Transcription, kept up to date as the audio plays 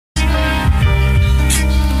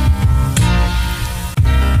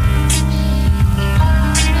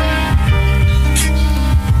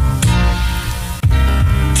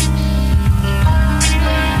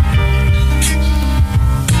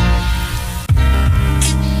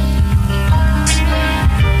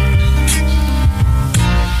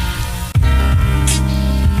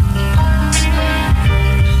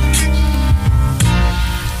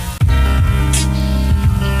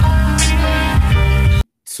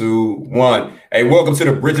two, one. Hey, welcome to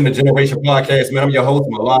the Bridging the Generation podcast, man. I'm your host,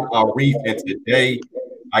 Malak Arif, and today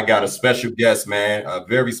I got a special guest, man, a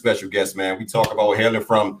very special guest, man. We talk about hailing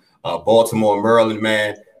from Baltimore, Maryland,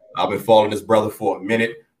 man. I've been following this brother for a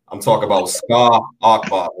minute. I'm talking about Scar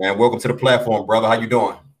Akbar, man. Welcome to the platform, brother. How you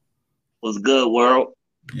doing? What's good, world?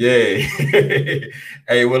 Yeah.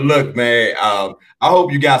 Hey, well, look, man. I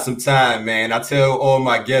hope you got some time, man. I tell all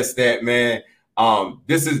my guests that, man.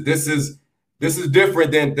 This is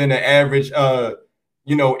different than the average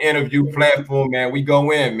interview platform, man. We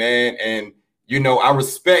go in, man, and I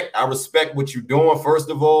respect what you're doing,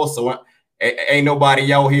 first of all. So ain't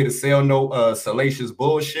nobody out here to sell no salacious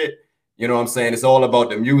bullshit. You know what I'm saying? It's all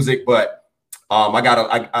about the music, but I got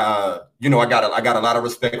a lot of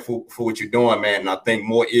respect for what you're doing, man. And I think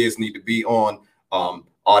more ears need to be on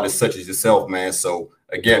artists such as yourself, man. So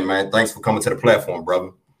again, man, thanks for coming to the platform,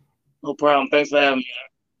 brother. No problem. Thanks for having me.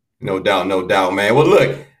 No doubt, man. Well,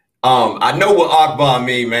 look, I know what Akbar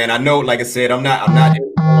mean, man. I know, like I said, I'm not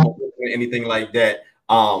anything like that.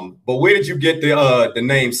 But where did you get the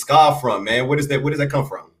name Scar from, man? Where does that come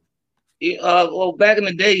from? Well, back in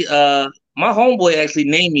the day, my homeboy actually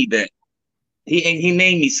named me that. He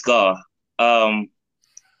named me Scar. Well,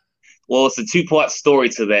 it's a two-part story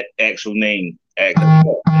to that actual name. Actually,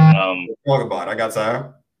 talk about it. I got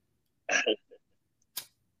time.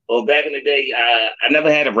 Well, back in the day, I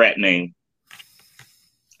never had a rap name.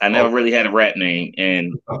 I never really had a rap name,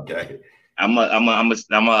 and okay, I'm a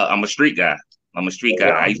street guy. I'm a street guy.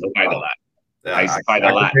 I used to fight a lot. I used to fight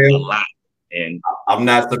a lot, and I'm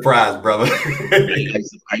not surprised, brother. I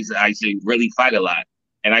used to really fight a lot,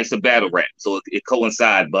 and I used to battle rap, so it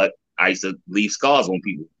coincided. But I used to leave scars on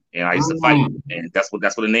people, and I used to fight, and that's where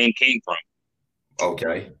the name came from.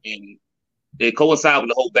 Okay, and it coincided with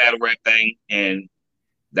the whole battle rap thing, and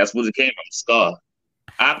that's where it came from. Scar.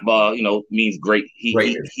 Akbar, means great.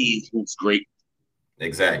 He who's great.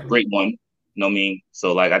 Exactly. Great one. You know what I mean?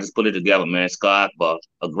 So like I just put it together, man. Scar Akbar,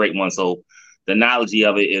 a great one. So the analogy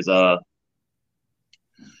of it is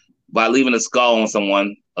by leaving a scar on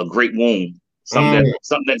someone, a great wound. Something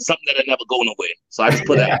that'll never go nowhere. So I just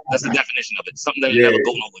put that's the definition of it. Something that'll never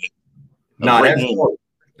go nowhere.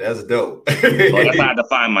 That's dope. So that's how I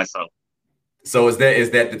define myself. So is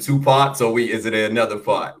that the two parts, or is it another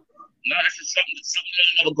part? No, that's just something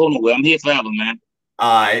that'll never go nowhere. I'm here forever, man.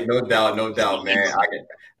 All right, no doubt, man.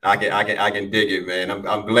 I can dig it, man.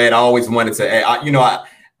 I'm glad. I always wanted to.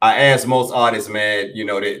 I ask most artists, man,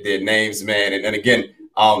 their names, man, and again,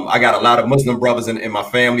 I got a lot of Muslim brothers in my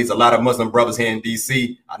families. A lot of Muslim brothers here in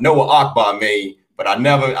DC. I know what Akbar mean, but I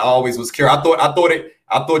always was curious.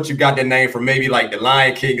 I thought you got the name from maybe like the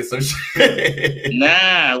Lion King or some shit.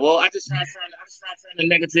 Nah, well, I just try to turn the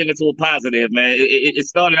negative into a positive, man. It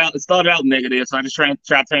started out negative, so I just try to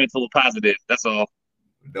turn it to a positive. That's all.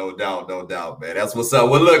 No doubt, man. That's what's up.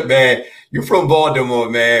 Well, look, man, you from Baltimore,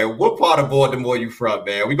 man. What part of Baltimore you from,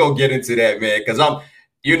 man? We gonna get into that, man, because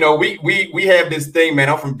we have this thing, man.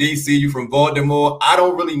 I'm from DC. You from Baltimore. I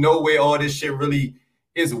don't really know where all this shit really.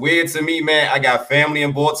 It's weird to me, man. I got family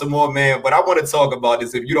in Baltimore, man, but I want to talk about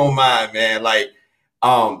this if you don't mind, man. Like,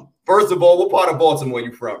 first of all, what part of Baltimore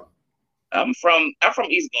you from? I'm from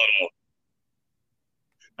East Baltimore.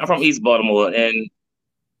 I'm from East Baltimore, and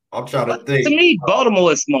I'm trying to think. To me,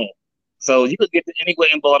 Baltimore is small, so you could get to anywhere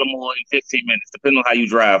in Baltimore in 15 minutes, depending on how you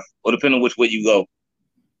drive or depending on which way you go.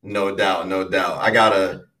 No doubt. I got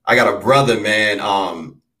a brother,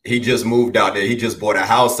 man. He just moved out there. He just bought a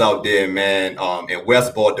house out there, man, in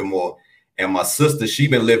West Baltimore. And my sister, she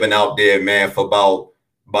been living out there, man, for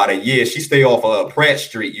about a year. She stay off of Pratt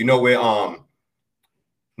Street. You know where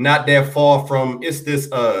not that far from it's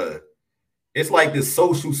like this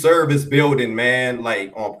social service building, man,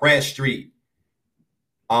 like on Pratt Street.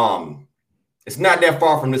 It's not that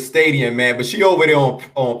far from the stadium, man, but she over there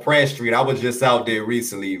on Pratt Street. I was just out there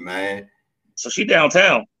recently, man. So she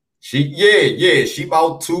downtown. She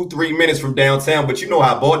about 2-3 minutes from downtown, but you know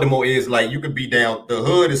how Baltimore is. Like you could be down. The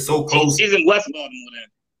hood is so close. She's in West Baltimore then.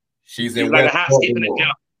 She's in like West a hop, skip, and a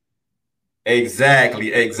jump.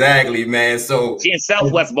 Exactly, man. So she's in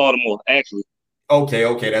Southwest Baltimore, actually.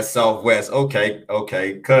 Okay, that's Southwest. Okay.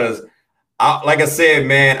 Cause like I said,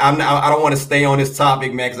 man, I don't want to stay on this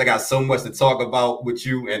topic, man, because I got so much to talk about with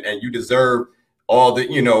you, and you deserve all the,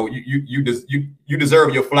 you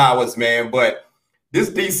deserve your flowers, man. But this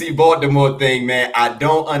DC Baltimore thing, man, I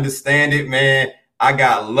don't understand it, man. I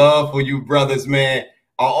got love for you brothers, man.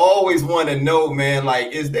 I always want to know, man,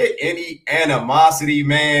 like, is there any animosity,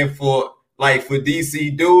 man, for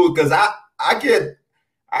DC dudes? Because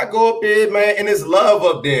I go up there, man, and it's love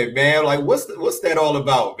up there, man. Like, what's that all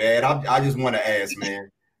about, man? I just want to ask, man.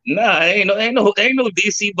 Nah, ain't no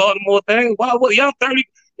DC Baltimore thing. Why would y'all 30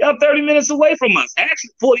 minutes away from us?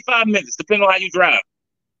 Actually 45 minutes, depending on how you drive.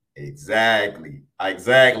 Exactly.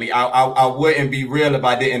 Exactly. I wouldn't be real if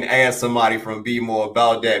I didn't ask somebody from B more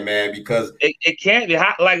about that, man, because It can't be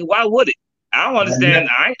like why would it? I don't understand.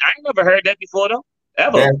 I ain't never heard that before though.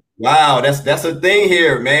 Ever. that wow, that's a thing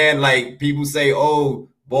here, man. Like people say, oh,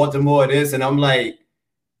 Baltimore this, and I'm like,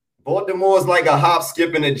 Baltimore's like a hop,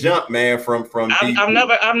 skip, and a jump, man, from I've DC.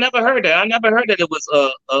 never heard that. I never heard that it was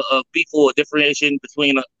a beef or differentiation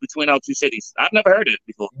between our two cities. I've never heard it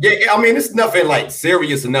before. Yeah, I mean, it's nothing like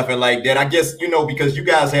serious or nothing like that. I guess because you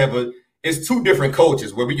guys have it's two different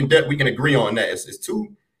coaches where we can agree on that. It's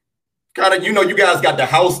two kind of you guys got the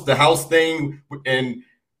house thing, and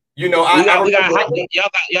y'all got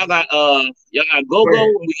go go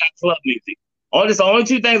and we got club music. The only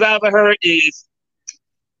two things I ever heard is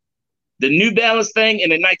the New Balance thing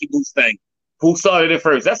and the Nike Boots thing. Who started it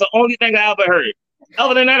first? That's the only thing I ever heard.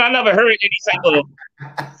 Other than that, I never heard any type of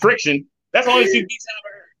friction. That's the only two beats I ever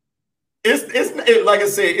heard. It's like I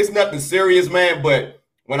said, it's nothing serious, man. But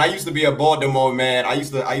when I used to be a Baltimore man, I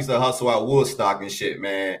used to hustle at Woodstock and shit,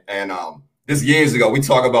 man. And this years ago, we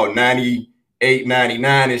talk about 98,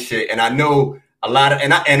 99 and shit. And I know a lot of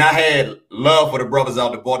and I had love for the brothers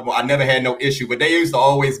out of Baltimore. I never had no issue, but they used to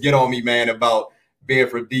always get on me, man, about being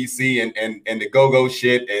from DC and the go-go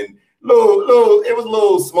shit and it was a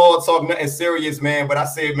little small talk, nothing serious, man. But I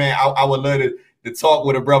said, man, I would love to talk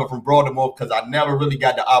with a brother from Baltimore because I never really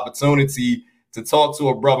got the opportunity to talk to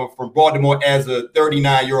a brother from Baltimore as a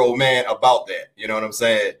 39-year-old man about that. You know what I'm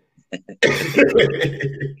saying?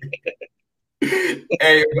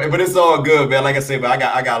 Hey, but it's all good, man. Like I said, but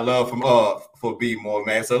I got love for B more,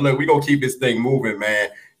 man. So look, we gonna keep this thing moving, man.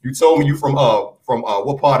 You told me you from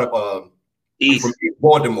what part of East. From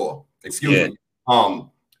Baltimore. Excuse me.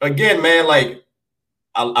 Again, man, like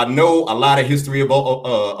I know a lot of history of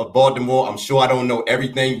Baltimore. I'm sure I don't know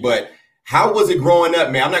everything, but how was it growing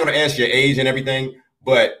up, man? I'm not going to ask your age and everything,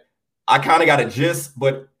 but I kind of got a gist.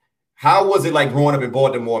 But how was it like growing up in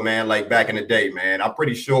Baltimore, man? Like back in the day, man. I'm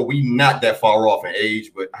pretty sure we not that far off in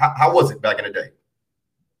age, but how was it back in the day?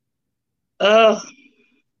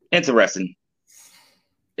 Interesting.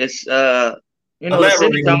 It's the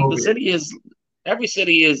city is. Every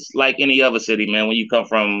city is like any other city, man. When you grow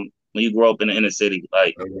up in the inner city,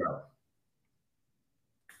 like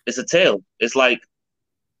it's a tale. It's like,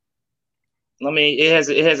 I mean, it has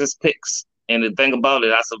its picks, and the thing about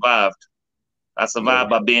it, I survived. I survived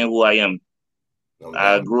by being who I am.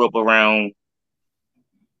 I grew around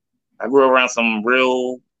some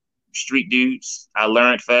real street dudes. I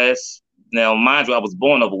learned fast. Now, mind you, I was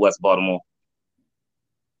born over West Baltimore.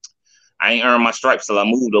 I ain't earned my stripes till I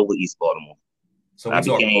moved over East Baltimore. So I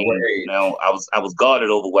was guarded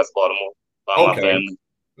over West Baltimore by my family.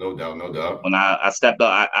 No doubt. When I stepped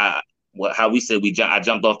up, how we said I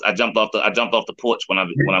jumped off the porch when I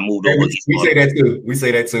moved over East Baltimore. We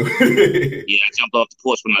say that too. Yeah, I jumped off the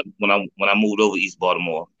porch when I moved over East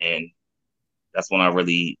Baltimore, and that's when I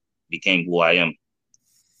really became who I am.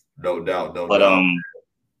 No doubt. But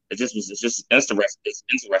it's just interesting. It's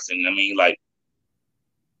interesting. I mean, like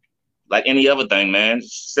any other thing, man.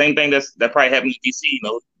 Same thing that probably happened in DC,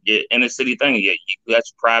 your inner city thing. You got your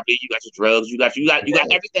property, you got your drugs, you got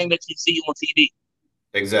everything that you see on TV.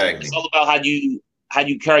 Exactly. It's all about how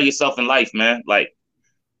you carry yourself in life, man. Like,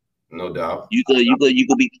 no doubt. You could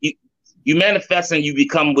be you manifest and you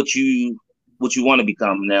become what you want to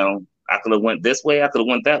become. Now, I could have went this way, I could have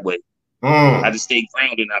went that way. I just stayed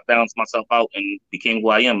grounded and I balanced myself out and became who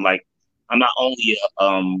I am. Like, I'm not only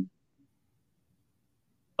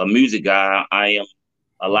a music guy, I am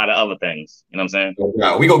a lot of other things. You know what I'm saying?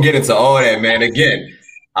 Yeah, we gonna get into all that, man. Again,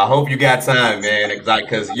 I hope you got time, man.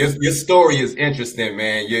 Because your story is interesting,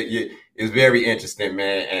 man. It's very interesting,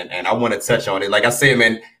 man. And I want to touch on it. Like I said,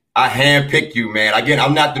 man, I handpicked you, man. Again,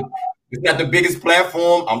 it's not the biggest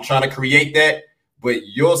platform. I'm trying to create that, but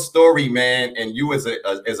your story, man, and you as an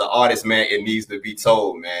artist, man, it needs to be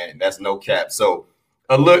told, man. That's no cap. So,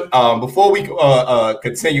 look, before we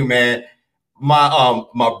continue, man.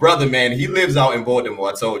 My brother, man, he lives out in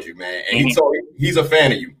Baltimore. I told you, man, and he told me he's a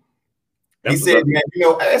fan of you. He said, man,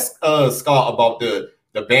 ask Scott about the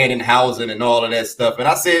abandoned housing and all of that stuff. And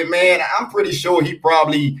I said, man, I'm pretty sure he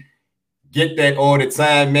probably get that all the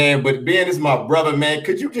time, man. But being as my brother, man,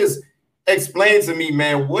 could you just explain to me,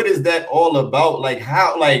 man, what is that all about? Like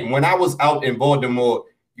how, like when I was out in Baltimore,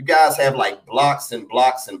 you guys have like blocks and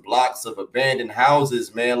blocks and blocks of abandoned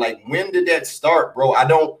houses, man. Like when did that start, bro? I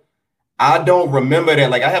don't remember that.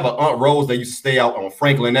 Like I have an Aunt Rose that used to stay out on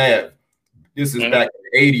Franklin Ave. This is back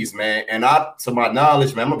in the 80s, man. And to my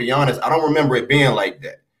knowledge, man, I'm gonna be honest, I don't remember it being like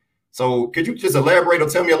that. So could you just elaborate or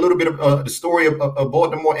tell me a little bit of the story of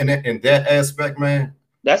Baltimore in that aspect, man?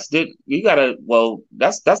 That's the you gotta well,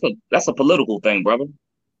 that's a political thing, brother.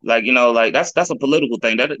 Like, you know, like that's a political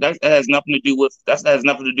thing. That has nothing to do with that has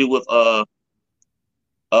nothing to do with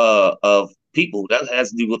of people. That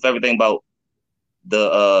has to do with everything about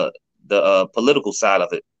the political side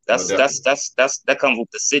of it. No, definitely. That comes with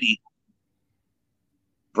the city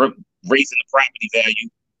raising the property value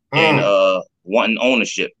and Mm, wanting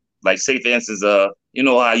ownership. Like, say for instance, you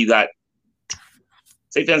know how you got,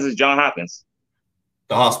 say for instance, John Hopkins,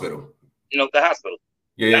 the hospital. you know, the hospital.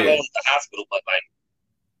 Yeah, Not yeah. only the hospital, but like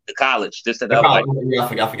the college, this and The that. college. Like, Yeah,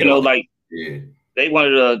 I you forget know, about that. like Yeah. they one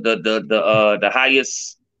of the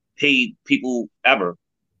highest paid people ever,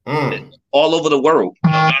 Mm. all over the world.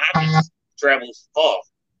 John Hopkins travels far.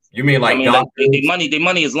 You mean I like mean, like doctors? their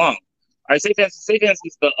money is long. All right, say for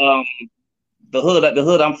instance, the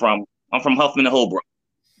hood I'm from Huffman and Holbrook,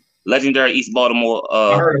 legendary East Baltimore.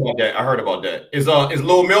 I heard about that. I heard about that. Is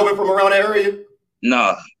Lil Melvin from around that area?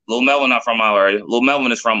 Nah, Lil Melvin not from our area. Lil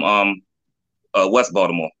Melvin is from West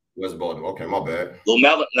Baltimore. West Baltimore. Okay, my bad. Lil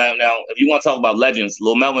Melvin now if you want to talk about legends,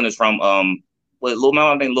 Lil Melvin is from Lil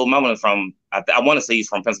Melvin, I think Lil Melvin is from I want to say he's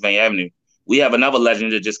from Pennsylvania Avenue. We have another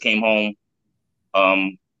legend that just came home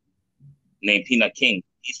um named Peanut King.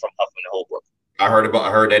 He's from Huffman and Holbrook.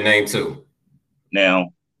 I heard that name too. Now,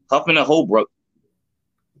 Huffman and Holbrook,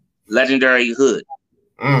 legendary hood.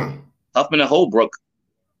 Mm. Huffman and Holbrook,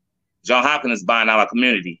 John Hopkins is buying out our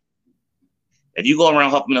community. If you go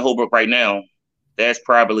around Huffman and Holbrook right now, there's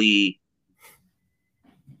probably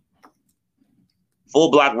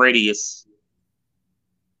 4 block radius.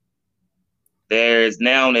 There's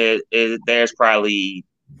probably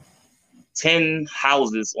 10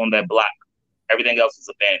 houses on that block. Everything else is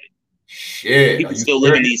abandoned. Shit, are People you still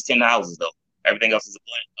live in serious? these 10 houses though. Everything else is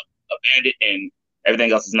abandoned and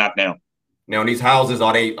everything else is knocked down. Now these houses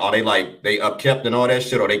are they like they upkept and all that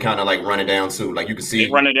shit, or they kind of like running down too? Like you can They see.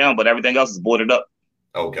 run it down, but everything else is boarded up.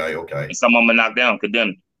 Okay, okay. And some of them are knocked down,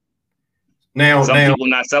 condemned. Some Now, people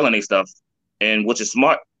not selling their stuff, and which is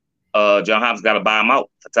smart. John Hopkins got to buy them out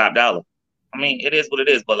for top dollar. I mean, it is what it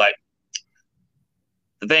is, but like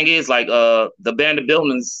the thing is, like the abandoned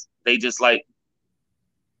buildings, they just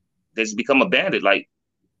become abandoned. Like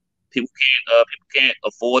people can't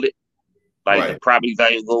afford it. Like the right. property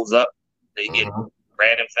value goes up, they get Hmm.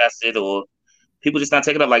 rat infested, or people just not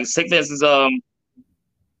taking it up. Like take for instance,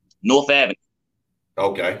 North Avenue.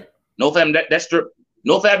 Okay. North Avenue that strip.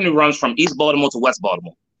 North Avenue runs from East Baltimore to West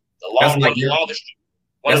Baltimore. That's One like of the longest,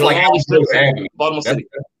 one of that's the like our longest strips Georgia in Avenue. Baltimore That's City.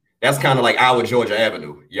 that's kind of like our Georgia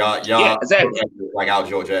Avenue. Yeah, Y'all exactly. like our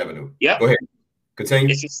Georgia Avenue. Yep. Go ahead. It's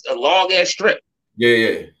Continue. just a long ass strip. Yeah,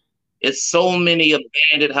 yeah. It's so many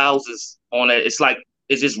abandoned houses on it. It's like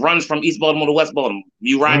it just runs from East Baltimore to West Baltimore.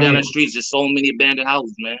 You ride down that Mm. street, it's just so many abandoned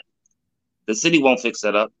houses, man. The city won't fix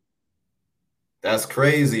that up. That's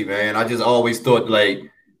crazy, man. I just always thought like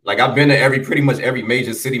I've been to pretty much every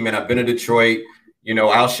major city, man. I've been to Detroit. You know,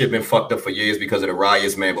 our shit been fucked up for years because of the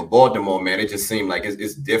riots, man. But Baltimore, man, it just seemed like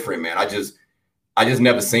it's different, man. I just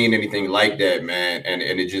never seen anything like that, man. And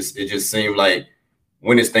it just seemed like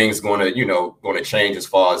when this thing's gonna change as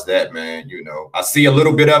far as that, man. You know, I see a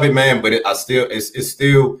little bit of it, man, but it's still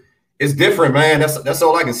it's different, man. That's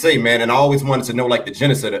all I can say, man. And I always wanted to know like the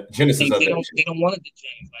genesis of that shit. They don't want it to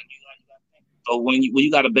change. So when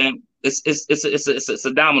you got a band, it's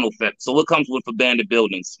a domino effect. So what comes with abandoned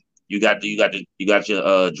buildings? You got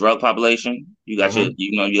your drug population. You got your Mhm.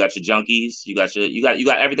 you got your junkies. You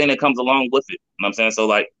got everything that comes along with it. You know what I'm saying? So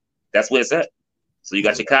like that's where it's at. So you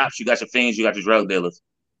got your cops, you got your fiends, you got your drug dealers.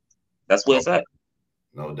 That's where Oh, it's at.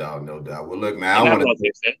 no doubt, no doubt. Well, look, man, They're I not want going to to.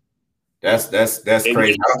 fix it. That's They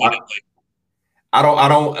crazy. wouldn't see it. I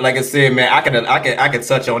don't like I said, man. I can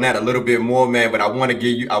touch on that a little bit more, man. But I want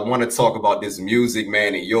to talk about this music,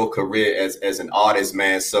 man, and your career as an artist,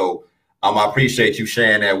 man. So I appreciate you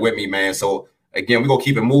sharing that with me, man. So again, we're gonna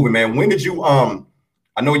keep it moving, man. When did you I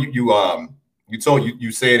know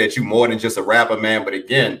you said that you more than just a rapper, man. But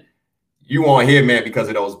again, you on here, man, because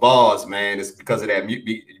of those bars, man. It's because of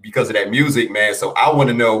because of that music, man. So I want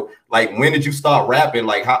to know, like, when did you start rapping?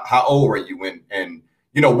 Like, how old were you? And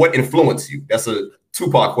you know what influenced you? That's a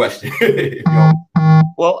two-part question. You know?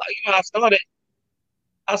 Well, you know,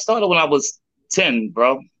 I started when I was 10,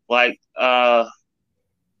 bro. Like my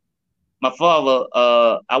father,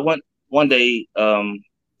 I went one day, you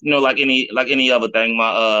know, like any other thing,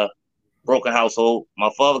 my broken household.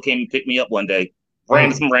 My father came and picked me up one day.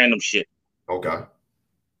 Mm, Some random shit. okay.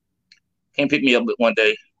 Came pick me up one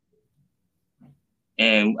day,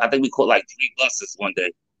 and I think we caught like 3 buses one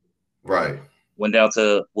day. Right. Went down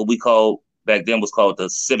to what we call back then was called the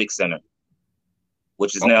Civic Center,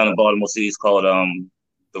 which is now in Baltimore City. It's called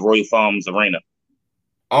the Royal Farms Arena.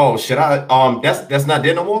 Oh, should I? That's not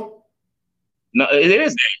there no more. No, it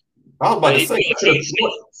is there. I was about to say.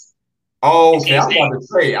 Oh, okay. I was about to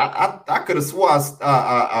say. I could have swore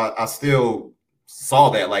I still saw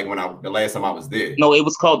that like the last time I was there. No, it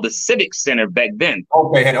was called the Civic Center back then.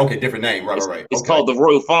 Okay, different name. Right. It's called the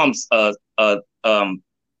Royal Farms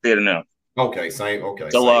theater now. Okay, same. Okay.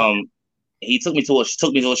 So same. he took me to a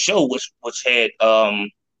show which had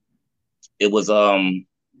it was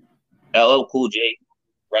LL Cool J,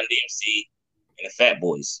 Run DMC, and the Fat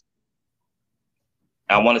Boys.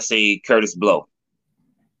 I want to say Curtis Blow.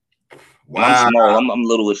 Wow. I'm small. I'm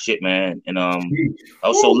little as shit, man. And I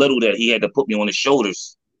was so little that he had to put me on his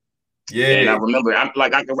shoulders. Yeah. And I remember, I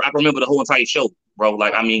remember the whole entire show, bro.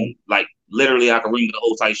 Like, I mean, like literally, I can remember the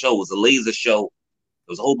whole entire show. It was a laser show.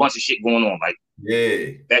 There was a whole bunch of shit going on. Like,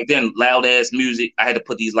 yeah. Back then, loud ass music. I had to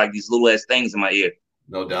put these little ass things in my ear.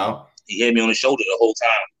 No doubt. He had me on the shoulder the whole time.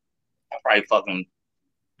 I probably fucking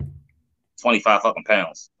 25 fucking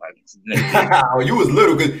pounds. Like, you was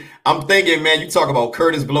little, because I'm thinking, man, you talk about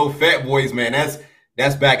Curtis Blow, Fat Boys, man.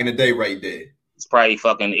 That's back in the day right there. It's probably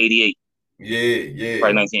fucking 88. Yeah.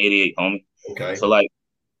 Probably 1988, homie. Okay. So like,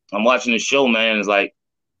 I'm watching the show, man. It's like,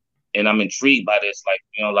 and I'm intrigued by this. Like,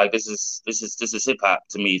 you know, like this is hip hop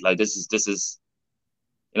to me. Like this is,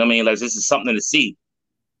 you know what I mean? Like this is something to see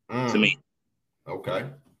to me. Okay.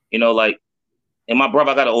 You know, like, and my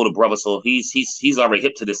brother, I got an older brother, so he's already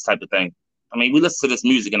hip to this type of thing. I mean, we listen to this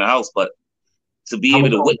music in the house, but to be able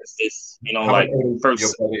to witness this, you know, like first.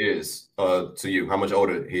 Your brother is to you? How much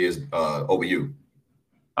older he is over you?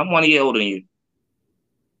 I'm 1 year older than you.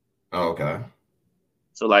 Oh, okay.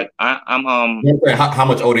 So like I'm How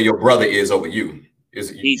much older your brother is over you?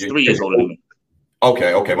 He's 3 years older than me.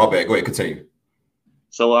 Okay, my bad. Go ahead, continue.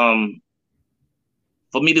 So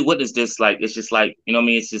for me to witness this, like it's just like, you know what I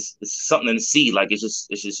mean, it's something to see. Like it's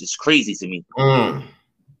just crazy to me.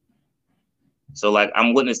 So like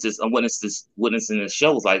I'm witnessing the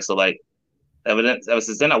shows, like, so like ever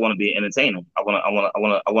since then I want to be an entertainer. I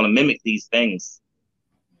want to mimic these things.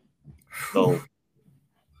 So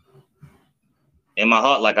in my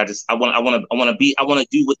heart, like I want to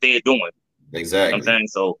do what they're doing. Exactly. You know what I'm saying?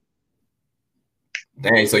 So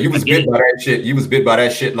dang, so you was bit by that shit. You was bit by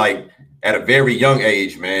that shit like at a very young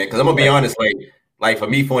age, man. Because I'm gonna be honest, like for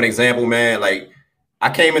me, for an example, man, like I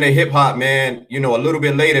came into hip hop, man, you know, a little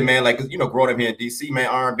bit later, man. Like, you know, growing up here in DC, man,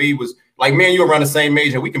 R&B was like, man, you around the same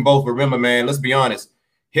age, and we can both remember, man. Let's be honest,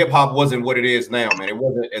 hip hop wasn't what it is now, man. It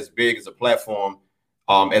wasn't as big as a platform,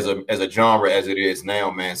 as a genre as it is now,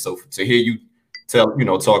 man. So to hear you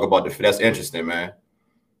talk about that's interesting, man.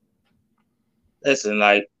 Listen,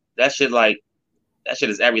 like that shit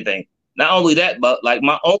is everything. Not only that, but like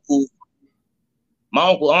my uncle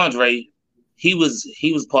Andre, he was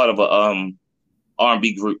part of a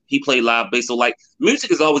R&B group. He played live bass. So like music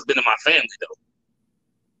has always been in my family though.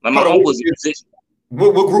 Like my uncle was a musician.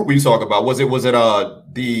 What group were you talking about? Was it cause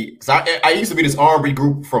I used to be this R&B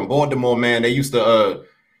group from Baltimore, man. They used to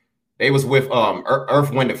they was with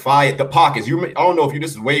Earth, Wind and Fire, the Pockets. I don't know if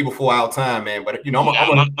this is way before our time, man, but you know, my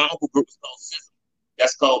uncle group is called System.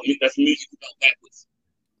 That's music spelled backwards.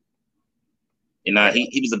 And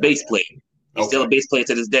he was a bass player. He's still a bass player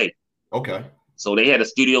to this day. Okay. So they had a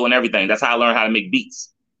studio and everything. That's how I learned how to make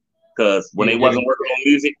beats. Because when they wasn't working on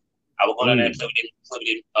music, I would go down there and play with them.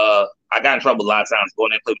 I got in trouble a lot of times going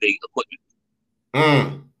there and play with their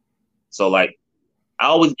equipment. So like, I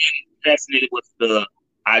always been fascinated with the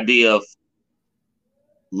idea of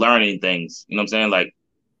learning things. You know what I'm saying? Like,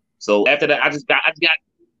 so after that, I just got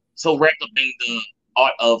so wrapped up in the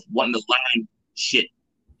art of wanting to learn shit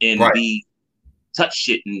and be touch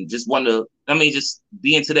shit and just want to, just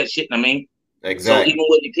be into that shit. I mean, exactly. So even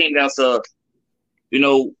when it came down to, you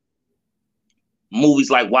know, movies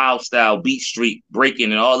like Wild Style, Beat Street,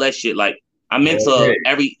 Breaking, and all that shit, like I'm into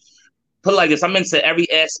put it like this, I'm into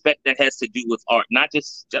every aspect that has to do with art, not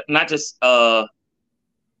just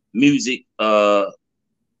music, breakdance.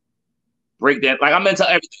 Like I'm into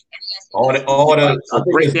everything. All the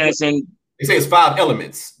breakdancing. They say it's 5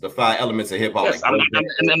 elements. The 5 elements of hip hop. Yes, like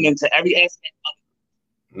I'm into every aspect of it.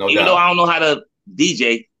 No Even doubt. though I don't know how to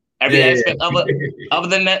DJ, every aspect of it. Other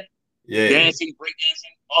than that, dancing,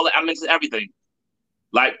 breakdancing, all that. I'm into everything.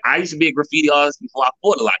 Like I used to be a graffiti artist before I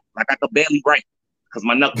fought a lot. Like I could barely write because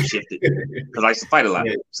my knuckles shifted because I used to fight a lot.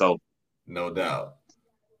 So no doubt.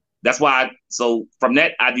 That's why. So from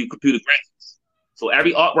that, I do computer graphics. So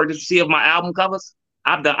every artwork that you see of my album covers,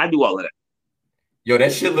 I do all of that. Yo,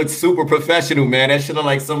 that shit looks super professional, man. That shit look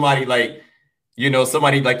like somebody like,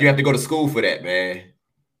 somebody like you have to go to school for that, man.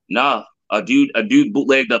 Nah, a dude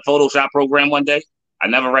bootlegged the Photoshop program one day. I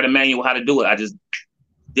never read a manual how to do it. I just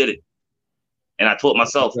did it, and I taught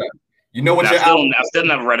myself. You know what I still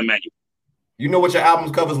never read a manual. You know what your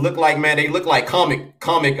album covers look like, man? They look like comic.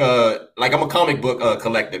 Like I'm a comic book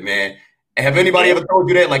collector, man. Have anybody ever told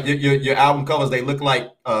you that? Like your album covers, they look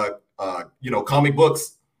like comic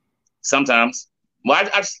books. Sometimes. Well,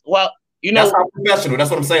 that's how professional. That's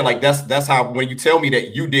what I'm saying. Like that's how, when you tell me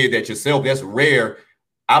that you did that yourself, that's rare.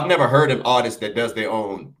 I've never heard of artists that does their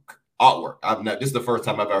own artwork. This is the first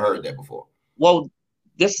time I've ever heard that before. Well,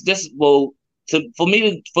 for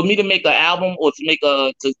me to make an album or to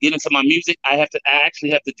get into my music, I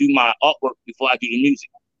actually have to do my artwork before I do the music.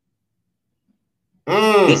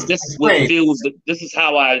 This is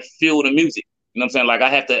how I feel the music. You know what I'm saying? Like I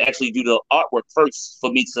have to actually do the artwork first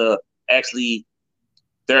for me to actually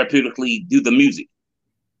therapeutically do the music.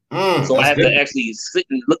 So I have to actually sit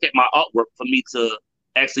and look at my artwork for me to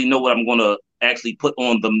actually know what I'm going to actually put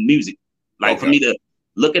on the music. Like for me to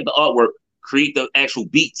look at the artwork, create the actual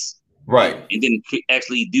beats, right, and then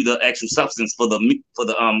actually do the actual substance for the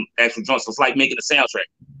actual joint. So it's like making a soundtrack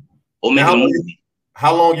or making a movie.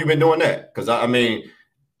 How long you been doing that? Because I mean,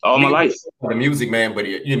 all my life, the music, man. But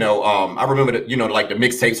I remember like the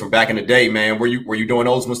mixtapes from back in the day, man. Were you doing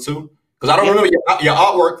those ones too? Because I don't remember your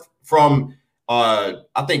artwork from I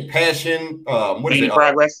think Passion. What is it?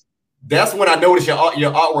 Progress. That's when I noticed your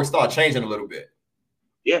artwork started changing a little bit.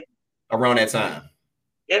 Yeah. Around that time.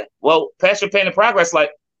 Yeah. Well, Passion, Pain, and Progress,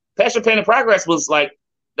 was like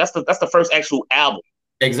that's the first actual album.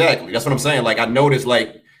 Exactly. That's what I'm saying. Like I noticed,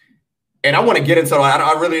 like, and I want to get into it.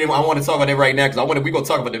 I want to talk about it right now because we're gonna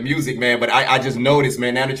talk about the music, man. But I just noticed,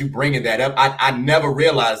 man, now that you bringing that up, I never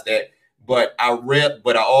realized that. But I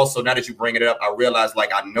also, now that you bring it up, I realized,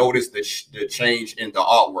 like, I noticed the change in the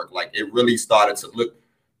artwork. Like it really started to look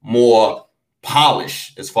more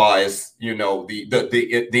polished as far as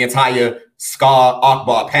the entire Scar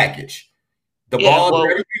Akbar package. The bars,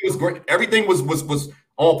 everything was great. Everything was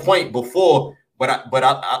on point before, but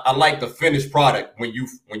I like the finished product when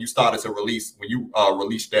you started to release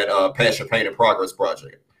released that Passion, Pain, and Progress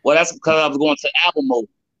project. Well, that's because I was going to album mode.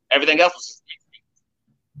 Everything else was just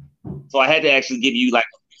mixtape. So I had to actually give you like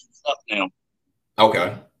stuff now.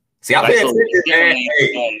 Okay. See, I pay attention, man.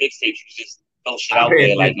 Mixtapes, you just throw shit out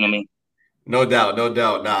there, like, you know what I mean? No doubt.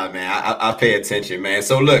 Nah, man. I pay attention, man.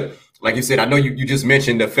 So look, like you said, I know you just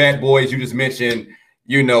mentioned the Fat Boys. You just mentioned,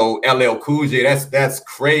 LL Cool J. That's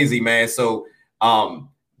crazy, man. So,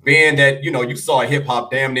 being that, you saw hip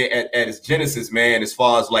hop damn near at its genesis, man, as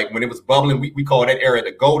far as like when it was bubbling, we call that era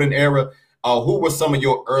the golden era. Who were some of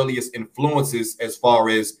your earliest influences as far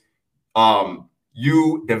as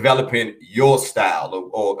you developing your style,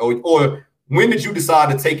 or when did you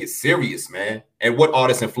decide to take it serious, man? And what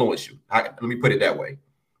artists influenced you? Let me put it that way.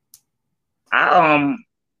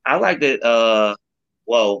 I liked it.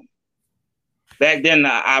 Well, back then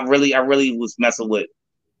I really was messing with.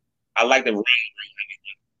 I liked the Rain.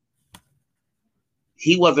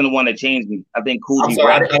 He wasn't the one that changed me. I think Cool G.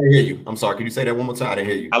 I didn't hear you. I'm sorry. Can you say that one more time? I didn't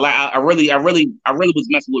hear you. I really was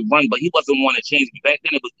messing with Run, but he wasn't the one that changed me. Back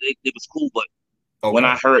then it was cool, but when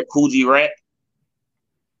I heard Cool G rap,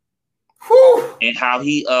 and how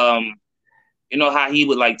he how he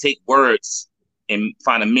would like take words and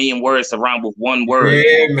find 1 million words to rhyme with one word.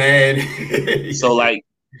 Yeah, man. So like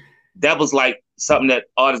that was like something that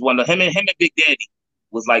artists wanted. Him and Big Daddy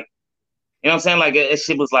was like, you know what I'm saying? Like that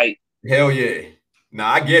shit was like, hell yeah. Nah,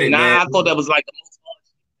 I get it, man. I thought that was like the most.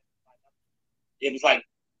 It was like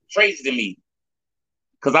crazy to me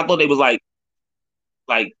because I thought they was like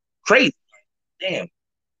crazy. Damn.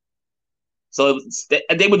 So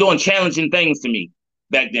they were doing challenging things to me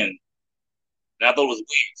back then, and I thought it was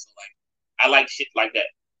weird. So like I like shit like that.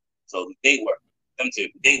 So they were.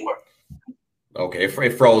 Okay,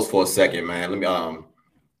 it froze for a second, man. Let me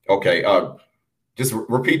okay. Just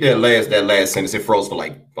repeat that last sentence. It froze for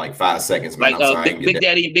like 5 seconds, man. Like Big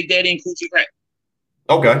Daddy and Cool G Rap.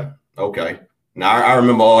 Okay. Now I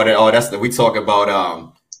remember all that. Oh, that's we talk about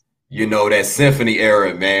that symphony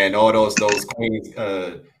era, man. All those queens,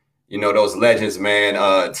 those legends, man.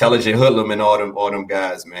 Intelligent Hoodlum and all them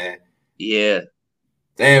guys, man. Yeah.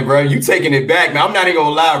 Damn, bro, you taking it back, man. I'm not even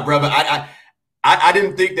gonna lie, brother. I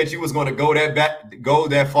didn't think that you was gonna go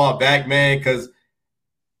that far back, man, because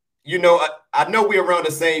I know we're around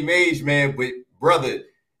the same age, man, but brother,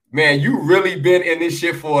 man, you really been in this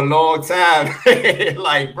shit for a long time.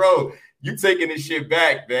 Like, bro, you taking this shit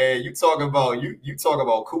back, man. You talking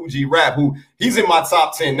about Cool G Rap, who he's in my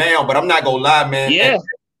top 10 now, but I'm not gonna lie, man. Yeah.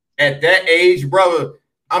 At that age, brother,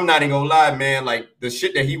 I'm not even gonna lie, man. Like the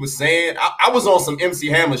shit that he was saying, I was on some MC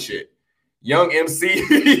Hammer shit. Young MC.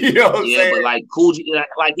 You know what I'm Yeah, saying? but like Cool G,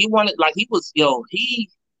 like he wanted, like he was, yo, he.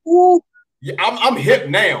 Woo. Yeah, I'm hip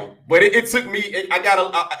now, but it took me.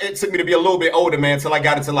 It took me to be a little bit older, man, until I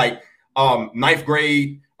got into like ninth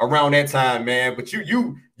grade around that time, man. But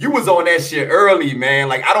you was on that shit early, man.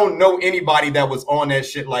 Like I don't know anybody that was on that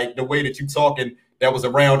shit like the way that you talking that was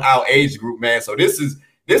around our age group, man. So this is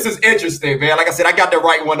interesting, man. Like I said, I got the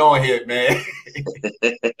right one on here, man.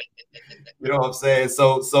 You know what I'm saying?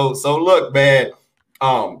 So look, man.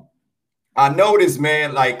 I noticed,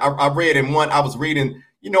 man. Like I read in one, I was reading.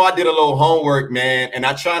 You know, I did a little homework, man, and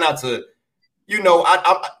I try not to. You know,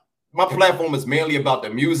 my platform is mainly about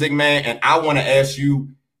the music, man, and I want to ask you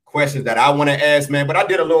questions that I want to ask, man. But I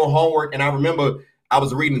did a little homework, and I remember I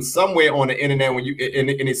was reading somewhere on the internet when you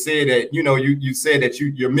and it said that you said that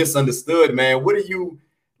you're misunderstood, man. What do you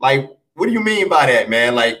like? What do you mean by that,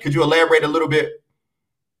 man? Like, could you elaborate a little bit?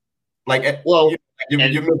 Like, Well,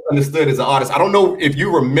 you're misunderstood as an artist. I don't know if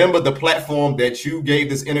you remember the platform that you gave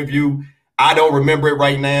this interview. I don't remember it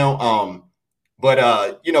right now.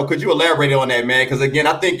 But you know, could you elaborate on that, man? Because again,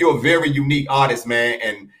 I think you're a very unique artist, man,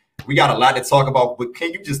 and we got a lot to talk about. But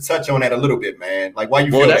can you just touch on that a little bit, man? Like, why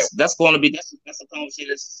you feel that? That's going to be that's a conversation.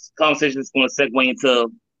 This conversation is going to segue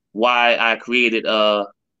into why I created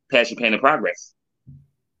Passion, Pain, and Progress.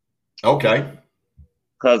 Okay.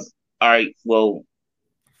 Because all right, well,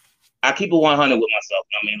 I keep it 100 with myself.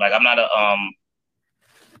 I mean, like I'm not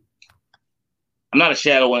a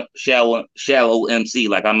shallow MC.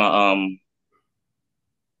 Like I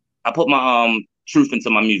put my truth into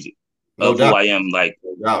my music of who I am. Like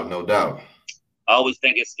no doubt. I always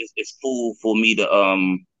think it's cool for me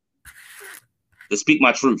to speak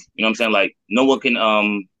my truth. You know what I'm saying? Like no one can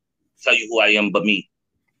tell you who I am but me.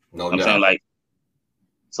 No doubt. I'm saying, like,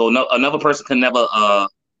 so another person can never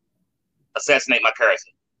assassinate my character.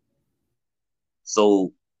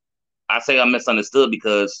 So I say I'm misunderstood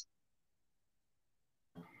because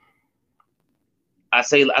I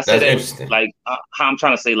say that like how I'm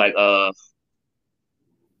trying to say, like all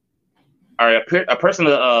right, a person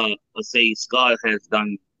let's say Scar has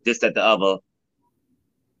done this, that, the other,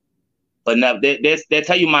 but now they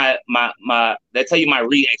tell you my they tell you my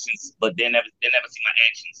reactions, but they never see my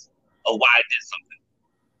actions or why I did something.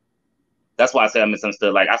 That's why I say I'm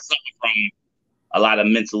misunderstood. Like I suffer from a lot of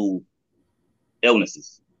mental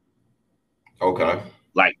illnesses. Okay.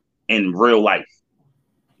 Like in real life,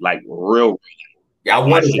 like real. Yeah, I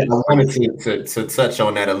wanted to touch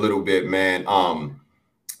on that a little bit, man.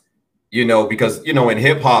 You know, because you know, in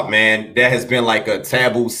hip hop, man, that has been like a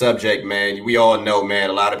taboo subject, man. We all know, man.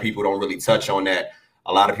 A lot of people don't really touch on that.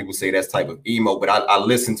 A lot of people say that's type of emo, but I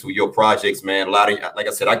listen to your projects, man. A lot of, like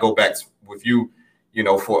I said, I go back with you, you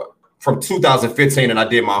know, from 2015, and I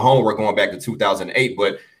did my homework going back to 2008.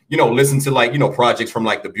 But you know, listen to like projects from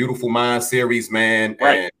like the Beautiful Mind series, man,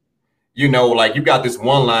 right. And you know, like you got this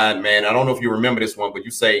one line, man. I don't know if you remember this one, but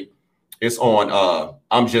you say it's on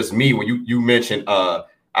I'm Just Me when you mentioned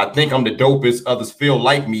I think I'm the dopest, others feel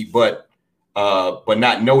like me, but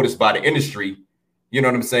not noticed by the industry. You know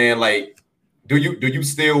what I'm saying? Like, do you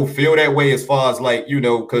still feel that way as far as like, you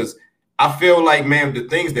know, because I feel like, man, the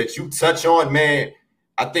things that you touch on, man,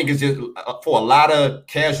 I think it's just for a lot of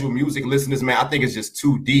casual music listeners, man, I think it's just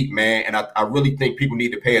too deep, man. And I really think people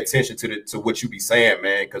need to pay attention to what you be saying,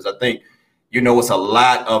 man, because I think, you know, it's a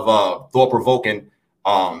lot of thought-provoking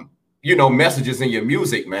you know, messages in your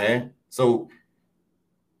music, man. So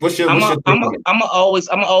I'm always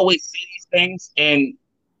say these things, and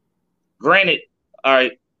granted, all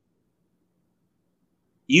right,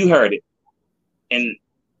 you heard it, and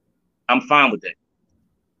I'm fine with that.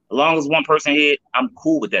 As long as one person heard, I'm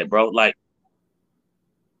cool with that, bro. Like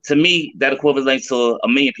to me, that equivalent to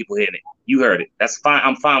 1 million people hearing it. You heard it. That's fine.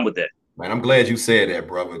 I'm fine with that. Man, I'm glad you said that,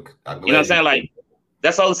 brother. You know what I'm saying? Like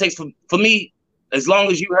that's all it takes for me. As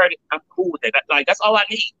long as you heard it, I'm cool with that. Like that's all I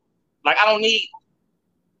need. Like I don't need.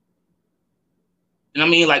 You know what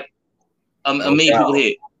I mean? Like a million people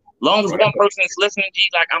here. Long as one person is listening, G,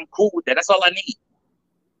 like I'm cool with that. That's all I need.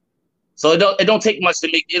 So it don't take much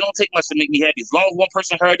to make me happy. As long as one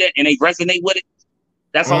person heard that and they resonate with it,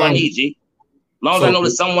 that's all I need, G. As long as I know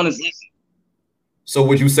that someone is listening. So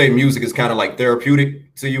would you say music is kind of like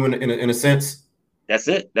therapeutic to you in a sense? That's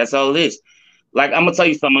it. That's all it is. Like I'm gonna tell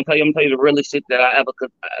you something. I'm gonna tell you the realest shit that I ever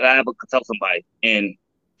could tell somebody. And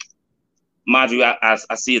mind you, I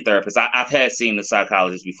see a therapist. I've had seen the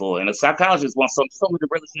psychologist before, and the psychologist wants some of the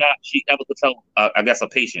realest shit she ever could tell. I guess a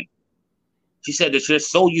patient. She said that you're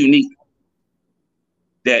so unique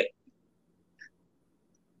that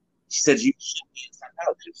she said you should be a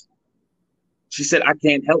psychologist. She said I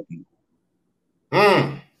can't help you.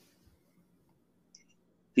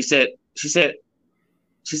 He said she said,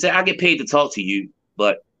 I get paid to talk to you,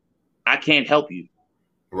 but I can't help you.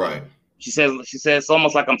 Right. She says it's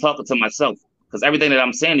almost like I'm talking to myself because everything that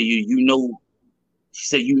I'm saying to you, you know. She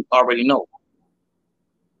said you already know.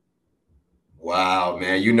 Wow,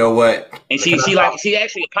 man. You know what? And she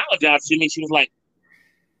actually apologized to me. She was like,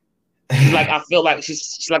 I feel like I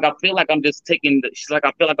feel like I'm just taking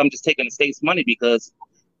the state's money because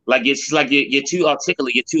she's like you're too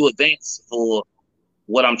articulate, you're too advanced for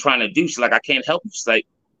what I'm trying to do. She's like, I can't help you. She's like,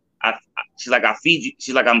 I feed you.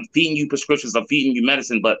 She's like, I'm feeding you prescriptions, I'm feeding you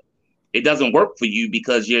medicine, but it doesn't work for you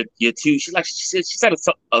because you're too. She said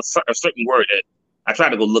a certain word that I tried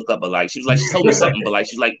to go look up, but like she told me something, but like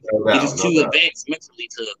she's like, you're just too advanced mentally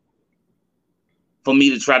for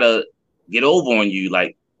me to try to get over on you.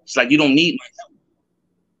 Like she's like, you don't need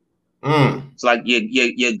my help. It's like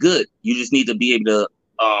you're good. You just need to be able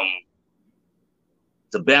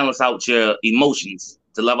to balance out your emotions,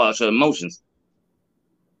 to level out your emotions.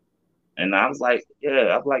 And I was like,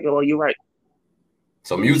 oh, you're right.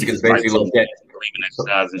 So music is basically like that. Believe in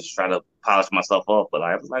exercise and just try to polish myself off, but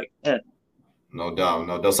I was like, yeah. No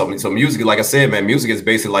doubt. So music, like I said, man, music is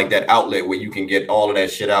basically like that outlet where you can get all of that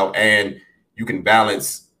shit out and you can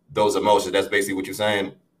balance those emotions. That's basically what you're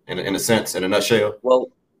saying, in a sense, in a nutshell. Well,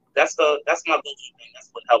 that's my go-to thing. That's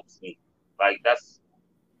what helps me. Like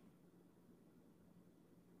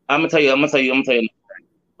I'm gonna tell you.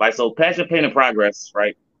 Like, so Passion, Pain, and Progress,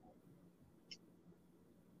 right?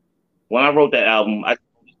 When I wrote that album, I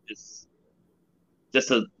just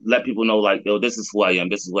to let people know, like, yo, this is who I am.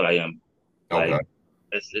 This is what I am. Okay. Like,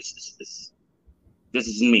 this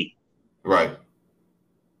is me. Right.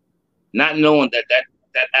 Not knowing that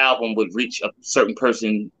album would reach a certain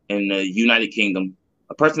person in the United Kingdom,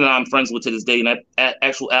 a person that I'm friends with to this day, and that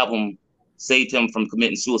actual album saved him from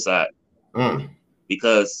committing suicide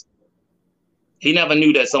because he never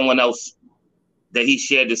knew that someone else, that he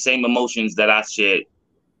shared the same emotions that I shared.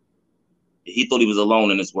 He thought he was alone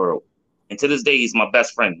in this world. And to this day, he's my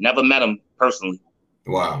best friend. Never met him personally.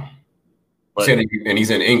 Wow. But, and he's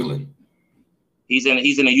in England. He's in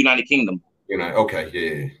the United Kingdom. Okay,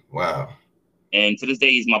 yeah. Wow. And to this day,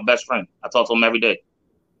 he's my best friend. I talk to him every day.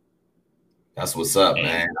 That's what's up,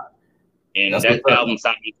 man. And that album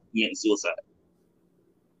stopped me from committing suicide.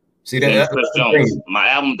 See, that's Chris Jones. My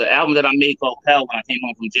album, the album that I made called Hell, when I came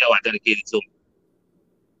home from jail, I dedicated to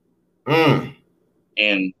him.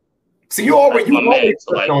 And see, you always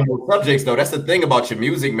touch on those subjects, though. That's the thing about your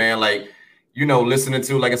music, man. Like, listening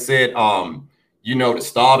to, like I said, the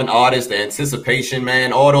Starving Artist, the Anticipation,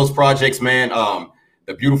 man, all those projects, man.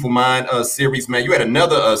 The Beautiful Mind series, man. You had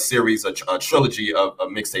another series, a trilogy of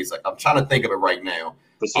mixtapes. Like, I'm trying to think of it right now.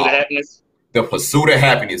 Pursuit of Happiness. The Pursuit of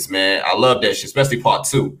Happiness, man. I love that shit, especially part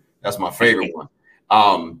 2. That's my favorite one.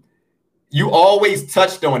 You always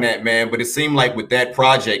touched on that, man, but it seemed like with that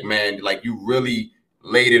project, man, like you really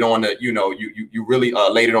laid it on the, you really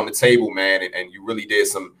laid it on the table, man, and you really did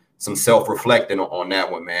some self-reflecting on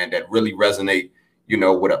that one, man, that really resonate,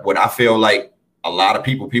 what I feel like a lot of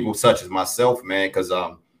people such as myself, man, because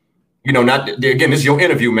not again, this is your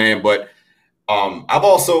interview, man, but I've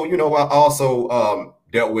also,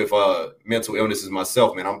 dealt with mental illnesses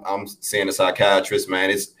myself, man. I'm seeing a psychiatrist,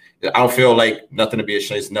 man. I don't feel like nothing to be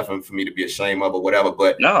ashamed. It's nothing for me to be ashamed of or whatever.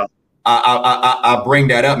 But no, I bring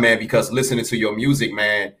that up, man, because listening to your music,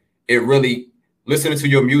 man, listening to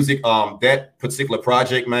your music, that particular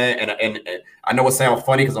project, man, and I know it sounds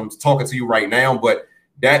funny because I'm talking to you right now, but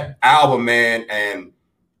that album, man, and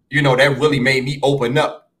that really made me open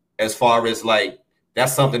up as far as like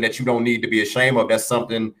that's something that you don't need to be ashamed of. That's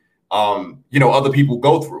something other people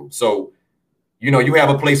go through. So you have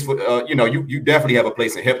a place for, you definitely have a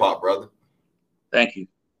place in hip hop, brother. Thank you.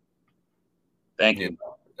 Thank you.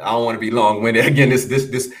 I don't want to be long winded. Again,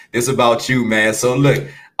 this about you, man. So look,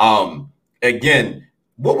 again,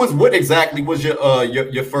 what exactly was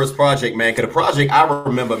your first project, man? Because the project I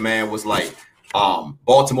remember, man, was like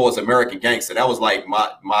Baltimore's American Gangster. That was like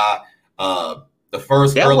the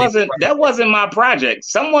first. That wasn't my project.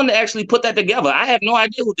 Someone actually put that together. I have no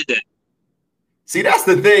idea who did that. See, that's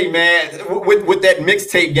the thing, man. With that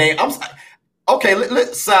mixtape game, okay.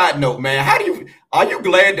 Let's side note, man. Are you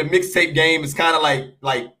glad the mixtape game is kind of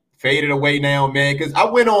like faded away now, man? Because I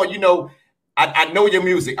went on, I know your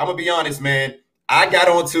music. I'm gonna be honest, man. I got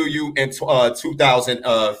onto you in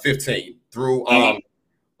 2015 through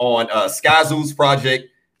on Skyzoo's project,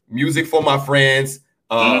 Music for My Friends,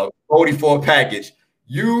 44 package.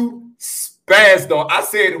 You spazzed on. I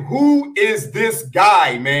said, "Who is this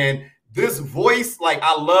guy, man? This voice, like,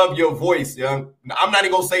 I love your voice, young. I'm not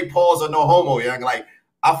even gonna say pause or no homo, young. Like,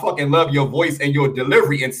 I fucking love your voice and your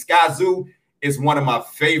delivery. And Skyzoo is one of my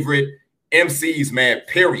favorite, MCs, man.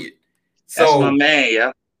 Period. That's So my man,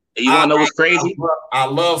 yeah. You want to know what's crazy? I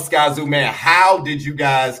love Skyzoo, man. How did you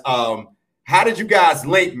guys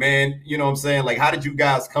link, man? You know what I'm saying? Like, how did you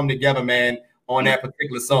guys come together, man, on that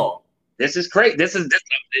particular song? This is great. This I'm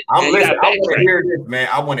listening. I want to hear this, man.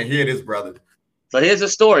 I want to hear this, brother. So here's the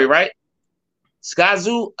story, right?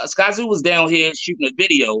 Skyzoo was down here shooting a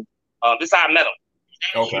video. This is how I met him.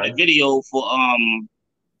 Okay. Shooting a video for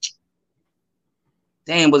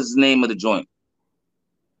what's the name of the joint?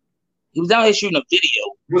 He was down here shooting a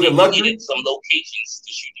video. Was it Luxury? He needed some locations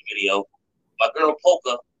to shoot the video. My girl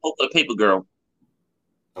Polka the paper girl.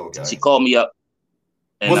 Okay. She called me up,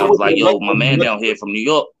 and I was like, "Yo, my man down here from New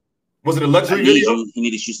York. Was it a Luxury video? He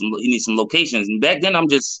needed to shoot some. He needs some locations." And back then, I'm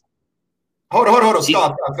just hold on.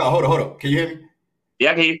 Stop. Hold on. Can you hear me?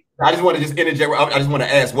 Yeah, I can hear you. I just want to interject. I just want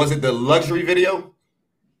to ask: was it the Luxury video?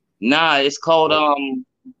 Nah, it's called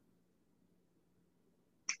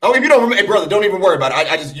Oh, if you don't remember, hey, brother, don't even worry about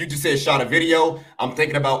it. You just said shot a video. I'm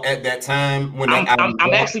thinking about at that time when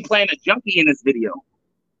I'm actually playing a junkie in this video.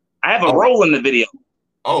 I have a role in the video.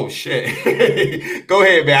 Oh shit! Go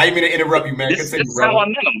ahead, man. I didn't mean to interrupt you, man. This is how I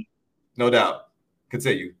met him. No doubt.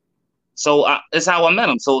 Continue. So that's how I met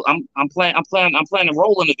him. So I'm playing a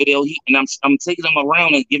role in the video, and I'm taking him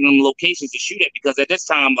around and giving him locations to shoot at, because at this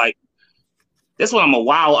time, like, this one I'm a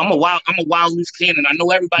wild loose cannon. I know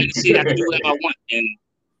everybody to see it. I can do whatever I want. And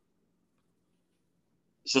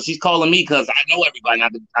so she's calling me because I know everybody.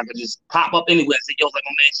 And I could just pop up anywhere and say, "Yo, like,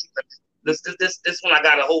 my man, this one I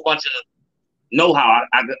got a whole bunch of know-how.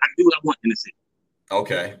 I can do what I want in the city."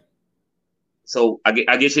 Okay. So I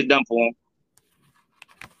get shit done for him.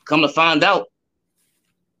 Come to find out,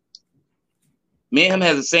 me and him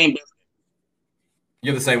has the same birthday.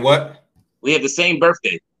 You have the same what? We have the same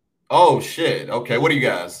birthday. Oh shit. Okay. What are you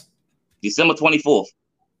guys? December 24th.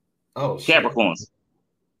 Oh shit. Capricorns.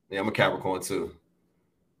 Yeah, I'm a Capricorn too.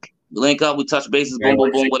 We link up, we touch bases, boom,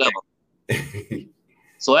 boom, boom, whatever.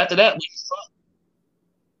 So after that, we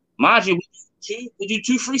mind you, we do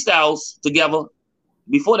 2 freestyles together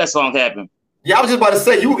before that song happened. Yeah, I was just about to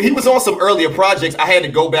say he was on some earlier projects. I had to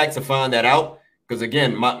go back to find that out because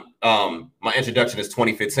again, my introduction is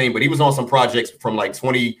 2015, but he was on some projects from like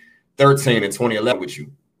 2013 and 2011 with you.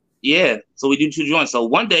 Yeah, so we do 2 joints. So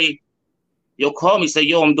one day, you'll call me, say,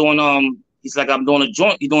 "Yo, I'm doing he's like, I'm doing a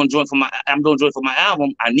joint. I'm doing a joint for my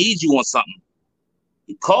album. I need you on something."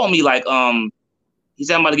 He called me like, he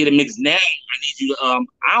said, "I'm about to get it mixed now. I need you to,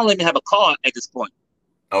 I don't even have a car at this point."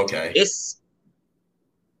 Okay. It's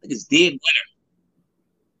dead winter.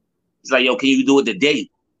 He's like, "Yo, can you do it today?"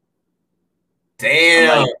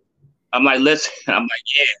 Damn. I'm like, listen. I'm like,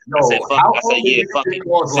 yeah. No, I said, fuck. I said, yeah, fuck it.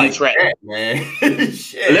 Send a track, man.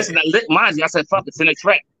 Shit. Listen, mind you, I said, fuck it. Send a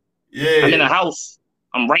track. Yeah. I'm in a house.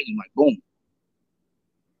 I'm writing, like, boom.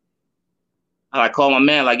 I call my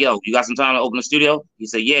man, like, "Yo, you got some time to open the studio?" He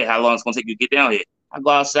said, "Yeah." "How long it's gonna take you to get down here?" I go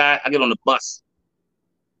outside. I get on the bus.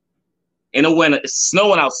 In the winter, it's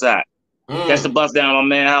snowing outside. Catch the bus down to my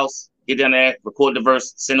man's house. Get down there, record the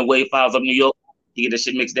verse, send the wave files up New York. He get the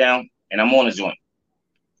shit mixed down, and I'm on the joint.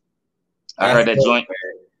 I heard that joint.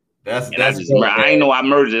 I ain't know I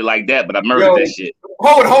murdered it like that, but I murdered that shit.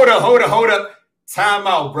 Hold up. Time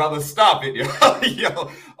out, brother. Stop it, yo.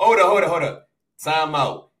 Hold up. Time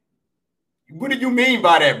out. What do you mean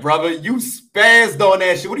by that, brother? You spazzed on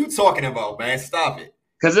that shit. What are you talking about, man? Stop it.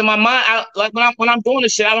 Because in my mind, when I'm doing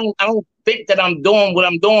this shit, I don't think that I'm doing what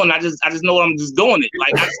I'm doing. I just know I'm just doing it.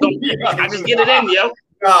 Like, I just don't. I just get it in, yo.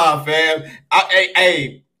 Nah, fam.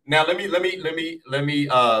 Hey. Now let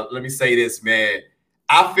me say this, man.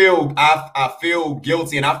 I feel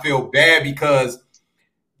guilty and I feel bad because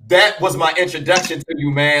that was my introduction to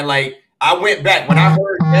you, man. Like, I went back when I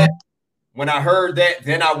heard that.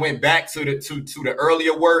 Then I went back to the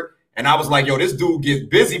earlier work. And I was like, yo, this dude gets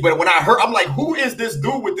busy. But when I heard, I'm like, who is this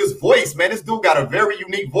dude with this voice, man? This dude got a very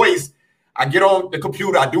unique voice. I get on the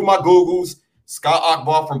computer. I do my Googles. Scott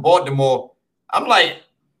Akbar from Baltimore. I'm like,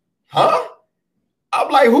 huh? I'm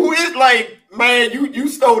like, who is, like, man, you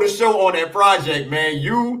stole the show on that project, man.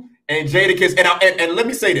 You and Jadakiss. And let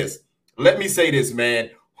me say this, man.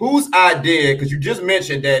 Whose idea, because you just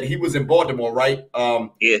mentioned that he was in Baltimore, right?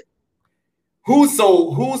 Yeah. Whose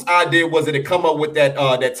idea was it to come up with that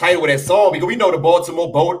title of that song? Because we know the Baltimore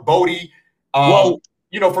Bodie, from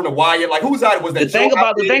The Wire. Like, whose idea was that?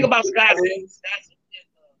 The thing about Scott is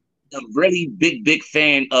a really big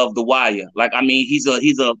fan of The Wire. Like, I mean, he's a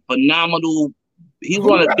phenomenal. He's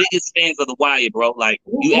one of the biggest fans of The Wire, bro. Like,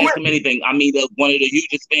 you ask him anything. I mean, one of the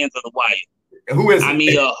hugest fans of The Wire. Who is? I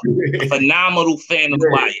mean, a phenomenal fan of The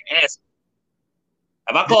Wire. Ask him.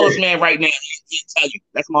 If I call this man right now, he'll tell you.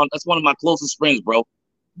 That's one of my closest friends, bro.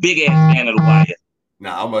 Big ass fan of The Wire.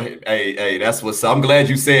 Nah, hey, that's what's up. I'm glad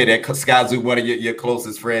you said that. Skyzoo, one of your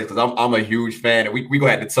closest friends, because I'm a huge fan, and we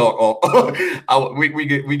gonna have to talk off.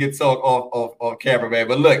 we get talk off camera, man.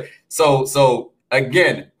 But look, so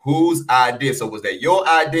again, whose idea? So was that your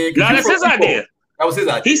idea? No, that's his idea. That was his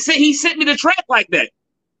idea. He sent me the track like that.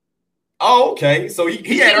 Oh, okay. So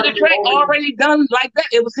he had the track already done like that.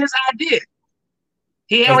 It was his idea.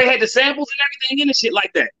 He already had the samples and everything in the shit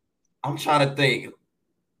like that. I'm trying to think.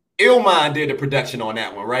 Illmind did the production on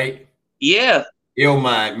that one, right? Yeah.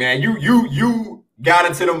 Illmind, man. You got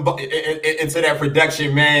into that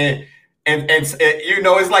production, man. And you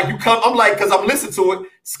know, it's like you come, I'm like, because I'm listening to it.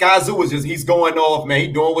 Skyzoo was he's going off, man. He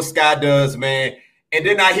doing what Sky does, man. And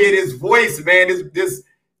then I hear this voice, man, this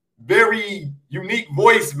very unique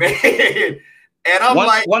voice, man. And I'm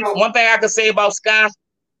one thing I could say about Sky,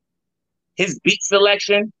 his beat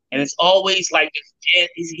selection, and it's always like jazz.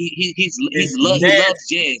 He loves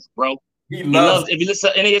jazz, bro. He loves. If you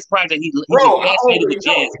listen to any of his projects, he's fascinated with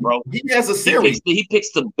jazz, bro. He has a series. He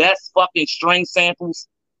picks the best fucking string samples.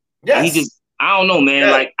 Yeah. He just, I don't know, man.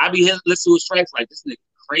 Yeah. Like I be listening to his tracks, like this nigga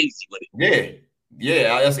crazy with it.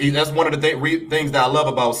 Yeah. That's one of the things that I love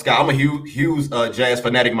about Sky. I'm a huge jazz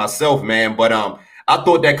fanatic myself, man. But I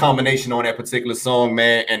thought that combination on that particular song,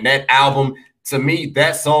 man, and that album, to me,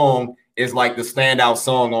 that song is like the standout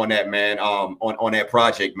song on that, man. On that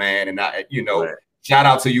project, man. And I, right. Shout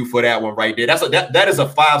out to you for that one right there. That is a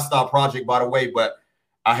 5-star project, by the way. But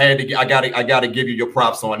I gotta give you your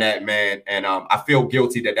props on that, man. And I feel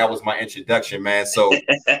guilty that was my introduction, man. So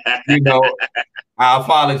I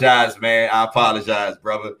apologize, man. I apologize,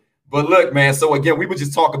 brother. But look, man. So again, we would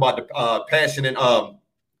just talk about the passion and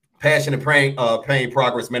pain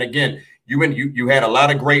progress, man. Again, you had a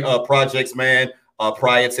lot of great projects, man.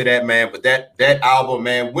 Prior to that, man. But that album,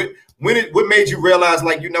 man. What made you realize,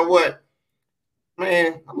 like, you know what,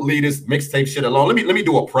 man? I'm gonna leave this mixtape shit alone. Let me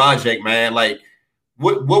do a project, man. Like.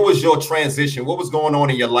 What was your transition? What was going on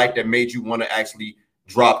in your life that made you want to actually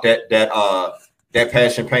drop that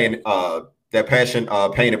passion, pain,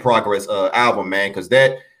 and progress album, man? Because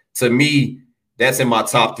that, to me, that's in my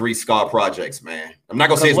top 3 Ska projects, man. I'm not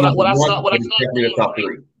gonna say it's number one, but it's definitely the top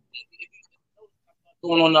 3.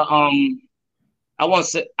 Going on the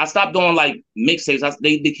I stopped doing like mixtapes.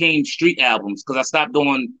 They became street albums because I stopped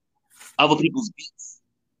doing other people's beats.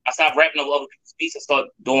 I stopped rapping over other people's beats. I started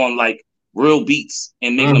doing like real beats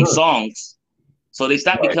and making them songs. So they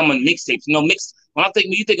stopped becoming mixtapes. When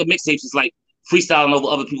you think of mixtapes, it's like freestyling over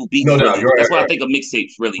other people's beats. That's what I think of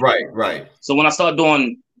mixtapes, really. Right. So when I start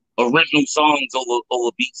doing original songs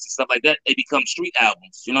over beats and stuff like that, they become street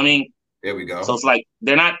albums. You know what I mean? There we go. So it's like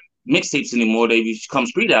they're not mixtapes anymore. They become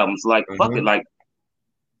street albums. Like fuck it, like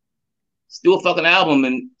let's do a fucking album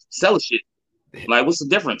and sell shit. Like what's the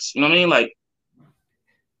difference? You know what I mean? Like.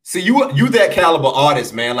 See, you that caliber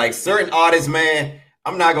artist, man. Like certain artists, man,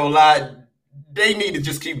 I'm not gonna lie, they need to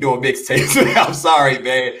just keep doing mixtapes. I'm sorry,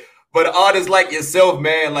 man. But artists like yourself,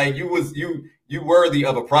 man, like you worthy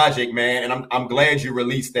of a project, man. And I'm glad you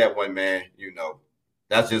released that one, man.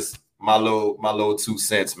 That's just my little 2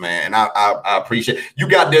 cents, man. And I appreciate you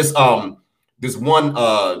got this one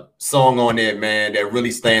song on there, man, that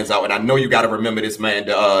really stands out. And I know you got to remember this, man.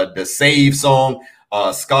 The Save song,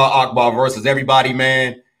 Ska Akbar versus everybody,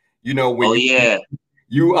 man. You got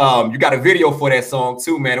a video for that song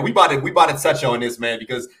too, man. And we about to touch on this, man,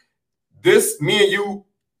 because me and you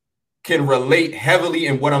can relate heavily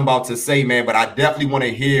in what I'm about to say, man. But I definitely want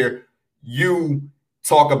to hear you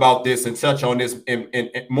talk about this and touch on this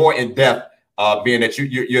in more in depth, being that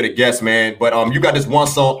you're the guest, man. But you got this one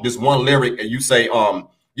song, this one lyric, and you say, I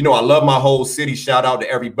love my whole city. Shout out to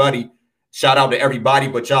everybody,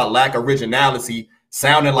 but y'all lack originality,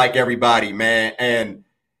 sounding like everybody, man. And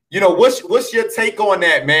what's your take on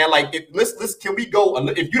that, man? Like, can we go,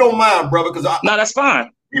 if you don't mind, brother? Because no, that's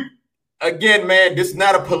fine. Again, man, this is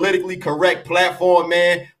not a politically correct platform,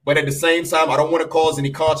 man. But at the same time, I don't want to cause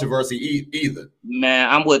any controversy either. Man,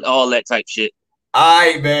 I'm with all that type shit. All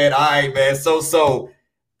right, man. So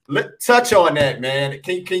touch on that, man.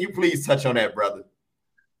 Can you please touch on that, brother?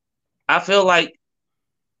 I feel like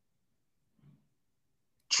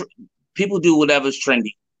people do whatever's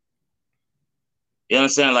trendy. You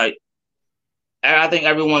understand? Like, I think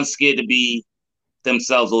everyone's scared to be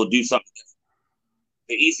themselves or do something different.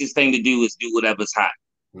 The easiest thing to do is do whatever's hot.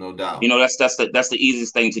 No doubt. That's the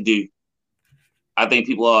easiest thing to do. I think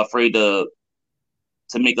people are afraid to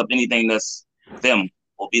make up anything that's them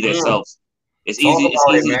or be themselves. It's easy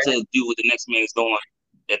to do what the next man is doing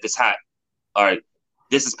if it's hot. All right,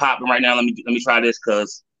 this is popping right now. Let me try this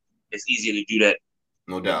because it's easier to do that.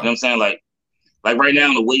 No doubt. You know what I'm saying? Like right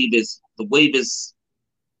now the wave is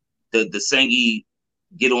the singy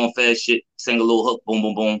get on fast shit, sing a little hook, boom,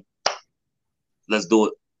 boom, boom. Let's do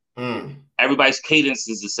it. Everybody's cadence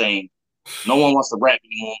is the same. No one wants to rap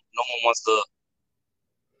anymore. No one wants to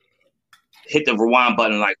hit the rewind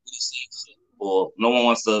button like we say shit, or no one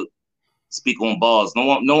wants to speak on bars. No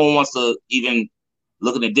one wants to even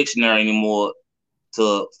look in the dictionary anymore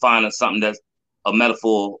to find something that's a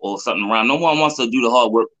metaphor or something around. No one wants to do the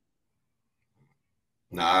hard work.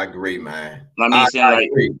 No, I agree, man. I mean, saying like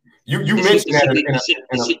agree. You mentioned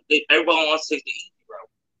that everyone wants to take the easy route.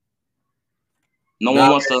 No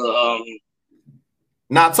one wants to.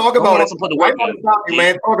 Talk about it. Put the work in.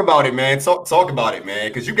 Man, talk about it, man. Talk about it, man.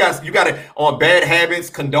 Because you got it on Bad Habits,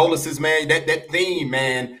 Condolences, man. That theme,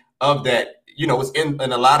 man, of that, it's in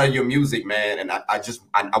a lot of your music, man. And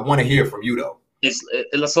I want to hear from you though. It's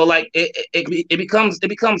so like it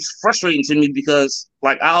becomes frustrating to me because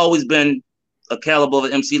like I always been a caliber of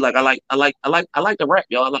an MC. Like I like to rap,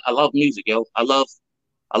 yo. I love music, yo. I love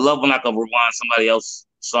when I can rewind somebody else's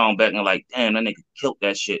song back and like, damn, that nigga killed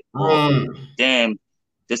that shit. Or damn,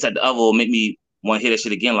 this at the other will make me want to hear that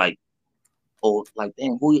shit again. Like, or like,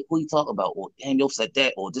 damn, who you talk about? Or damn, yo said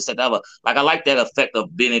that, or this at the other. Like I like that effect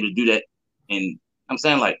of being able to do that. And I'm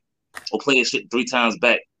saying like, or play this shit 3 times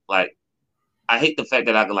back. Like, I hate the fact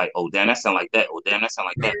that I go like, oh damn, that sound like that, or damn, that sound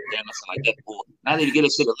like that, damn, that sound like that. Or I need to get a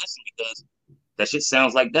shit to listen because that shit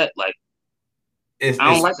sounds like that. Like I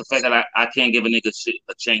don't like the fact that I can't give a nigga shit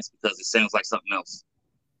a chance because it sounds like something else.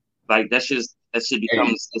 Like that shit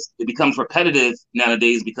becomes repetitive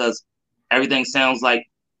nowadays because everything sounds like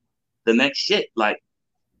the next shit. Like,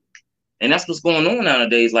 and that's what's going on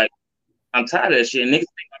nowadays. Like, I'm tired of that shit. And niggas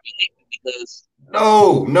think I be hating because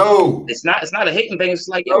no, it's not a hating thing. It's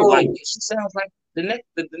like yo, like it sounds like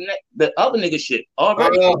the other nigga shit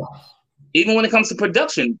already. Even when it comes to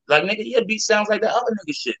production, like nigga, your beat sounds like the other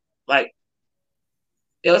nigga shit. Like,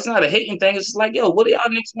 yo, it's not a hating thing. It's just like, yo, what do y'all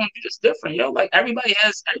niggas want to do that's different, yo? Like everybody's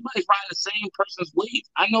riding the same person's wave.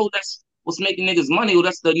 I know that's what's making niggas money, or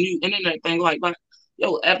that's the new internet thing. Like,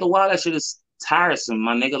 yo, after a while that shit is tiresome,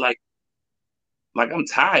 my nigga. Like I'm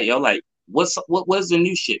tired, yo. Like, what's the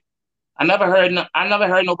new shit? I never heard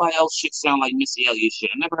nobody else shit sound like Missy Elliott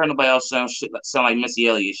shit. I never heard nobody else sound like Missy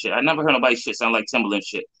Elliott shit. I never heard nobody shit sound like Timbaland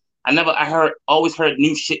shit. Always heard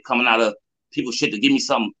new shit coming out of people's shit to give me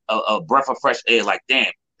something, a breath of fresh air. Like,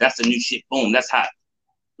 damn, that's the new shit. Boom, that's hot.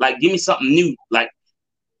 Like, give me something new. Like,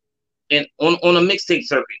 and on a mixtape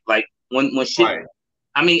circuit, like when shit. Right.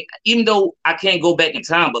 I mean, even though I can't go back in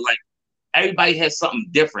time, but like everybody has something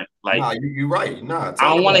different. Like, nah, you're right. Nah,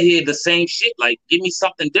 I don't want to hear the same shit. Like, give me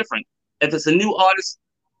something different. If it's a new artist,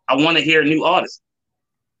 I want to hear a new artist.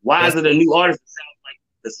 Why is it a new artist that sounds like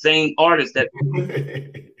the same artist that?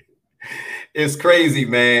 It's crazy,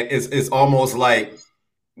 man. It's almost like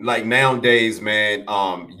nowadays, man.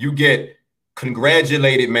 You get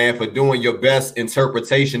congratulated, man, for doing your best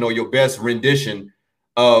interpretation or your best rendition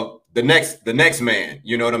of the next man.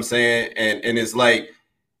 You know what I'm saying? And it's like,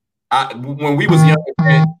 when we was young,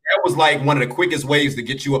 man, that was like one of the quickest ways to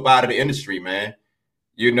get you up out of the industry, man.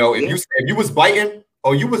 You know, if you was biting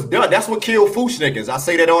or you was done, that's what killed Foosh niggas. I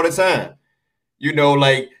say that all the time. You know,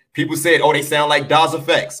 like people said, oh, they sound like Daz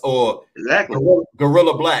Effects or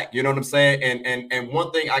Gorilla Black. You know what I'm saying? And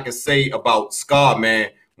one thing I can say about ska, man,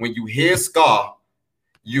 when you hear ska,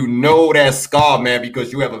 you know that's ska, man,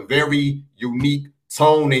 because you have a very unique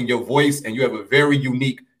tone in your voice and you have a very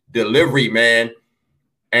unique delivery, man.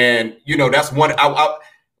 And you know that's one. A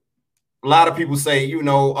lot of people say, you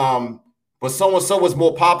know, but so and so was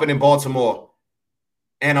more popping in Baltimore,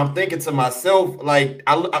 and I'm thinking to myself, like,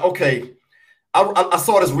 I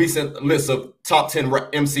saw this recent list of top 10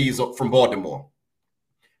 MCs from Baltimore.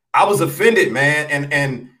 I was offended, man,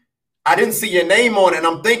 and I didn't see your name on it. And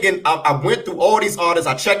I'm thinking, I went through all these artists,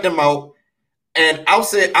 I checked them out, and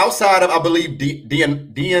outside of, I believe,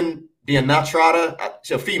 Dian Natrata,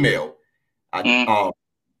 she's a female. I'm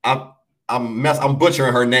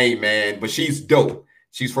butchering her name, man, but she's dope.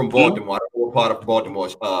 She's from Baltimore. I don't know what part of Baltimore.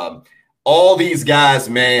 All these guys,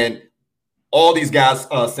 man, sound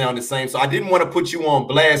the same. So I didn't want to put you on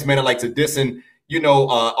blast, man, like to dissing, you know,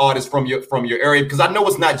 artists from your area, because I know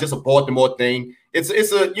it's not just a Baltimore thing. It's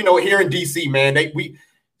a, you know, here in DC, man, we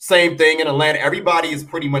same thing in Atlanta. Everybody is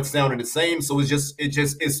pretty much sounding the same. So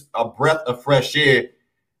it's a breath of fresh air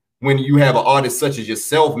when you have an artist such as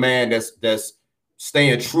yourself, man, that's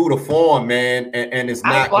staying true to form, man, and it's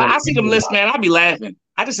not. I see them lists, man. I be laughing.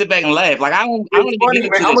 I just sit back and laugh. Like I don't even get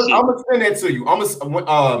into I'm gonna send that to you.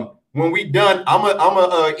 When we done, I'm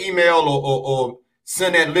gonna email or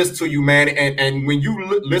send that list to you, man. And when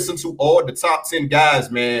you listen to all the top 10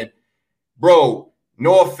 guys, man, bro,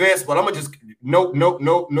 no offense, but I'm gonna just no.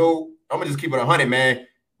 I'm gonna just keep it 100, man.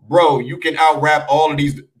 Bro, you can out rap all of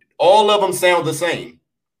these. All of them sound the same.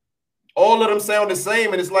 All of them sound the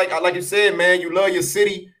same, and it's like you said, man. You love your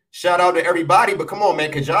city. Shout out to everybody, but come on,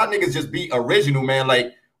 man. Cause y'all niggas just be original, man.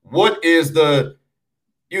 Like, what is the,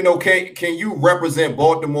 can you represent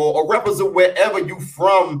Baltimore or represent wherever you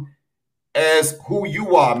from as who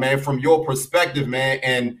you are, man, from your perspective, man.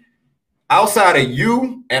 And outside of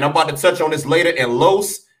you, and I'm about to touch on this later, and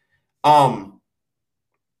Los, I'm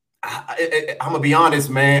gonna be honest,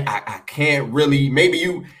 man. I can't really. Maybe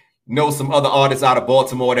you know some other artists out of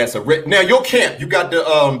Baltimore that's a now your camp. You got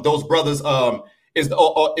the those brothers. Is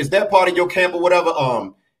that part of your camp or whatever?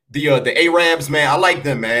 The Arabs, man. I like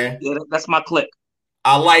them, man. Yeah, that's my clique.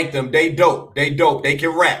 I like them. They dope. They can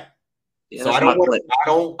rap. Yeah, so I don't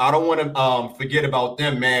want to forget about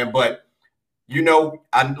them, man. But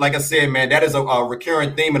like I said, man, that is a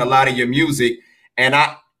recurring theme in a lot of your music, and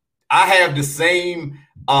I have the same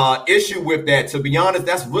issue with that. To be honest,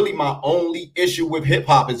 that's really my only issue with hip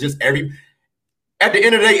hop. Is just at the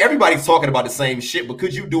end of the day, everybody's talking about the same shit, but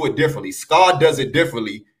could you do it differently? Scar does it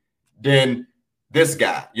differently than this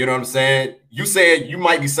guy. You know what I'm saying? You said you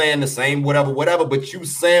might be saying the same, whatever, but you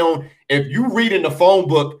sound, if you read in the phone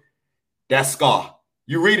book, that's Scar.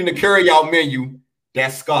 You read in the carry-out menu,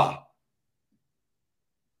 that's Scar.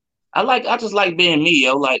 I just like being me,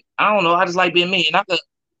 yo. Like, I don't know, I just like being me. And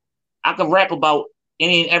I could rap about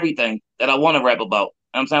any and everything that I want to rap about. You know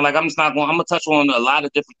what I'm saying? Like, I'm gonna touch on a lot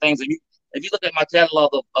of different things. If you look at my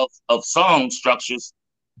catalog of song structures,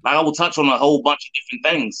 like, I will touch on a whole bunch of different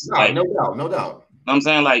things. No, like, no doubt. You know what I'm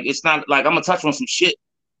saying? Like, it's not like I'm gonna touch on some shit.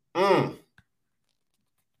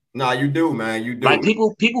 Nah, you do, man. You do. Like,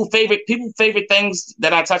 people favorite things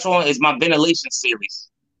that I touch on is my Ventilation series.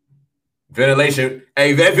 Ventilation.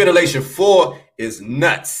 Hey, that Ventilation 4 is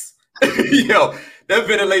nuts. Yo, that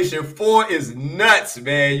Ventilation 4 is nuts,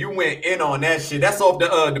 man. You went in on that shit. That's off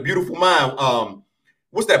the Beautiful Mind.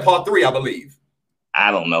 What's that, part 3, I believe?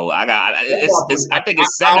 I don't know. I think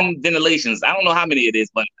it's 7 ventilations. I don't know how many it is,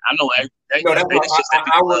 but I know. I remember.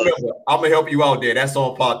 I'm gonna help you out there. That's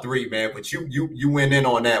on part 3, man. But you went in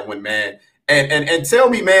on that one, man. And tell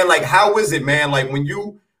me, man, like, how is it, man? Like, when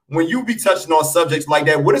you be touching on subjects like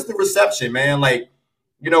that, what is the reception, man? Like,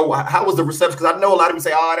 how was the reception? Because I know a lot of people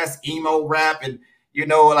say, "Oh, that's emo rap," and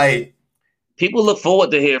like, people look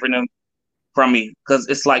forward to hearing them from me because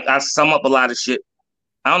it's like I sum up a lot of shit.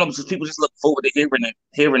 I don't know, because people just look forward to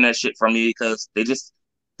hearing that shit from me because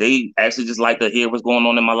they actually just like to hear what's going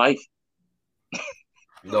on in my life.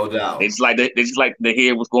 No doubt. They just like to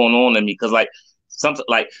hear what's going on in me because, like, something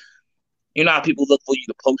like, how people look for you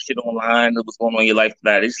to post shit online of what's going on in your life.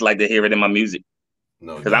 They just like to hear it in my music.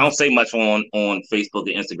 No, because I don't say much on Facebook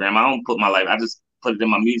and Instagram. I don't put my life. I just put it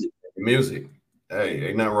in my music. Music. Hey,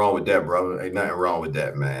 ain't nothing wrong with that, brother. Ain't nothing wrong with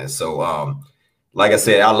that, man. So like I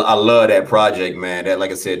said, I love that project, man. That,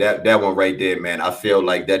 like I said, that one right there, man. I feel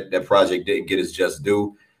like that project didn't get its just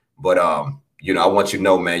due, but I want you to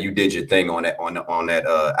know, man, you did your thing on that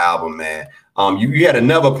album, man. You had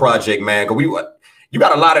another project, man. Cause you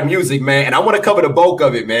got a lot of music, man, and I want to cover the bulk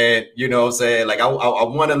of it, man. You know what I'm saying? Like, I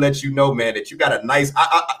want to let you know, man, that you got a nice.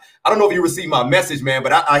 I don't know if you received my message, man,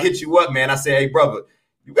 but I hit you up, man. I said, hey, brother,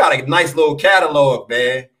 you got a nice little catalog,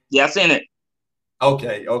 man. Yeah, I seen it.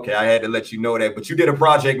 Okay. I had to let you know that. But you did a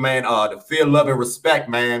project, man, the Fear, Love, and Respect,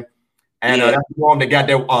 man. And that's the one that got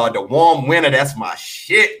that the Warm Winter. That's my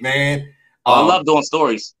shit, man. I love doing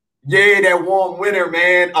stories. Yeah, that Warm Winter,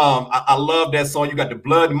 man. I love that song. You got the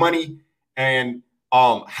Blood Money and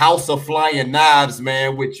House of Flying Knives,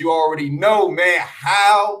 man, which you already know, man.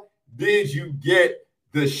 How did you get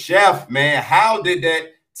the chef, man? How did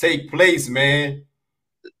that take place, man?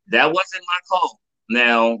 That wasn't my call.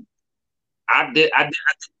 Now, I did the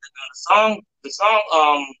song.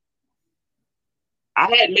 I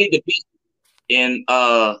had made the beat, and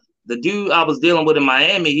the dude I was dealing with in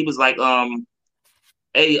Miami, he was like,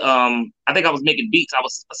 hey, I think I was making beats. I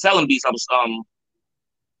was selling beats. I was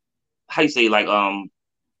how you say, like,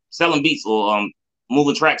 selling beats or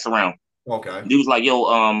moving tracks around. Okay. Dude was like, yo,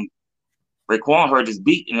 Raekwon heard this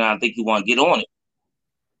beat, and I think you want to get on it.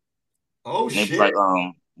 Oh, and shit. He was like,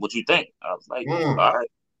 what you think? I was like, all right.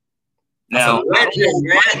 Now, I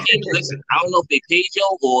don't know if they paid yo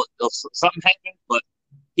or if something happened, but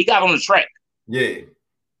he got on the track. Yeah.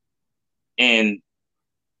 And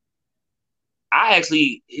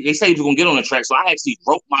they said he was going to get on the track, so I actually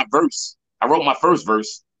wrote my verse. I wrote my first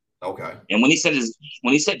verse. Okay. And when he sent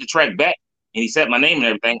the track back and he said my name and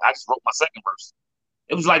everything, I just wrote my second verse.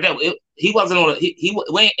 It was like that. He wasn't on it.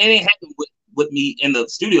 It ain't happened with me in the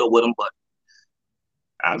studio with him, but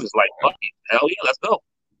I was just like, fuck it, hell yeah, let's go.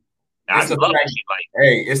 And I It's just the love that fact, shit. Like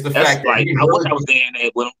hey, it's the that's fact that like I wish I was there in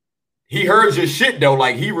there with him. he heard your shit though.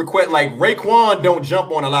 Like he request, like Raekwon don't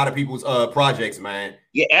jump on a lot of people's projects, man.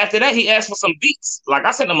 Yeah, after that he asked for some beats. Like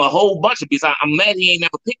I sent him a whole bunch of beats. I'm mad he ain't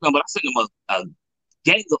never picked them, but I sent him a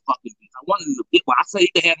gang of fucking beats. I wanted him to pick one. I said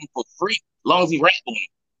he could have them for free, as long as he rap on them.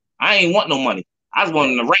 I ain't want no money. I just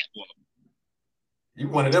wanted him to rap on them. You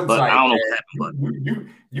one of them but type, I don't know man. what happened.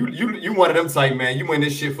 But You one of them type, man. You win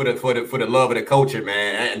this shit for the love of the culture,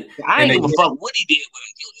 man. And I ain't give a fuck what he did with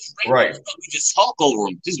him. You just right. You just talk over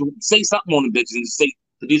him. Just say something on the bitches and just say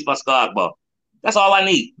produced by Scar Akbar. That's all I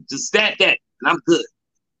need. Just stamp that, and I'm good.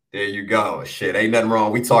 There you go. Shit, ain't nothing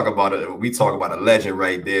wrong. We talk about a legend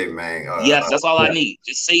right there, man. Yes, that's all I need.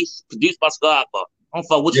 Just say produced by Scar Akbar. I don't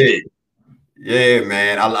fuck what you did. Yeah,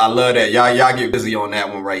 man. I love that. Y'all get busy on that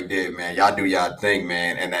one right there, man. Y'all do y'all thing,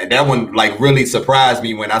 man. And that one like really surprised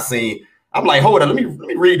me when I seen. I'm like, hold on, let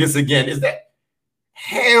me read this again. Is that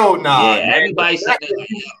hell nah? Yeah, man. everybody said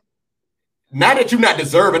that. Not that you're not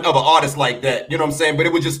deserving of an artist like that, you know what I'm saying? But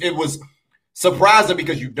it was surprising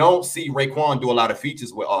because you don't see Raekwon do a lot of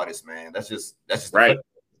features with artists, man. That's just right.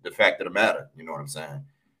 The fact of the matter. You know what I'm saying?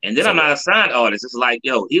 And then I'm not a signed artist. It's like,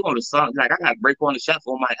 yo, he want a song. Like I got Raekwon the Chef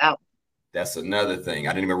on my album. That's another thing.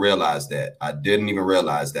 I didn't even realize that.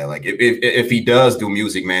 Like if he does do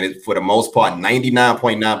music, man, for the most part,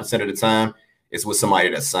 99.9% of the time, it's with somebody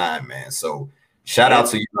that's signed, man. So shout out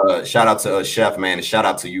to you, Chef, man, and shout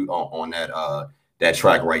out to you on that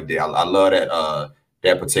track right there. I love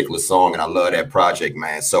that particular song, and I love that project,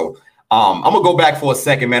 man. So I'm gonna go back for a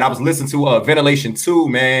second, man. I was listening to Ventilation 2,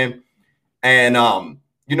 man, and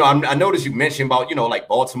you know, I noticed you mentioned about, you know, like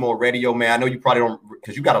Baltimore radio, man. I know you probably don't,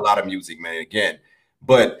 because you got a lot of music, man, again.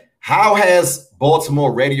 But how has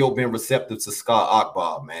Baltimore radio been receptive to Scar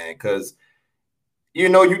Akbar, man? Because, you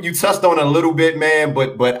know, you touched on it a little bit, man,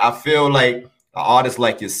 but I feel like an artist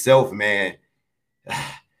like yourself, man,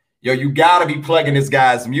 yo, you gotta be plugging this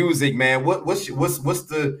guy's music, man. What's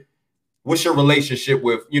your relationship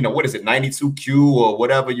with, you know, what is it, 92Q or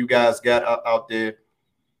whatever you guys got out there?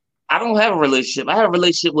 I don't have a relationship. I have a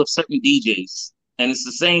relationship with certain DJs, and it's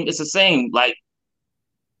the same. It's the same. Like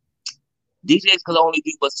DJs can only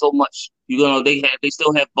do but so much. You know, they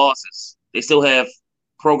still have bosses. They still have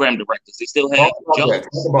program directors. They still have judges.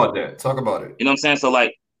 Talk about it. You know what I'm saying? So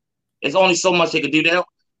like, it's only so much they can do.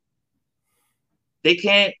 They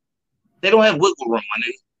can't. They don't have wiggle room, my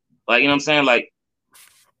nigga. Like, you know what I'm saying? Like,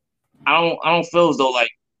 I don't feel as though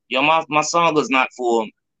like, yo, my song is not for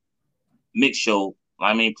mix show.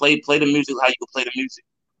 I mean, play the music how you can play the music.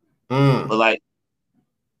 But like,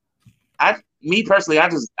 me personally,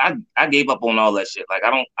 I gave up on all that shit. Like, I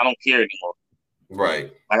don't care anymore.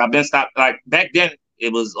 Right. Like I've been stopped. Like back then,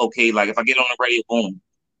 it was okay. Like if I get on the radio, boom.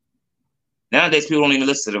 Nowadays, people don't even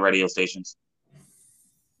listen to the radio stations.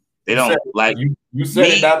 They don't like. You said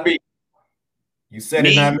it, not me. You said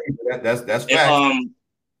it, not me. That's fact.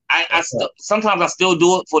 I sometimes I still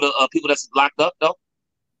do it for the people that's locked up though.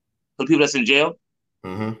 For the people that's in jail.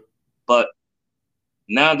 Mm-hmm. But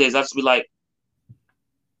nowadays I just be like,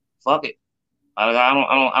 fuck it. I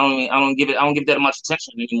don't give that much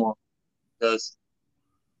attention anymore. Because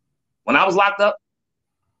when I was locked up,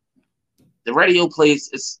 the radio plays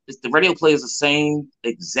the same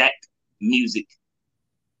exact music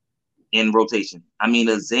in rotation. I mean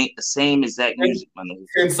the same exact music, my nigga.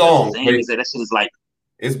 10 songs. That shit is like,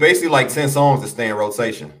 it's basically like 10 songs that stay in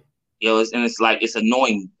rotation. Yo, it's like it's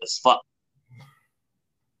annoying as fuck.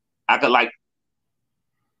 I could like,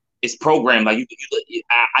 it's programmed. Like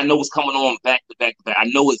I know what's coming on back to back to back. I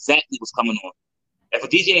know exactly what's coming on. If a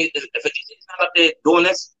DJ is not up there doing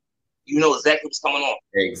this, you know exactly what's coming on.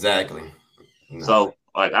 Exactly. No. So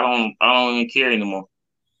like I don't even care anymore.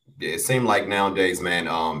 Yeah, it seemed like nowadays, man.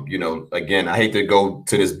 You know, again, I hate to go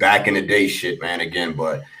to this back in the day shit, man. Again,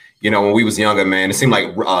 but you know, when we was younger, man, it seemed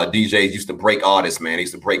like DJs used to break artists, man. They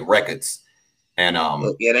used to break records, and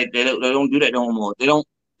yeah, they don't do that no more. They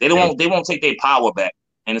won't take their power back.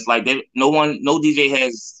 And it's like no DJ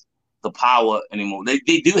has the power anymore. They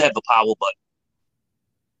do have the power, but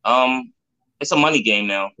it's a money game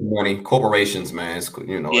now. Money, corporations, man. It's,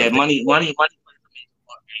 you know. Yeah, money plays a major part.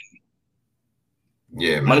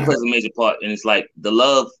 Yeah, man. Money plays a major part, and it's like the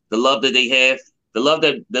love that they have, the love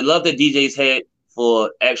that DJs had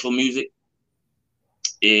for actual music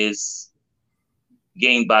is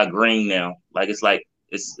gained by grain now. Like it's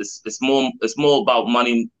more about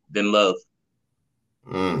money than love.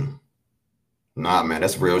 Nah, man,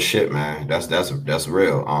 that's real shit, man. That's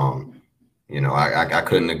real. You know, I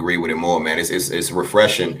couldn't agree with it more, man. It's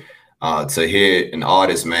refreshing to hear an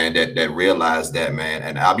artist, man, that realized that, man.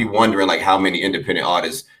 And I'll be wondering like how many independent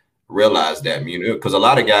artists realize that, you know, because a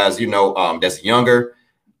lot of guys, you know, that's younger,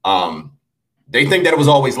 they think that it was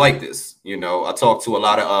always like this. You know, I talk to a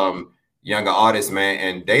lot of younger artists, man,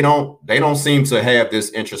 and they don't seem to have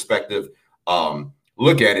this introspective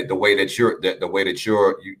look at it the way that you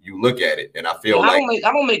look at it. And I feel like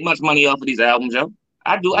I don't make much money off of these albums, yo.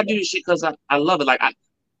 I do this shit because I love it. Like I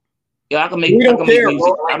can make music.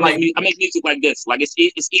 Bro. I make music like this. Like it's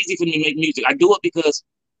easy for me to make music. I do it because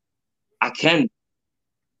I can.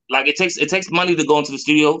 Like it takes money to go into the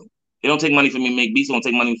studio. It don't take money for me to make beats. It don't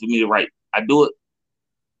take money for me to write. I do it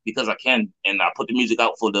because I can, and I put the music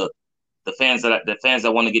out for the fans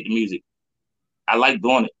that want to get the music. I like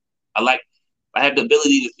doing it. I have the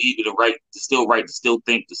ability to be able to write, to still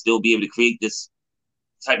think, to still be able to create this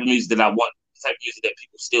type of music that I want, the type of music that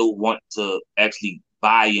people still want to actually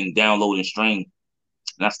buy and download and stream.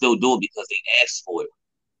 And I still do it because they asked for it.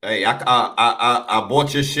 Hey, I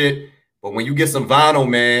bought your shit, but when you get some vinyl,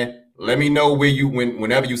 man, let me know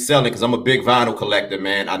whenever you sell it, because I'm a big vinyl collector,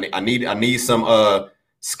 man. I need some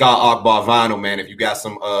Ska Akbar vinyl, man. If you got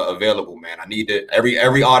some available, man, I need it.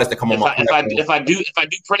 Every artist that come on my if I do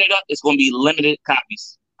print it up, it's gonna be limited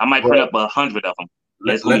copies. I might print up 100 of them.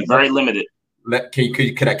 It's gonna be very limited.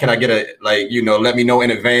 Can I get a, like, you know, let me know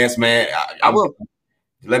in advance, man. I will.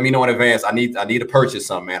 Let me know in advance. I need to purchase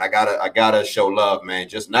some, man. I gotta show love, man.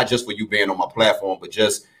 Not just for you being on my platform, but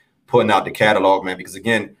just putting out the catalog, man. Because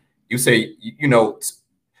again, you say, you know,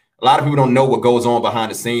 a lot of people don't know what goes on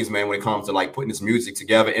behind the scenes, man, when it comes to like putting this music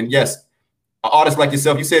together. And yes, an artist like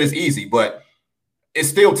yourself, you said it's easy, but it's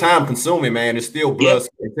still time consuming, man. It's still blood,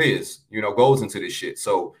 you know, goes into this shit.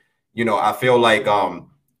 So, you know, I feel like,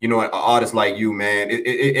 you know, an artist like you, man,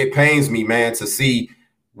 it pains me, man, to see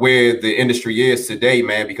where the industry is today,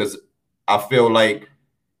 man, because I feel like,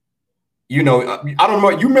 you know, I don't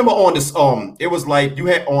know. You remember on this, it was like you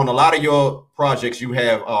had on a lot of your projects, you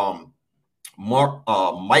have Mark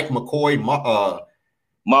McCoy,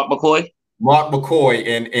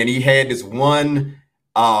 and he had this one,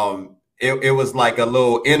 it was like a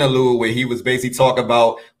little interlude where he was basically talking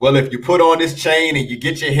about, well, if you put on this chain and you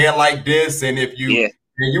get your hair like this, and if you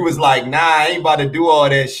and you was like, nah, I ain't about to do all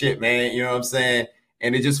that shit, man. You know what I'm saying?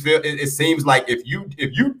 And it seems like if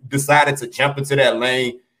you decided to jump into that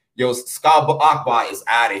lane, yo, Ska Akbar is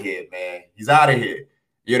out of here, man. He's out of here.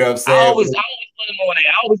 You know what I'm saying? I always put him on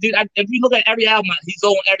there. I always do. If you look at every album, he's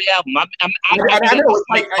on every album. I know. It's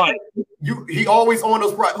like he always on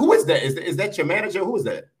those. Who is that? Is that your manager? Who is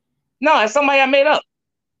that? No, it's somebody I made up.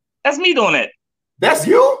 That's me doing that. That's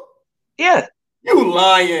you? Yeah. You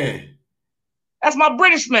lying? That's my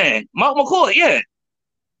British man, Mark McCoy. Yeah.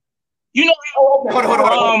 You know, hold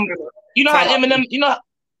on. You know how Eminem. You know.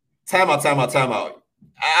 Time out.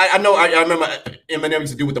 I know. I remember Eminem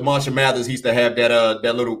used to do with the Marshall Mathers. He used to have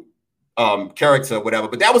that little character, or whatever.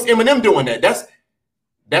 But that was Eminem doing that.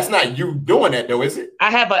 That's not you doing that, though, is it? I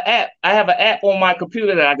have an app. I have an app on my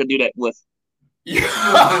computer that I could do that with.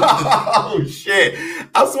 Oh shit!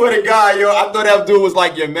 I swear to God, yo, I thought that dude was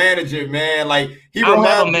like your manager, man. Like he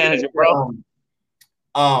reminds me, manager, bro.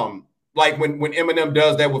 Like when Eminem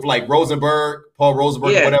does that with like Paul Rosenberg, or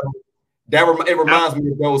whatever. It reminds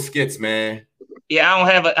me of those skits, man. Yeah, I don't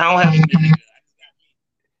have a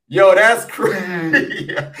Yo, that's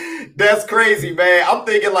crazy. That's crazy, man. I'm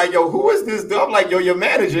thinking like, yo, who is this dude? I'm like, yo, your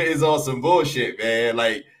manager is on some bullshit, man.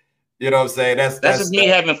 Like, you know what I'm saying? That's just me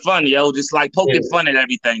having fun, yo. Just like poking fun at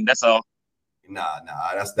everything. That's all. Nah.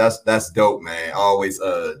 That's dope, man. Always,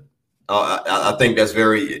 I think that's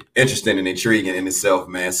very interesting and intriguing in itself,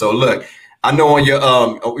 man. So look, I know on your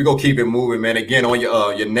we're gonna keep it moving, man. Again, on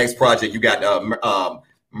your next project, you got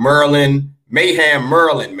Mayhem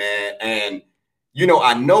Merlin, man. And you know,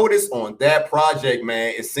 I noticed on that project,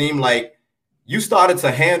 man, it seemed like you started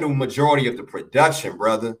to handle majority of the production,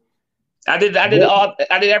 brother. I did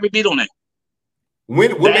every beat on it.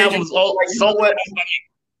 What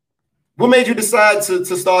made you decide to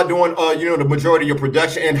start doing you know, the majority of your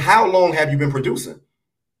production, and how long have you been producing?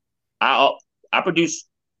 I produce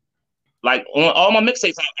like on all my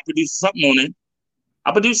mixtapes. I produce something on it.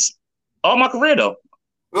 I produce all my career though.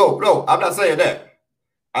 No, I'm not saying that.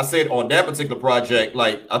 I said on that particular project,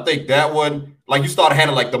 like I think that one, like you started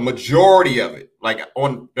handling like the majority of it. Like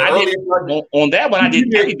on the earlier project, on that one, I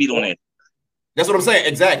did every beat on it. That's what I'm saying.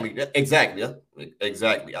 Exactly.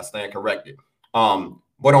 I stand corrected.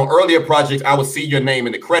 But on earlier projects, I would see your name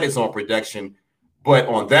in the credits on production. But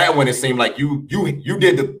on that one, it seemed like you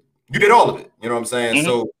did all of it. You know what I'm saying? Mm-hmm.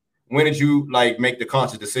 So when did you like make the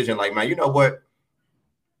conscious decision, like, man, you know what?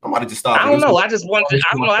 I'm about to just start I don't producing. know. I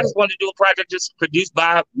just wanted to do a project just produced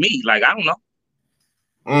by me. Like, I don't know.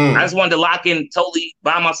 I just wanted to lock in totally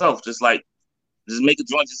by myself. Just make a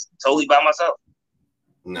joint just totally by myself.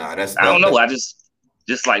 Nah, I don't know. I just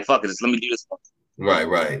like, fuck it. Just let me do this one.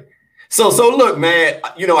 Right. So look, man,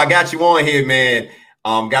 you know, I got you on here, man.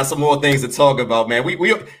 Got some more things to talk about, man.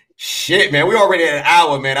 We shit, man. We already at an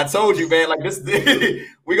hour, man. I told you, man, like this,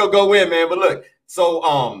 we gonna go in, man. But look,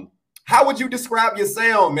 so, how would you describe your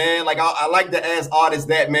sound, man? Like, I like to ask artists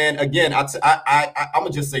that, man. Again, I'm gonna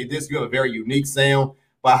just say this: you have a very unique sound.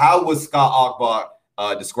 But how would Scott Akbar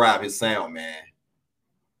describe his sound, man?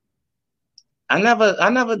 I never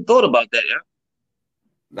thought about that, yeah.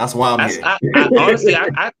 That's why I'm here. Honestly,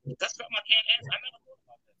 that's something I can't answer. I never thought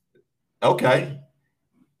about that. Okay.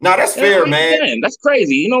 No, that's fair, man. That's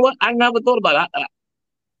crazy. You know what? I never thought about it.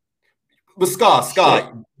 But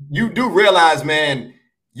Scott, you do realize, man,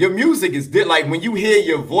 your music is like when you hear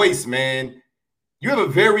your voice, man, you have a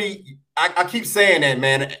very, I keep saying that,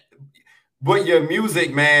 man, but your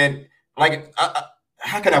music, man, like,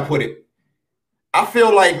 how can I put it? I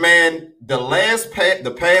feel like, man,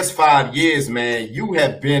 the past 5 years, man, you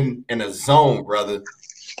have been in a zone, brother.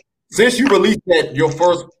 Since you released your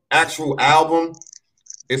first actual album,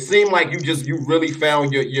 it seemed like you really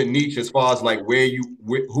found your niche as far as like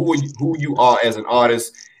who you are as an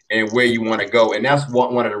artist and where you want to go. And that's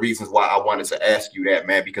one of the reasons why I wanted to ask you that,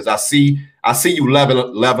 man, because I see you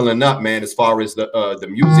leveling up, man, as far as the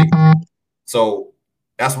music. So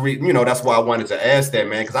that's that's why I wanted to ask that,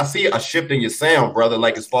 man, because I see a shift in your sound, brother.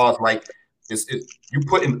 Like, as far as like you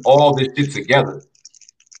putting all this shit together,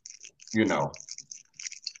 you know.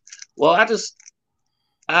 Well,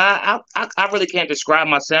 I really can't describe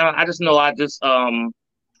my sound. I just know I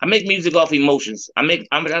make music off emotions. I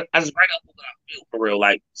just write out what I feel, for real.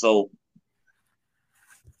 Like, so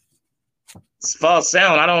as far as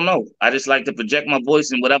sound, I don't know. I just like to project my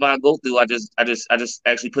voice, and whatever I go through, I just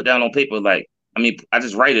actually put down on paper. Like, I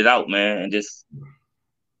just write it out, man, and just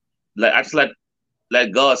let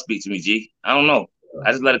God speak to me, G. I don't know.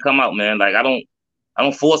 I just let it come out, man. Like, I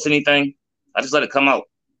don't force anything. I just let it come out.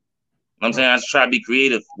 You know what I'm saying? I just try to be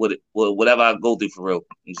creative with it, with whatever I go through, for real.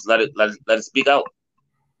 And just let it speak out.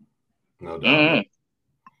 No doubt.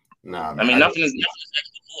 Nah, man. Nothing is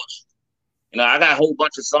actually forced. You know, I got a whole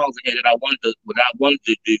bunch of songs in here that I wanted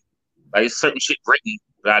to do. Like, it's certain shit written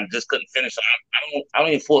that I just couldn't finish. I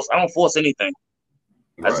don't force anything.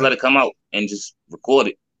 I just let it come out and just record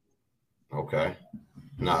it. Okay.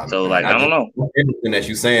 Nah. So, man, like, I don't know. Interesting that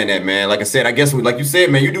you saying that, man. Like I said, I guess like you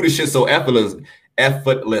said, man, you do this shit so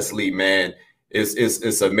effortlessly, man.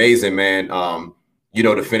 It's amazing, man.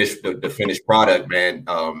 The finished product, man,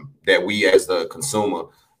 that we as the consumer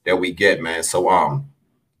that we get, man. So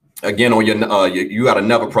again, on you got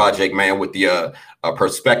another project, man, with the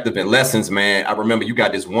perspective and lessons, man. I remember you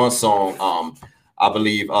got this one song, I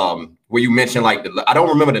believe, where you mentioned like I don't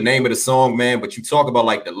remember the name of the song, man, but you talk about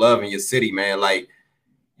like the love in your city, man. Like,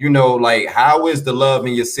 like, how is the love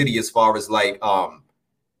in your city as far as like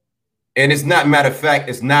and it's not, matter of fact,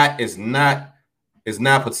 it's not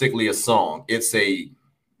particularly a song. It's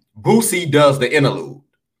Boosie does the interlude.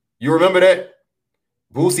 You remember that?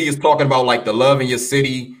 Boosie is talking about like the love in your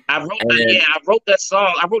city. I wrote that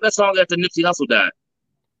song. I wrote that song after Nipsey Hussle died.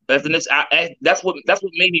 That's what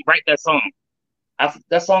made me write that song.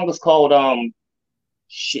 That song is called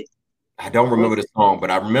shit. I don't remember the song,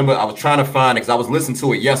 but I remember I was trying to find it because I was listening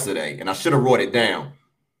to it yesterday and I should have wrote it down.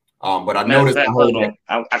 But I noticed. Hold on.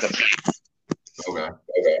 I can. Okay.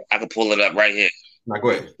 I can pull it up right here. Now go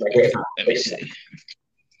ahead. Let me see.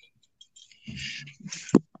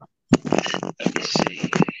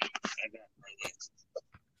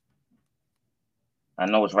 I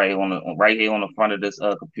know it's right here on the front of this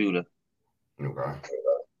computer. Okay.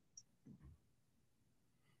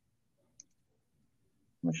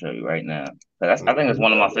 Let me show you right now. I think it's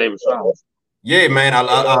one of my favorite songs. Yeah, man, I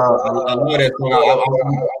love that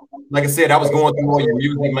song. Like I said, I was going through all your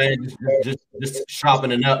music, man, just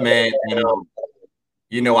sharpening up, man.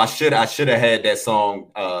 I should have had that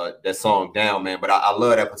song down, man. But I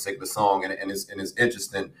love that particular song, and it's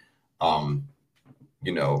interesting,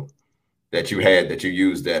 that you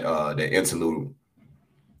used that interlude.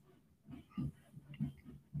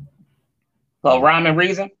 Called Rhyme and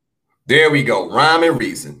Reason. There we go, Rhyme and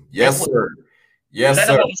Reason. Yes, sir. Yes,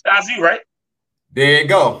 sir. That's you, right? There you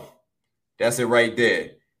go. That's it right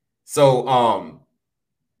there. So,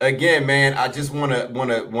 again, man, I just wanna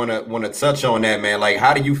touch on that, man. Like,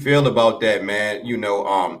 how do you feel about that, man?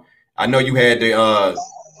 I know you had the,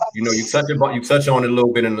 you touch on it a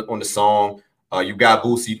little bit on the song. You got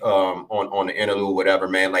Boosie on the interlude, whatever,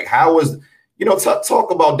 man. Like, how was,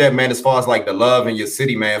 talk about that, man, as far as like the love in your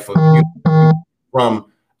city, man, for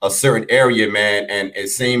from a certain area, man. And it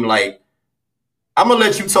seemed like I'm gonna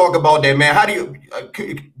let you talk about that, man. How do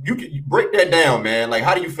you break that down, man? Like,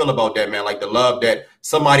 how do you feel about that, man? Like the love that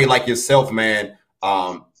somebody like yourself, man,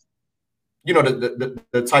 the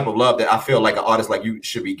type of love that I feel like an artist like you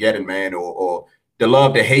should be getting, man, or the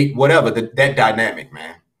love, the hate, whatever, that dynamic,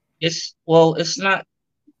 man. It's not.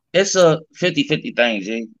 It's a 50-50 thing,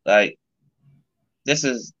 G. Like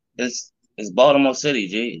it's Baltimore City,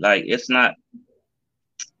 G. Like it's not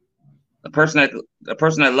a person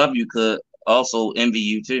that love you could also envy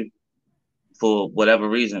you too, for whatever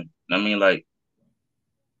reason. I mean, like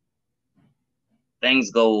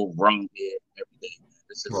things go wrong here every day.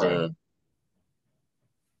 This is Right.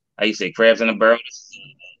 how you say, crabs in a barrel. This is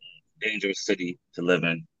a dangerous city to live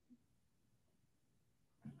in.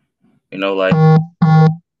 Like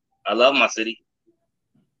I love my city.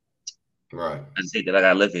 Right. I just hate that I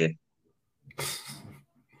gotta live here. You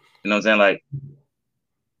know what I'm saying? Like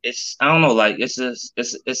I don't know, like it's a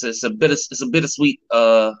bittersweet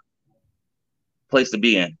place to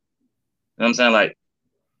be in. You know what I'm saying? Like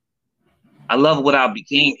I love what I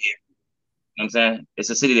became here. You know what I'm saying? It's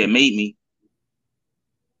a city that made me.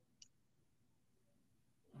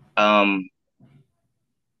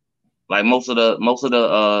 Like most of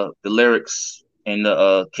the lyrics and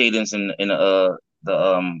the cadence and the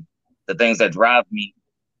things that drive me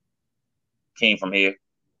came from here.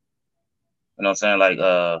 You know what I'm saying? Like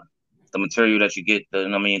the material that you get,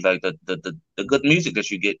 like the good music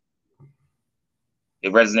that you get,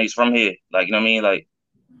 it resonates from here. Like, you know what I mean? Like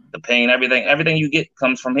the pain, everything you get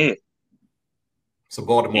comes from here. It's a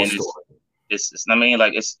Baltimore story. It's I mean,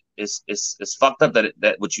 like it's fucked up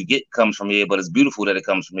that what you get comes from here, but it's beautiful that it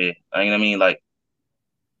comes from here. You know what I mean? Like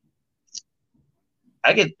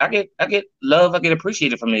I get love, I get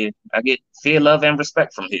appreciated from here. I get fear, love, and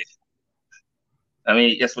respect from here. I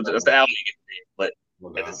mean, that's the album you get from here, but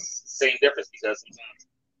it's the same difference because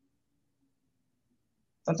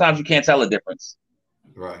sometimes you can't tell the difference.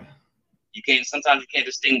 Right. Sometimes you can't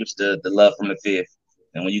distinguish the love from the fear.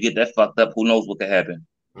 And when you get that fucked up, who knows what could happen?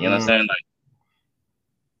 You know what I'm saying? Like,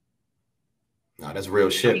 nah, that's real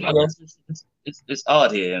shit. It's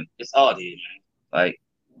odd here. It's odd here, man. Like,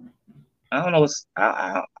 I don't know. It's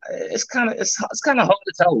kind of hard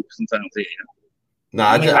to tell sometimes here.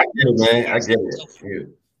 Nah, I get it, man. I get it. Yeah.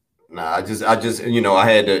 Nah, I just, I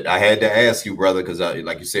had to ask you, brother, because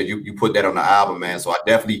like you said, you put that on the album, man. So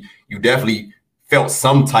you definitely felt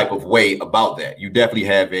some type of way about that. You definitely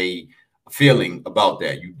have a feeling about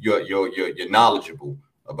that. You're knowledgeable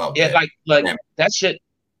about that. Yeah, like that shit.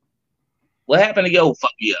 What happened to Yo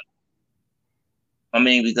fucked me up? I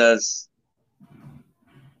mean, because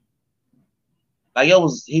like he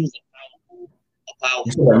was a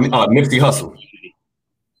powerful Nipsey Hussle.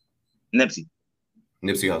 Nipsey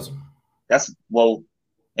Hussle.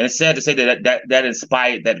 And it's sad to say that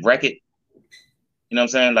inspired that record. You know what I'm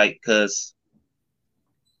saying? Like, cause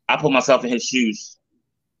I put myself in his shoes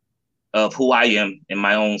of who I am in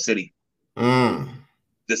my own city. To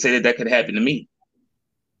say that could happen to me,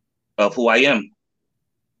 of who I am.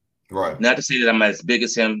 Right. Not to say that I'm as big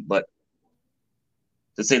as him, but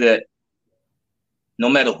to say that no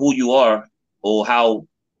matter who you are or how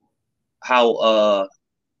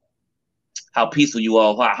peaceful you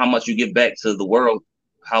are, how much you give back to the world,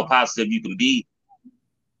 how positive you can be.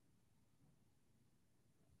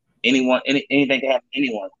 Anything can happen to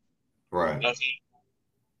anyone. Right. You know what I'm saying?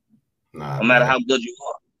 No matter how good you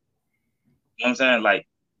are. You know what I'm saying? Like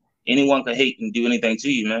anyone can hate and do anything to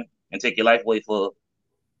you, man, and take your life away for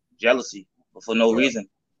jealousy or for no reason.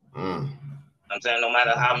 You know what I'm saying? No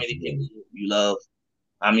matter how many people you love,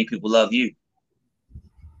 how many people love you.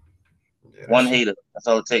 Yeah, one hater, that's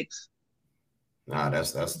all it takes. Nah,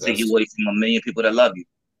 that's take you away from a million people that love you.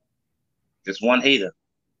 Just one hater.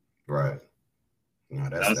 Right. Nah, you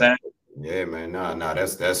know what I'm saying? Yeah, man. Nah,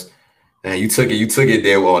 that's man, you took it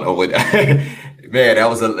there on with man, that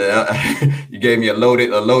was you gave me a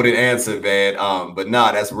loaded answer, man. But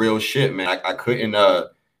nah, that's real shit, man. I couldn't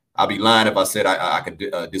I'd be lying if I said I could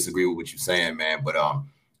disagree with what you're saying, man. But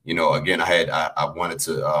again, I wanted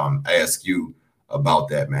to ask you about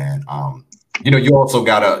that, man. You also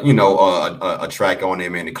got a track on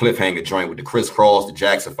there, man, the Cliffhanger joint with the Criss Cross, the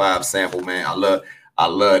Jackson 5 sample, man. I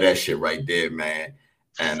love that shit right there, man.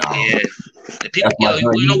 And yeah, people,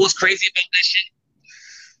 you know what's crazy about that shit?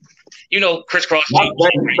 You know, Criss Cross jump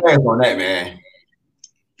shit, right? On that, man.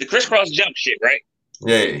 The Criss Cross jump shit, right?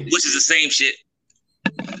 Yeah. Which is the same shit.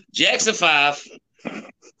 Jackson 5,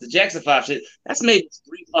 the Jackson 5 shit, that's made with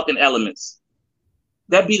 3 fucking elements.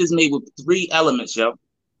 That beat is made with 3 elements, yo.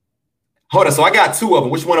 Hold on. So I got two of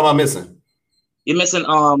them. Which one am I missing? You're missing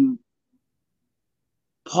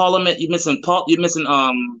Parliament. You're missing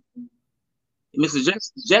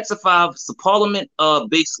Jackson 5, the Parliament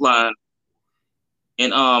bass line,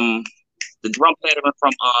 and the drum pattern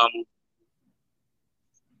from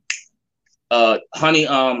Honey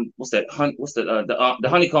what's that? What's the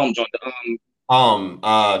Honeycomb joint?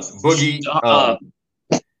 Boogie.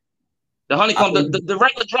 The Honeycomb, the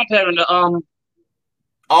regular drum pattern. Oh,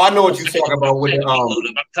 I know what you're talking about with I'll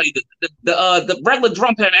tell you the regular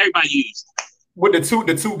drum pattern everybody used. With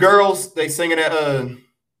the two girls, they singing that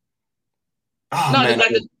no, man.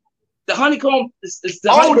 Like the Honeycomb is the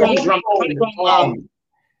Honeycomb drum. Honeycomb,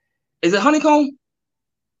 is it Honeycomb?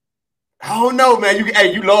 I don't know, man.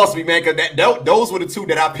 You lost me, man, because those were the two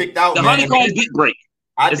that I picked out. The man. Honeycomb beat break.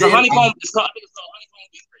 It's called Honeycomb beat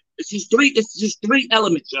break. It's just three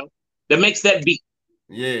elements, yo, that makes that beat.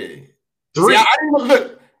 Yeah. Three. See, I didn't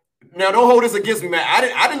look. Now, don't hold this against me, man.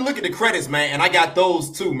 I didn't look at the credits, man, and I got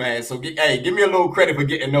those two, man. So, give me a little credit for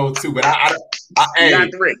getting those two. But I got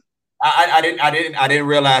three. I didn't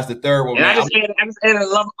realize the third one. And man. I just added a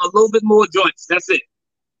little bit more joints. That's it.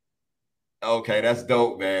 Okay, that's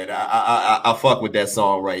dope, man. I fuck with that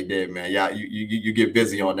song right there, man. Yeah, you get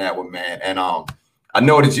busy on that one, man. And I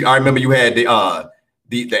know that I remember you had the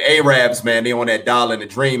Arabs, man. They on that Dollar and the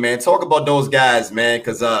Dream, man. Talk about those guys, man,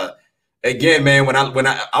 because again, man, when I'm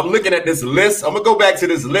looking at this list, I'm gonna go back to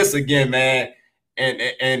this list again, man, and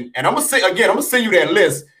I'm gonna say again, I'm gonna send you that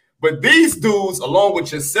list. But these dudes, along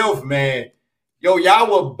with yourself, man, yo, y'all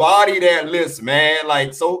will body that list, man.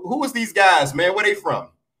 Like, so who is these guys, man? Where they from?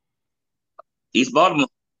 East Baltimore.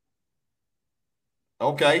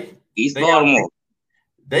 Okay. East Baltimore.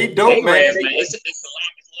 They dope, man. It's a lot more.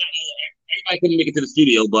 Everybody couldn't make it to the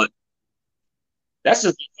studio, but that's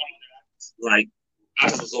just like I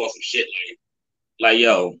just was on some shit like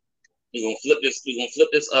yo, we're gonna flip this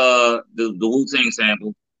the Wu-Tang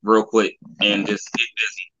sample real quick and just get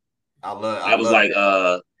busy. I was like,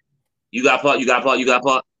 you got part.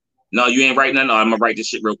 No, you ain't writing nothing. No, I'm gonna write this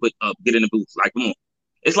shit real quick. Get in the booth. Like, come on.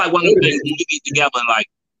 It's like one of the things you get together and like,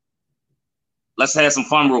 let's have some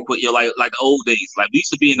fun real quick. Yo, like the old days. Like we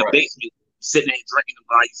used to be in the basement, sitting there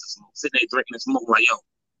drinking and smoking. Like, yo,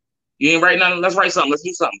 you ain't writing nothing. Let's write something. Let's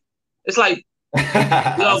do something. It's like,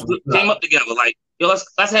 yo, came up together. Like, yo, let's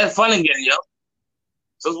have fun again, yo.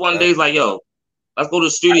 So it's one day, like, yo, let's go to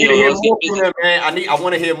the studio. I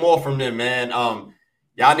want to hear more from them, man.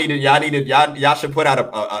 Y'all should put out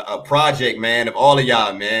a project, man, of all of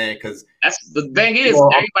y'all, man, because that's the thing is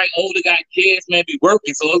everybody older got kids, man, be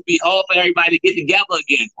working, so it'll be hard for everybody to get together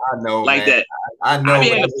again. I know, like man. that. I know. I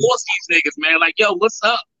mean, to force these niggas, man. Like, yo, what's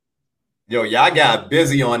up? Yo, y'all got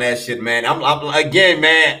busy on that shit, man. I'm again,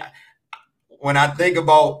 man. When I think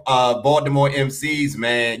about Baltimore MCs,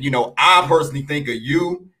 man, you know, I personally think of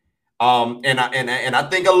you. And I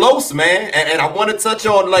think of Los, man, and I want to touch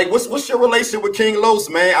on like what's your relationship with King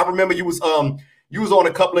Los, man? I remember you was on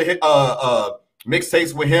a couple of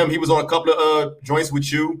mixtapes with him. He was on a couple of joints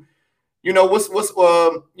with you. You know what's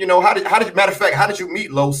you know how did matter of fact how did you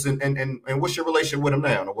meet Los and what's your relationship with him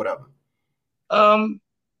now or whatever?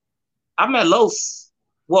 I met Los.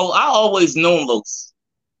 Well, I always known Los.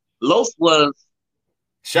 Los was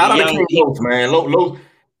shout out to King Los, man.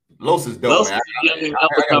 Los is dope, man.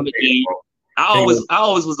 I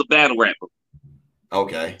always was a battle rapper.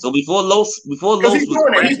 Okay. So before Los was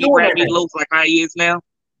rapping Los like how he is now.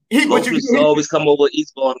 Los used to always come over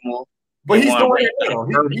East Baltimore. But he's doing it now.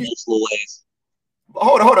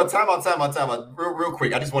 Hold on. Time out. Real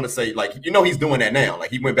quick. I just want to say, like, you know, he's doing that now.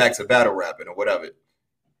 Like, he went back to battle rapping or whatever.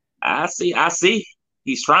 I see.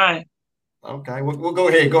 He's trying. Okay. Well, go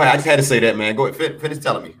ahead. I just had to say that, man. Go ahead. Finish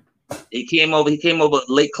telling me. He came over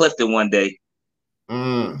Lake Clifton one day,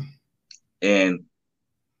 and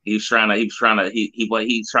he tried to. I think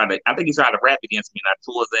he tried to rap against me, and I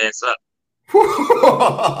tore his ass up.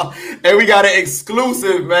 And we got an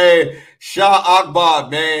exclusive, man. Shah Akbar,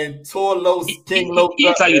 man, tore King Los.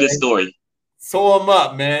 He'll tell you the story. Tore him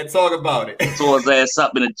up, man. Talk about it. Tore his ass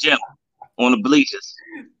up in the gym on the bleachers.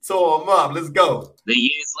 Tore him up. Let's go. Then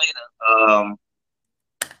years later,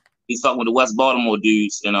 he's talking with the West Baltimore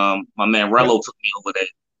dudes, and my man Rello took me over there.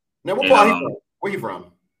 Now, what part he from? Where he from?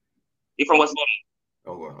 He from West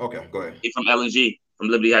Baltimore. Oh, okay, go ahead. He from LNG, from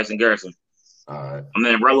Liberty Heights and Garrison. All right.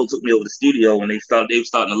 My man Rello took me over to the studio when they were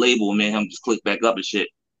starting to label, and me and him just clicked back up and shit.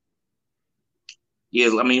 Yeah,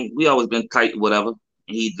 I mean, we always been tight, whatever.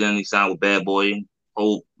 And he signed with Bad Boy.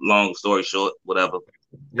 Whole long story short, whatever.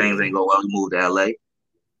 Yeah. Things ain't go well. He moved to LA.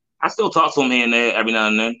 I still talk to him here and there every now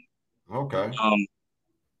and then. Okay.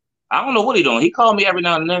 I don't know what he doing. He called me every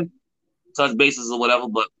now and then. touch bases or whatever.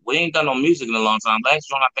 But we ain't done no music in a long time. Last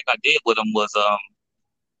joint I think I did with him was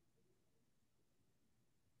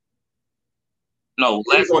no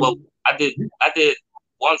last well I did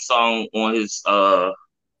one song on his the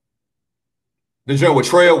joint with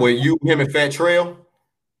Trail with you, him, and Fat Trail.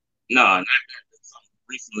 No, not that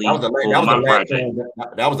recently.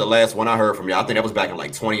 That was the last one I heard from you. I think that was back in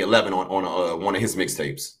like 2011 on one of his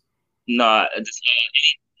mixtapes. No, I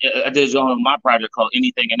did a joint on my project called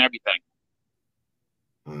Anything and Everything.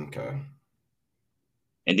 Okay.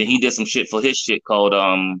 And then he did some shit for his shit called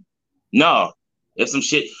no, it's some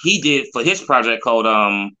shit he did for his project called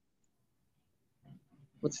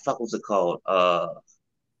what the fuck was it called?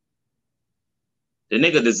 The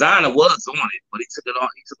nigga Designer was on it, but he took him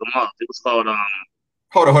off. It was called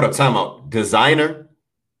Hold up, time out. Designer?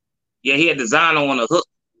 Yeah, he had Designer on the hook.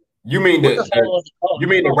 You mean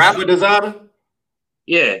the rapper Designer?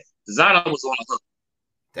 Yeah, Designer was on the hook.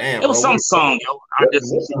 Damn, it was some song, yo. I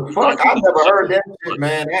never heard that shit,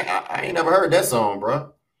 man. I ain't never heard that song,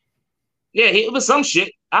 bro. Yeah, it was some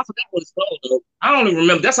shit. I forgot what it's called though. I don't even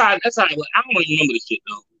remember. That's how I don't even remember the shit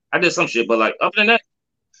though. I did some shit, but like other than that,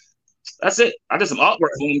 that's it. I did some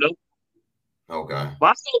artwork for him though. Okay.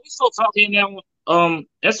 But we still talking now on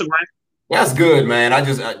Instagram. That's good, man. I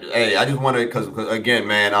just wanted because again,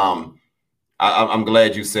 man, I'm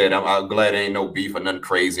glad you said. I'm glad there ain't no beef or nothing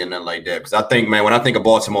crazy and nothing like that. Because I think, man, when I think of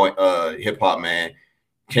Baltimore hip hop, man,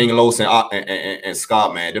 King Los and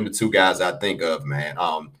Scott, man, them the two guys I think of, man.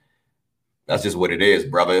 That's just what it is,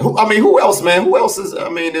 brother. Who else, man? Who else is?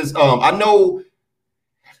 There's I know.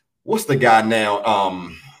 What's the guy now?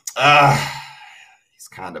 He's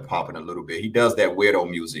kind of popping a little bit. He does that weirdo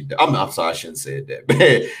music. I'm sorry, I shouldn't say that.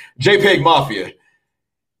 JPEG Mafia.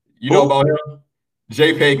 You know about him?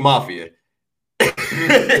 JPEG Mafia.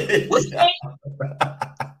 What's that?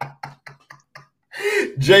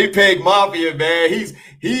 JPEG Mafia, man.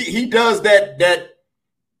 He does that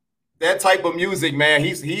type of music, man.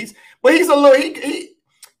 He's a little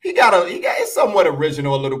he got it's somewhat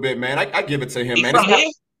original a little bit, man. I give it to him, man.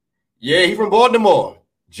 Yeah, he's from Baltimore.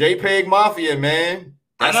 JPEG Mafia, man.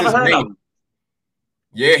 That's his name.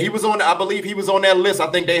 Yeah, he was on. I believe he was on that list. I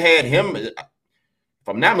think they had him. If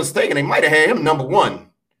I'm not mistaken, they might have had him number 1.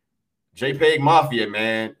 JPEG Mafia,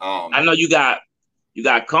 man. I know you got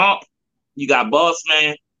Comp, you got Boss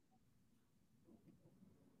Man,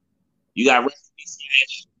 you got Recipe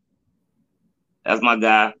Smash. That's my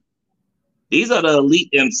guy. These are the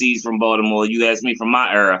elite MCs from Baltimore. You asked me from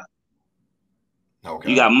my era. Okay.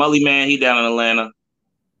 You got Mully Man, he down in Atlanta.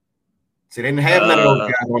 See, they didn't have none of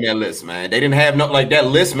those guys on that list, man. They didn't have that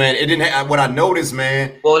list, man. It didn't have what I noticed,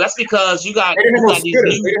 man. Well, that's because you got these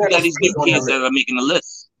new kids that are making the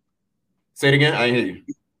list. Say it again. I didn't hear you.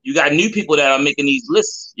 You got new people that are making these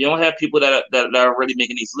lists. You don't have people that are already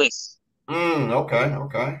making these lists.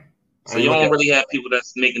 Okay. So you don't really have people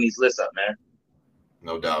that's making these lists up, man.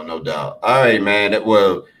 No doubt. All right, man.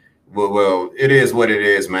 Well, it is what it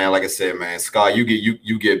is, man. Like I said, man, Scott,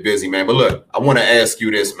 you get busy, man. But look, I want to ask you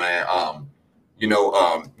this, man. You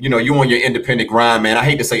on your independent grind, man. I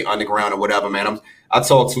hate to say underground or whatever, man. I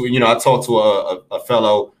talked to a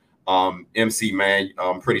fellow MC, man.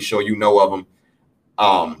 I'm pretty sure you know of him.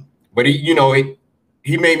 But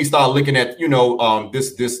he made me start looking at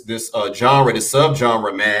this genre, this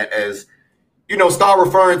subgenre, man, as start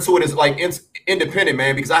referring to it as like independent,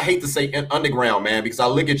 man, because I hate to say underground, man, because I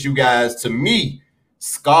look at you guys. To me,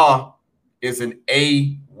 Ska is an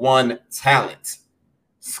A1 talent.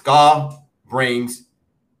 Ska brings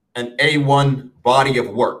an A1 body of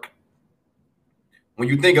work. When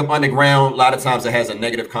you think of underground, a lot of times it has a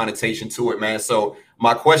negative connotation to it, man. So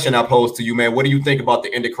my question I pose to you, man, what do you think about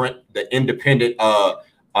the independent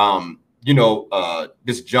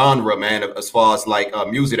this genre, man, as far as like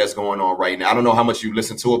music that's going on right now? I don't know how much you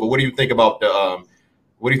listen to it, but what do you think about a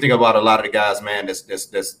lot of the guys, man, that's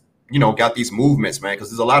got these movements, man? Because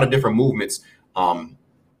there's a lot of different movements,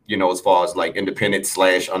 as far as like independent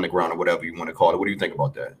 / underground or whatever you want to call it. What do you think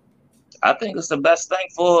about that? I think it's the best thing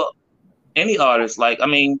for any artist. Like,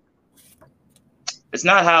 it's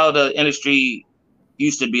not how the industry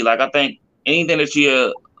used to be. Like, I think anything that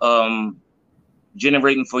you're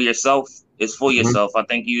generating for yourself is for yourself. I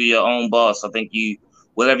think you're your own boss. I think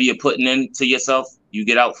whatever you're putting into yourself, you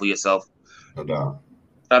get out for yourself. No doubt.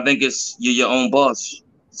 I think you're your own boss.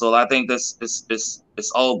 So I think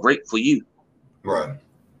it's all great for you. Right.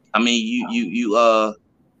 You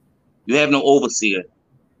have no overseer.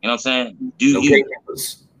 You know what I'm saying? You know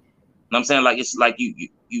what I'm saying? Like, it's like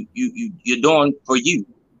you're doing for you. You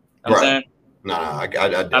know what I'm saying? No,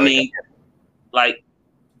 like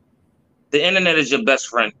the internet is your best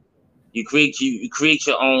friend. You create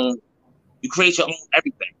your own You create your own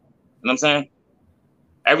everything. You know what I'm saying?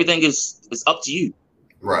 Everything is up to you.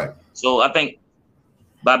 Right. So I think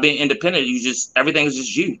by being independent, everything is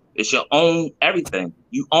just you. It's your own everything.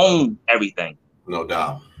 You own everything. No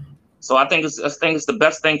doubt. So I think it's the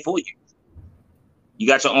best thing for you. You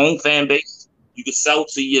got your own fan base. You can sell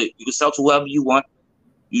to whoever you want.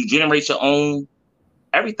 You generate your own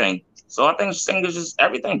everything. So I think it's just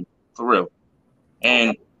everything for real.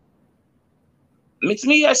 And to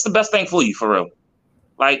me, that's the best thing for you for real.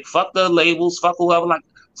 Like, fuck the labels, fuck whoever. Like,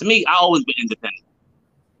 to me, I always been independent.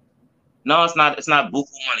 No, it's not buku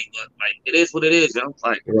money, but like it is what it is, yo.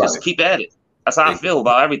 Like, just keep at it. That's how I feel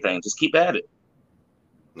about everything. Just keep at it.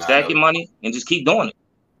 Stack your money and just keep doing it.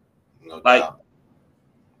 No like, doubt.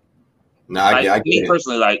 I get me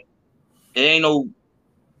personally, like, it ain't no.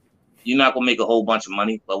 You're not gonna make a whole bunch of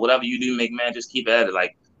money, but whatever you do make, man, just keep at it.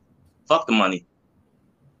 Like, fuck the money.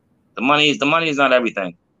 The money is not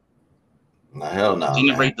everything. No, hell no.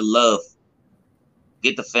 Generate the love.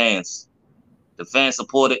 Get the fans. The fans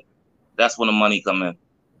support it. That's when the money come in.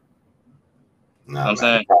 Nah, you know what I'm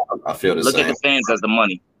saying? I feel the same. Look at the fans as the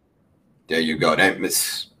money. There you go.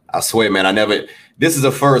 I swear, man. This is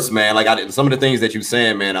a first, man. Like some of the things that you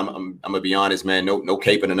saying, man. I'm gonna be honest, man. No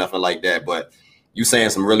caping or nothing like that. But you saying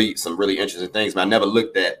some really interesting things, man. I never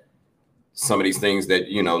looked at some of these things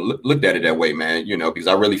that looked at it that way, man. Because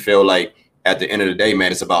I really feel like at the end of the day,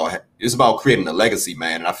 man, it's about creating a legacy,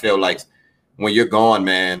 man. And I feel like when you're gone,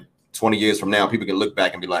 man, 20 years from now, people can look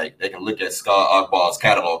back and be like, they can look at Scar Akbar's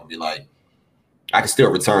catalog and be like, I can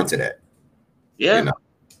still return to that. Yeah.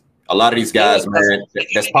 A lot of these guys, man,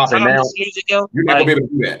 that's popping now, music, yo, you're not gonna be able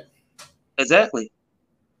to do that. Exactly.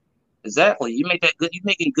 You make that good. You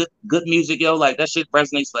making good music, yo. Like, that shit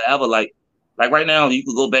resonates forever. Like right now, you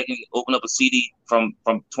could go back and open up a CD from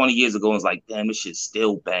 20 years ago and it's like, damn, this shit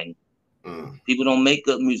still bang. People don't make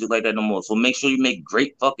good music like that no more. So make sure you make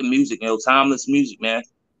great fucking music, timeless music, man.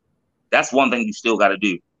 That's one thing you still got to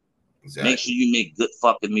do. Exactly. Make sure you make good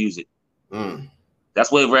fucking music. That's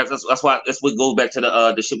what goes back to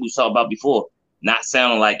the shit we talked about before. Not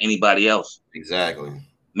sounding like anybody else. Exactly.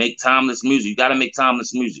 Make timeless music. You got to make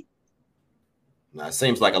timeless music. Now, it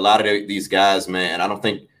seems like a lot of these guys, man. I don't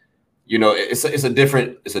think, it's a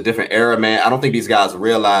different era, man. I don't think these guys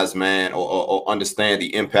realize, man, or understand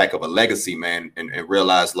the impact of a legacy, man, and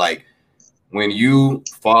realize, like, when you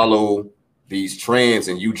follow these trends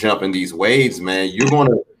and you jump in these waves, man,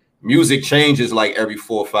 music changes like every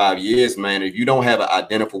 4 or 5 years, man. If you don't have an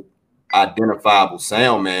identifiable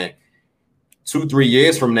sound, man, 2-3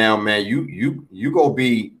 years from now, man, you gonna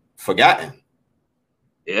be forgotten.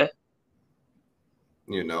 Yeah.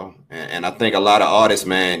 And I think a lot of artists,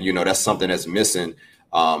 man, that's something that's missing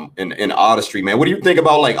in artistry, man. What do you think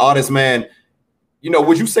about, like, artists, man?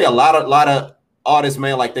 Would you say a lot of artists,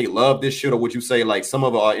 man, like, they love this shit, or would you say, like, some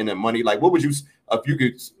of it are in their money? Like, what would you, if you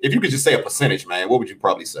could just say a percentage, man, what would you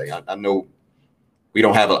probably say? I know we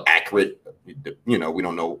don't have an accurate, we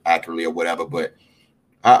don't know accurately or whatever, but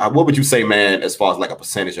what would you say, man, as far as like a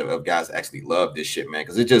percentage of guys actually love this shit, man?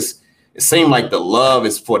 Because it seemed like the love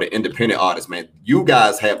is for the independent artists, man. You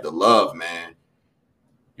guys have the love, man.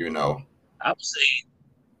 I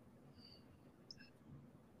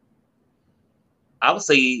would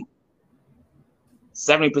say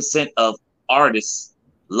 70% of artists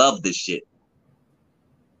love this shit.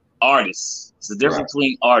 Artists. It's the difference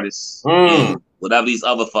between artists and whatever these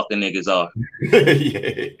other fucking niggas are.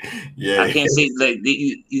 Yeah. I can't say, like,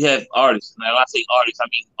 you have artists. Now, when I say artists, I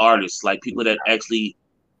mean artists, like people that actually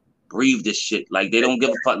breathe this shit. Like, they don't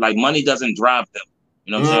give a fuck. Like, money doesn't drive them.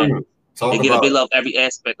 You know what I'm saying? They love every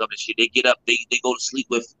aspect of the shit. They get up, they go to sleep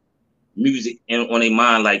with music on their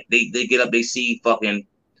mind. Like, they get up, they see a fucking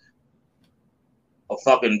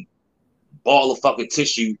ball of fucking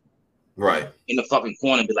tissue in the fucking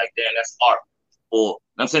corner and be like, damn, that's art. Or,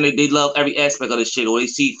 I'm saying, they love every aspect of this shit. Or they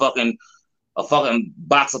see a fucking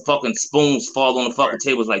box of fucking spoons fall on the fucking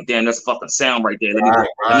table. It's like, damn, that's fucking sound right there. Let me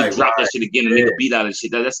drop that shit again and make a beat out of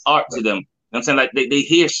shit. That's art to them. You know what I'm saying? Like, they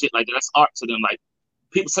hear shit like that. That's art to them. Like,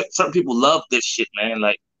 certain people love this shit, man.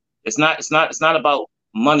 Like, it's not about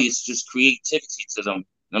money. It's just creativity to them. You know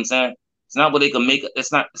what I'm saying? It's not what they can make.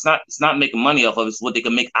 It's not making money off of it. It's what they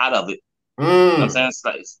can make out of it. You know what I'm saying? It's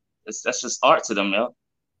like, that's just art to them, yo.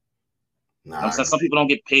 You know what I'm saying? Some people don't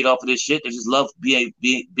get paid off of this shit. They just love being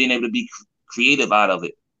able to be creative out of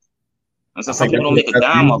it. And so some people don't make a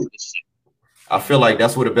dime off of this shit. I feel like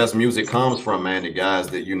that's where the best music comes from, man. The guys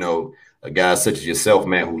that, guys such as yourself,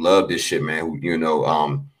 man, who love this shit, man,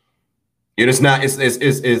 who, it's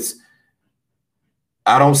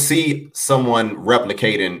I don't see someone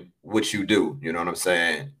replicating what you do. You know what I'm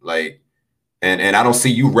saying? Like, and I don't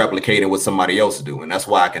see you replicating what somebody else is doing. That's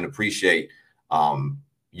why I can appreciate,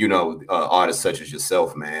 artists such as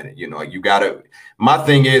yourself, man. You know, you gotta. My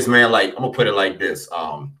thing is, man, like I'm gonna put it like this.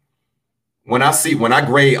 When I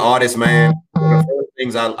grade artists, man, one of the first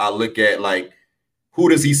things I look at, like, who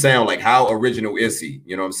does he sound like? How original is he?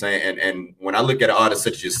 You know what I'm saying? And when I look at an artist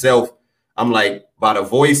such as yourself, I'm like, by the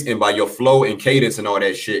voice and by your flow and cadence and all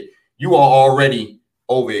that shit, you are already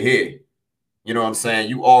over here. You know what I'm saying?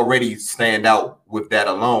 You already stand out with that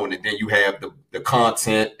alone. And then you have the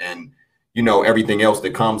content and, you know, everything else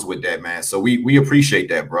that comes with that, man. So we appreciate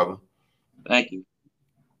that, brother. Thank you.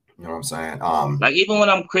 You know what I'm saying? Like, even when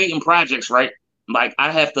I'm creating projects, right? Like,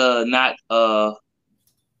 I have to not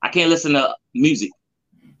I can't listen to music,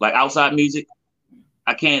 like outside music.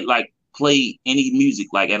 I can't like play any music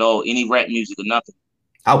like at all, any rap music or nothing.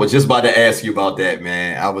 I was just about to ask you about that,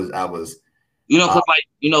 man. I was You know, because like,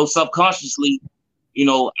 you know, subconsciously, you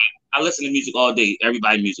know, I listen to music all day,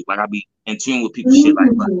 everybody music. Like, I be in tune with people's shit. Like,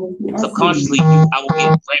 but subconsciously, I will get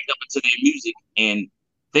wrapped up into their music and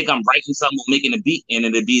think I'm writing something or making a beat, and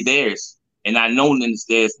it'll be theirs. And I know it's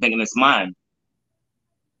theirs, thinking it's mine.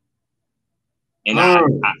 And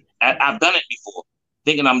I've done it before,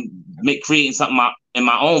 thinking I'm creating something in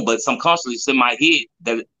my own, but subconsciously it's in my head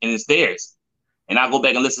and it's theirs. And I go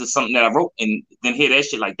back and listen to something that I wrote and then hear that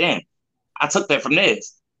shit like, damn, I took that from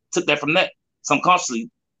theirs, took that from that subconsciously.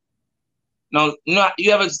 No,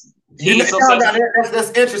 you ever hear yourself say that's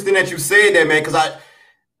interesting that you said that, man, because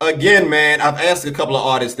again, man, I've asked a couple of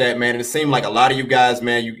artists that, man, and it seemed like a lot of you guys,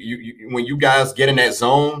 man, you when you guys get in that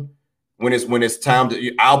zone, when it's time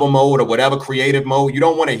to album mode or whatever creative mode, you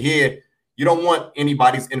don't want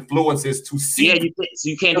anybody's influences to see. Yeah,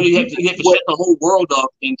 you can't do. You have to shut the whole world off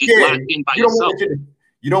and just lock in by yourself.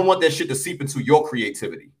 You don't want that shit to seep into your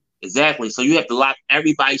creativity. Exactly. So you have to lock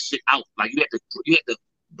everybody's shit out. Like, you have to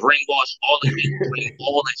brainwash all of it, bring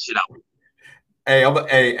all that shit out.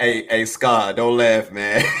 Hey, Scott, don't laugh,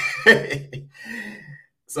 man.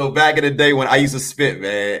 So back in the day when I used to spit,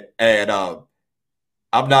 man, and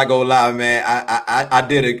I'm not gonna lie, man. I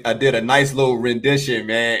did a nice little rendition,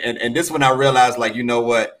 man. And this one I realized, like, you know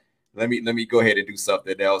what? Let me go ahead and do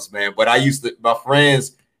something else, man. But I used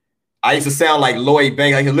to sound like Lloyd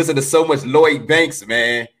Banks. I could listen to so much Lloyd Banks,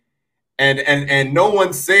 man. And no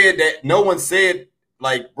one said that. No one said,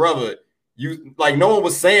 like, brother, no one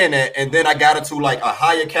was saying that. And then I got into like a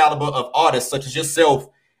higher caliber of artists such as yourself,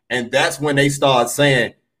 and that's when they started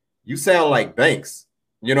saying, you sound like Banks.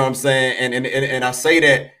 You know what I'm saying? And I say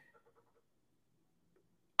that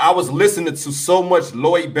I was listening to so much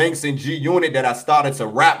Lloyd Banks and G Unit that I started to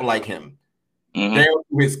rap like him, down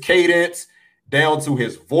to his cadence, down to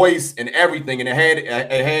his voice and everything. And I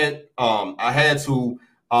had to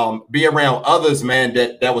be around others, man,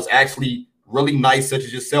 that was actually really nice, such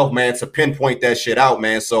as yourself, man, to pinpoint that shit out,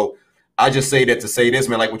 man. So I just say that to say this,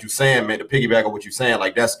 man, like what you're saying, man, to piggyback on what you're saying,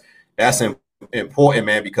 like that's important,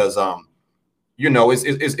 man, because you know,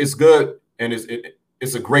 it's good, and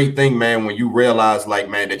it's a great thing, man, when you realize, like,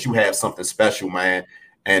 man, that you have something special, man,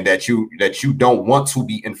 and that you don't want to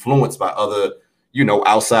be influenced by other, you know,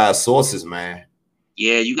 outside sources, man.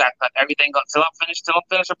 Yeah, you got to cut everything up till I'm finished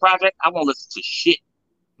a project. I won't listen to shit.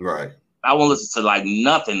 Right. I won't listen to like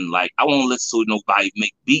nothing. Like, I won't listen to nobody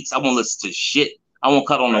make beats. I won't listen to shit. I won't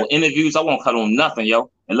cut on no interviews. I won't cut on nothing, yo,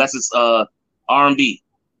 unless it's R&B.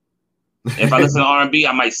 If I listen to R&B,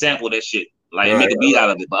 I might sample that shit, like, make a beat out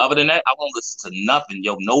of it. But other than that, I won't listen to nothing,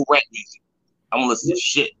 yo. No rap music. I won't listen to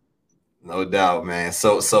shit. No doubt, man.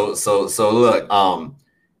 So look,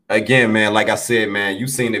 again, man, like I said, man, you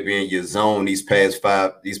seem to be in your zone these past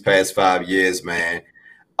 5 years, man.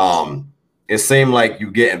 It seemed like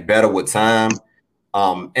you getting better with time.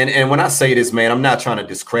 And when I say this, man, I'm not trying to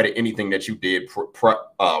discredit anything that you did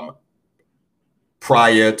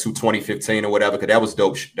prior to 2015 or whatever, because that was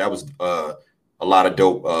dope. That was a lot of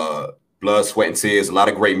dope blood, sweat, and tears, a lot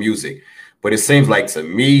of great music. But it seems like, to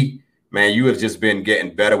me, man, you have just been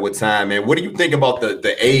getting better with time, man. What do you think about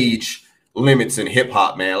the age limits in hip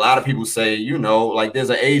hop, man? A lot of people say, you know, like, there's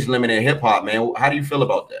an age limit in hip hop, man. How do you feel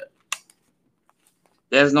about that?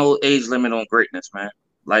 There's no age limit on greatness, man.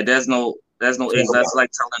 Like, there's no age. That's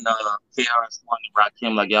like telling KRS-One and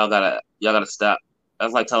Rakim, like, y'all gotta stop.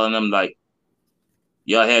 That's like telling them, like,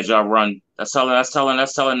 y'all had y'all run. That's telling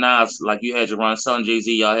Nas, like, you had your run. That's telling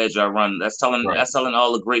Jay-Z, y'all had y'all run. That's telling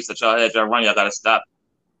all the greats that y'all had y'all run. Y'all gotta stop.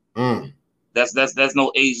 There's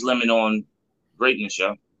no age limit on greatness,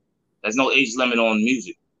 yo. There's no age limit on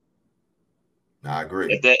music. I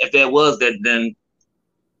agree. If there was, that, then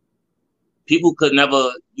you could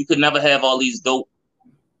never have all these dope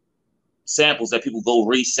samples that people go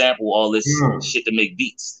resample all this shit to make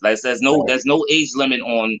beats. Like there's no age limit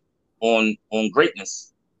on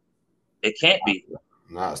greatness. It can't be.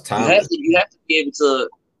 No, it's time. You have to be able to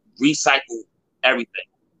recycle everything.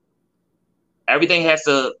 Everything has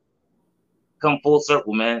to come full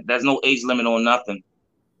circle, man. There's no age limit on nothing.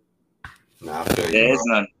 Nah, I feel you. There is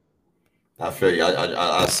none. I feel you.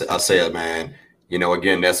 I say it, man. You know,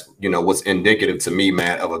 again, that's, you know, what's indicative to me,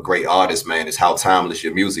 man, of a great artist, man, is how timeless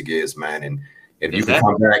your music is, man. And if you can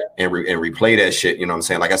come back and replay that shit, you know what I'm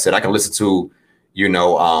saying? Like I said, I can listen to, you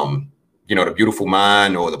know, The Beautiful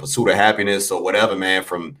Mind or The Pursuit of Happiness or whatever, man,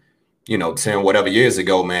 from, you know, 10 whatever years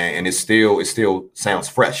ago, man, and it still sounds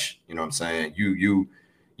fresh. You know what I'm saying? You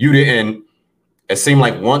didn't. It seemed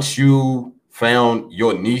like once you found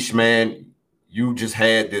your niche, man, you just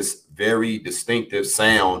had this very distinctive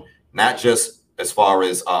sound, not just as far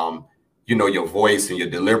as you know, your voice and your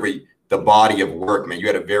delivery, the body of work, man. You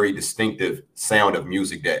had a very distinctive sound of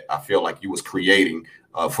music that I feel like you was creating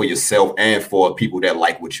for yourself and for people that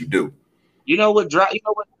like what you do. You know what?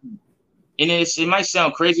 And it might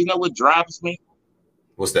sound crazy. You know what drives me?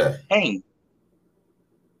 What's that? Pain.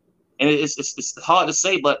 And it's hard to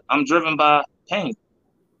say, but I'm driven by pain.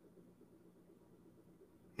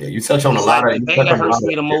 Yeah, you touch on a lot of the pain that hurts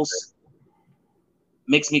me the most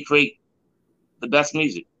makes me create the best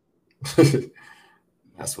music.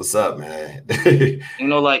 That's what's up, man. You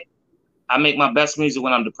know, like I make my best music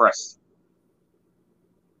when I'm depressed.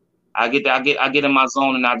 I get in my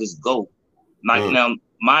zone and I just go. Now,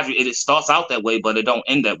 mind you, it starts out that way, but it don't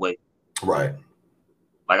end that way. Right.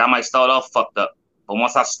 Like I might start off fucked up, but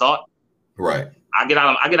once I start, right, I get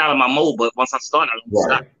out of my mode. But once I start, I don't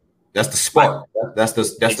stop. That's the spark. Like, that's the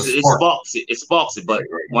spark. It sparks it. But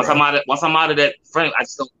once I'm out of that frame, I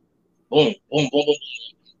just go boom, boom, boom, boom, boom.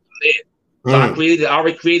 So I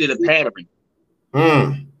already created a pattern.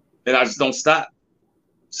 And I just don't stop.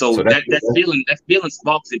 So that feeling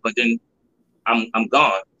sparks it, but then I'm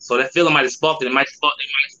gone. So that feeling might have sparked it. It might spark the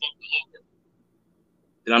offer.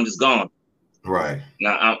 Then I'm just gone. Right.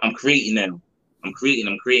 Now I'm creating now. I'm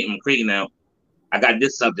creating now. I got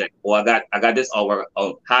this subject, or I got this artwork.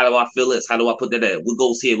 Oh, how do I feel this? How do I put that there? What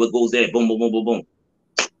goes here? What goes there? Boom, boom, boom, boom, boom.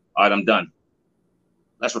 All right, I'm done.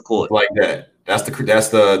 Let's record. Like that. That's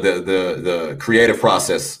the creative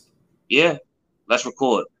process. Yeah. Let's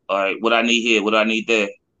record. All right. What I need here? What I need there?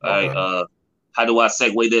 All right. How do I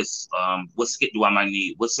segue this? What skit do I might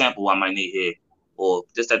need? What sample I might need here? Or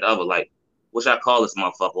just that other, like, what should I call this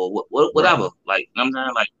motherfucker? Or whatever. Right. Like, I'm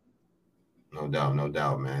saying, like. No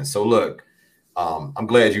doubt, man. So look, I'm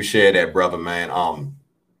glad you shared that, brother, man.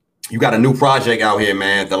 You got a new project out here,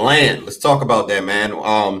 man. The Land. Let's talk about that, man.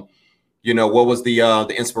 You know, what was the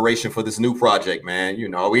inspiration for this new project, man? You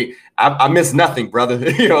know, I missed nothing, brother.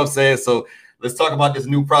 You know what I'm saying? So let's talk about this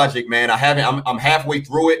new project, man. I'm halfway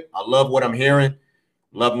through it. I love what I'm hearing.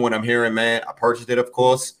 Loving what I'm hearing, man. I purchased it, of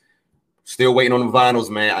course. Still waiting on the vinyls,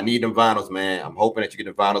 man. I need them vinyls, man. I'm hoping that you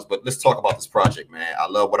get the vinyls, but let's talk about this project, man. I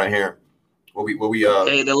love what I'm hearing.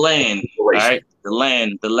 Okay, The Land. All right. The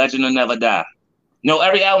Land, The Legend Will Never Die. No,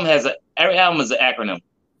 every album is an acronym.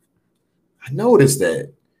 I noticed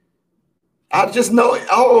that. I just know it.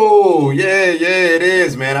 Oh, yeah, it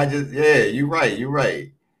is, man. You're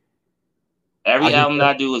right. Every album that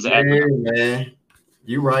I do is an acronym. Man.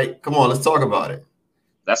 You're right. Come on, let's talk about it.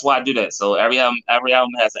 That's why I do that. So every album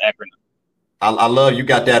has an acronym. I love you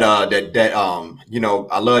got that you know,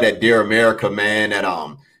 I love that Dear America, man, that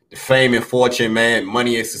the fame and fortune, man,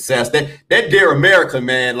 money and success. That Dear America,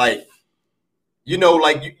 man, like, you know,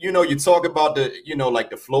 like you talk about the, you know, like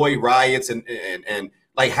the Floyd riots and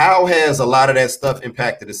like how has a lot of that stuff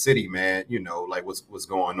impacted the city, man? You know, like what's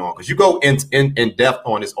going on? Because you go in depth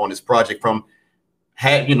on this project from,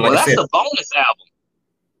 you know, like that's the bonus album.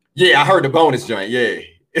 Yeah, I heard the bonus joint. Yeah.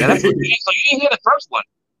 So you didn't hear the first one?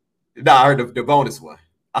 Nah, I heard the bonus one.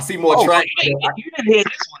 I see more tracks. You didn't hear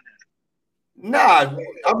this one. Nah,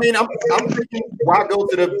 I mean, I'm thinking, why go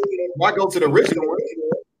to the original one?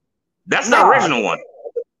 That's the original one.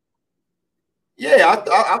 Yeah,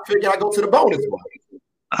 I figured I go to the bonus one.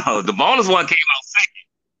 Oh, the bonus one came out second.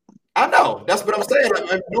 I know. That's what I'm saying.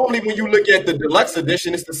 Like, normally, when you look at the deluxe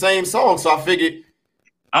edition, it's the same song. So I figured.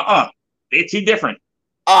 They're two different.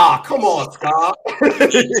 Ah, come on, Scott.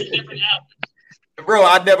 Bro,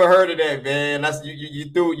 I never heard of that, man. That's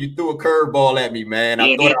you threw a curveball at me, man.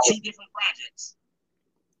 Yeah, they're two different projects.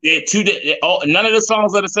 They're two. None of the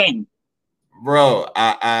songs are the same. Bro,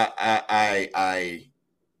 I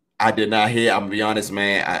did not hear. I'm gonna be honest,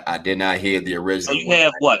 man. I did not hear the original. So you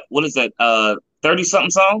have what? What is that?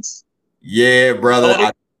 30-something songs? Yeah,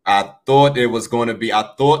 brother. I thought it was going to be. I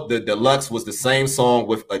thought the deluxe was the same song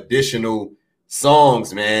with additional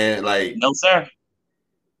songs, man. Like, No, sir.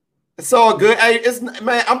 it's all good. Hey, it's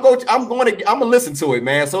man. I'm gonna listen to it,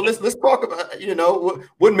 man. So let's talk about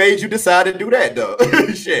what made you decide to do that though.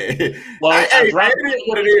 Shit. Well, Hey, man, it is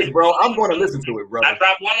what it is, bro. I'm gonna listen to it, bro. I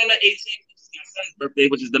dropped one on the 18th, which is my son's birthday,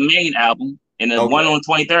 which is the main album, and then one on the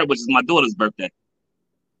 23rd, which is my daughter's birthday.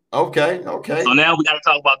 Okay. So now we got to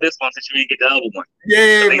talk about this one since you didn't get the other one.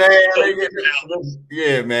 Yeah, man.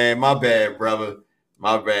 Yeah, man. My bad, brother.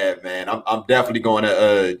 My bad, man. I'm definitely going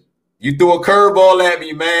to. You threw a curveball at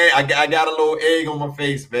me, man. I got a little egg on my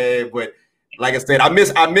face, man. But like I said, I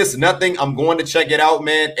miss nothing. I'm going to check it out,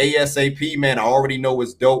 man. ASAP, man. I already know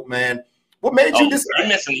it's dope, man. What made you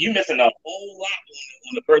decide? You missing a whole lot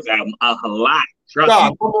on the first album. A lot.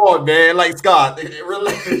 Scott, come on, man. Like, Scott,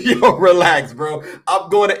 relax, bro.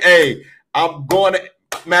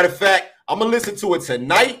 Matter of fact, I'm going to listen to it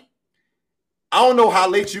tonight. I don't know how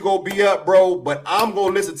late you gonna be up, bro, but I'm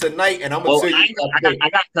gonna listen tonight, and I'm gonna tell you. I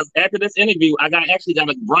got because after this interview, I gotta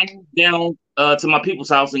run down to my people's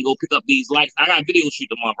house and go pick up these lights. I got a video shoot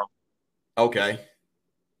tomorrow. Okay.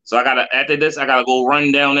 So after this, I gotta go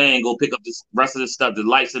run down there and go pick up this rest of this stuff, the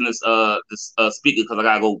lights in this speaker, because I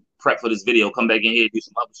gotta go prep for this video, come back in here, do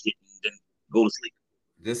some other shit, and then go to sleep.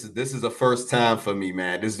 This is the first time for me,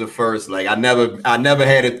 man. This is the first. Like I never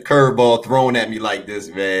had a curveball thrown at me like this,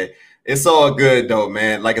 man. It's all good though,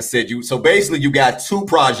 man. Like I said, so basically you got two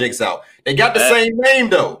projects out. They got the same name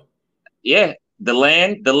though. Yeah, the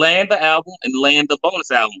Land, the album, and Land, the bonus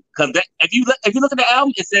album. Because if you look at the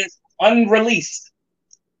album, it says unreleased.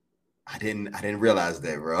 I didn't realize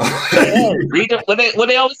that, bro. Yeah, read what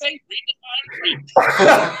they always say. Read the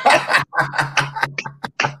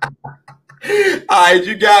All right,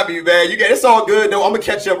 you got me, man. It's all good though. I'm gonna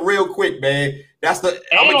catch up real quick, man. And on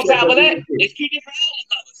top of that, it's 2 different album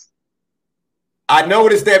covers. I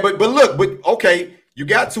noticed that, but look, okay, you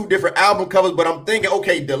got 2 different album covers, but I'm thinking,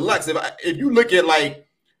 okay, deluxe. If you look at like,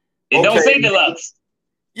 it don't say deluxe.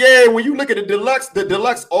 Yeah, when you look at the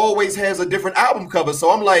deluxe always has a different album cover.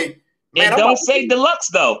 So I'm like, man, it don't say deluxe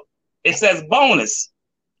though. It says bonus.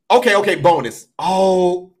 Okay, bonus.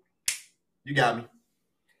 Oh, you got me.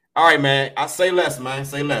 All right, man. I say less, man.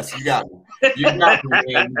 Say less. You got me. You got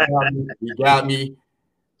me, man. You got me.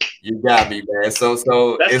 You got me, man. So it's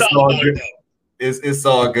all good. It's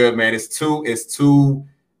all good, man. It's two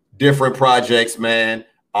different projects, man.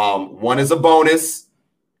 One is a bonus,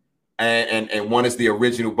 and one is the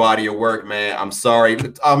original body of work, man. I'm sorry.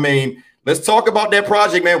 I mean, let's talk about that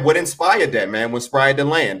project, man. What inspired that, man? What inspired the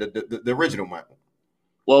Land, the original one?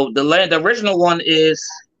 Well, the original one is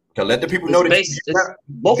to let the people know that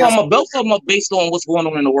both of them are based on what's going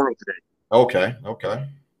on in the world today. Okay.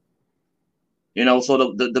 So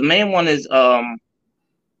the main one is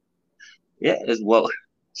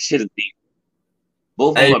shit is deep.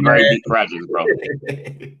 Both of them are very deep projects, bro.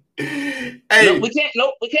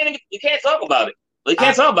 We can't talk about it. We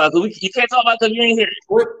can't talk about it. You can't talk about it because you ain't here.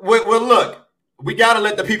 Well, look, we gotta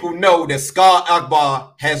let the people know that Scar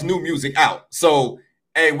Akbar has new music out. So,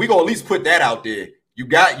 hey, we gonna at least put that out there. You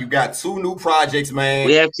got 2 new projects, man.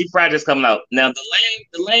 We have 2 projects coming out now. The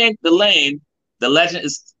Legend is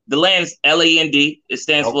LAND. It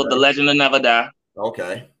stands for The Legend of Never Die.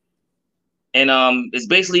 Okay. And it's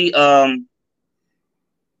basically a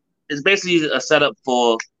setup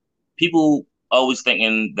for people always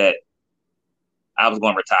thinking that I was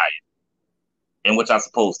going to retire, in which I was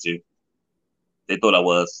supposed to. They thought I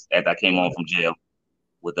was after I came home from jail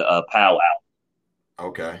with the POW album.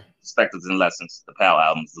 Okay. Perspectives and Lessons. The POW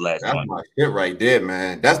album is the last one. That's my shit right there,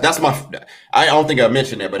 man. That's my. I don't think I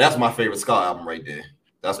mentioned that, but that's my favorite Scar album right there.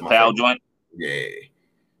 That's the my POW joint. Yeah,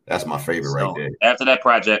 that's my favorite right there. After that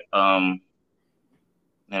project, Mark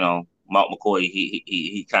McCoy,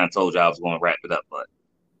 he kind of told you I was going to wrap it up, but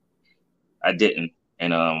I didn't.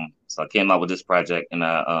 And so I came out with this project, and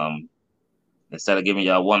I instead of giving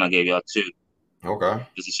y'all 1, I gave y'all 2. Okay.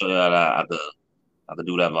 Just to show y'all that I could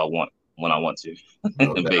do whatever I want when I want to,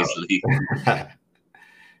 basically.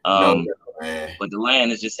 But the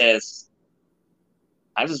Land just has.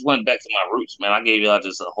 I just went back to my roots, man. I gave y'all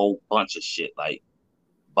just a whole bunch of shit, like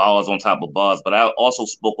bars on top of bars. But I also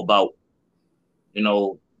spoke about,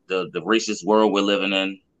 the racist world we're living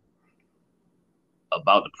in,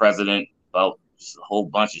 about the president, about just a whole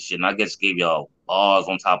bunch of shit. And I just gave y'all bars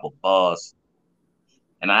on top of bars.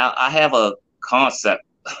 And I have a concept.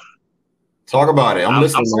 Talk about it. I'm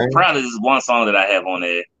listening. I'm so proud of this one song that I have on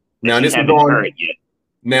there. Now this is on.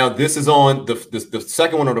 Now this is on the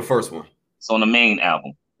second one or the first one. It's on the main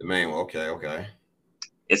album. The main one. Okay.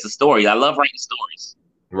 It's a story. I love writing stories.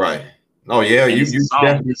 Right. Oh yeah, And it's a you song.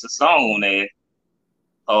 definitely. It's a song on there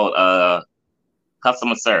called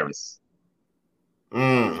 "Customer Service."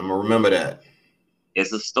 I'm gonna remember that.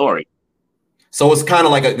 It's a story. So it's kind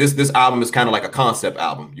of like this album is kind of like a concept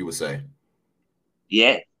album, you would say.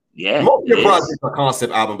 Yeah, yeah, Most of it your projects is. are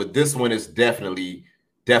concept album, but this one is definitely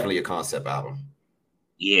a concept album.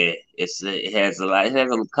 Yeah, it has a lot. It has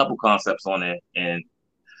a couple concepts on it, and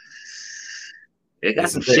it got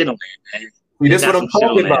This is some shit it. on there, man. See, It this is got what I'm some shit on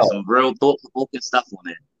talking there. about. Some real thought provoking stuff on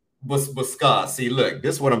there. But Scott, see, look,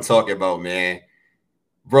 this is what I'm talking about, man.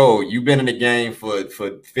 Bro, you've been in the game for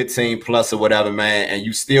 15 plus or whatever, man, and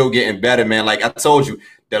you still getting better, man. Like I told you,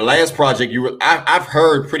 the last project I've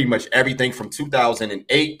heard pretty much everything from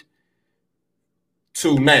 2008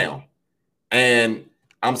 to now, and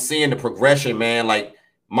I'm seeing the progression, man. Like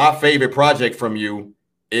my favorite project from you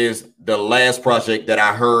is the last project that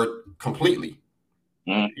I heard completely,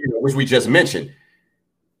 which we just mentioned,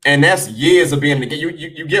 and that's years of being in the game.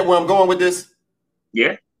 You get where I'm going with this?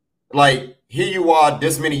 Yeah. Like here you are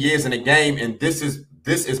this many years in the game, and this is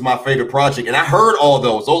my favorite project, and I heard all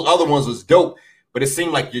those other ones was dope, but it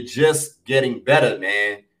seemed like you're just getting better,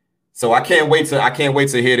 man. So I can't wait to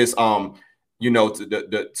hear this to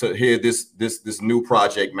hear this new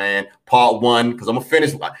project, man, part one, because I'm gonna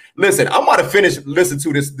finish. Listen, I'm about to finish listen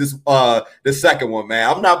to this the second one, man.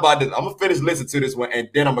 I'm gonna finish listen to this one, and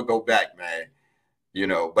then I'm gonna go back, man.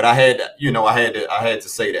 But I had to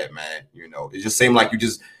say that, man. It just seemed like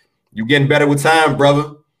you getting better with time,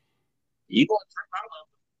 brother. You gonna trip out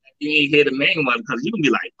if you ain't hear the main one because you gonna be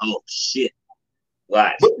like, oh shit,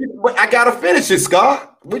 watch. But I gotta finish it,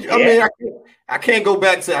 Scott. I Yeah. mean, I can't go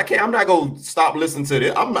back to. I can't. I'm not gonna stop listening to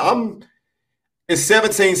this. It's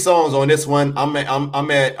 17 songs on this one. I'm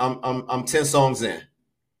 10 songs in.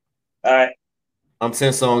 All right. I'm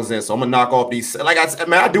 10 songs in, so I'm gonna knock off these. Like I said,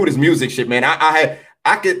 man, I do this music shit, man. I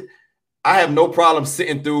have no problem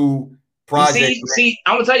sitting through You projects. see,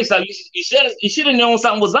 I'm gonna tell you something. You should have known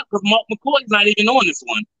something was up because Mark McCoy's not even on this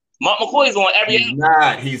one. Mark McCoy's on every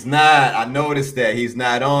album. He's not. I noticed that he's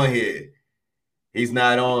not on here. He's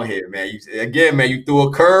not on here, man. Again, man, you threw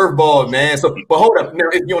a curveball, man. So, but hold up. Now,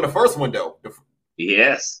 is he on the first one though?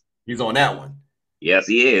 Yes. He's on that one. Yes,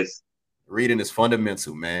 he is. Reading is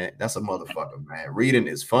fundamental, man. That's a motherfucker, man. Reading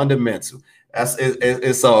is fundamental.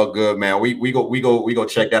 It's all good, man. We go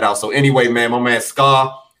check that out. So anyway, man, my man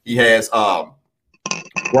Scar, he has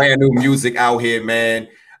brand new music out here, man.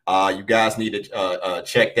 You guys need to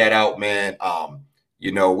check that out, man.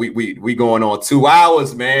 We going on 2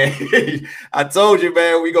 hours, man. I told you,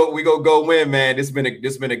 man. We go win, man. This been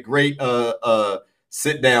a great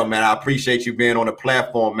sit down, man. I appreciate you being on the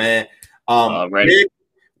platform, man.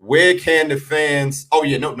 Where can the fans? Oh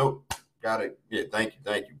yeah, no, got it. Yeah, thank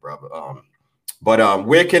you, brother. But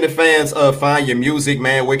where can the fans find your music,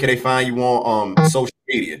 man? Where can they find you on social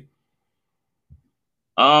media?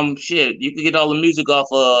 Shit, you can get all the music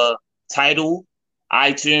off Tidal,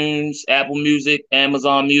 iTunes, Apple Music,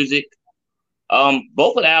 Amazon Music.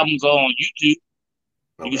 Both of the albums are on YouTube.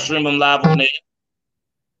 Okay. You can stream them live on there.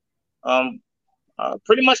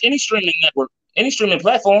 Pretty much any streaming network, any streaming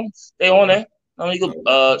platforms, they on there. You can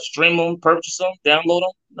stream them, purchase them, download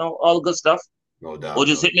them, all the good stuff. No doubt. Or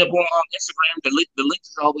just hit me up on Instagram. The link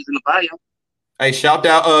is always in the bio. Hey, shout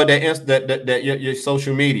out your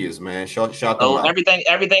social medias, man. Shout them out. Everything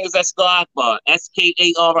is at Scar Akbar.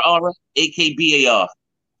 SKARR AKBAR.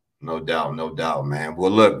 No doubt, man. Well,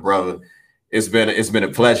 look, brother, it's been a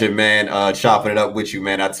pleasure, man. Chopping it up with you,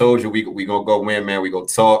 man. I told you we gonna go win, man. We gonna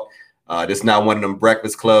talk. This is not one of them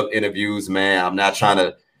Breakfast Club interviews, man.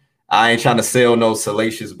 I ain't trying to sell no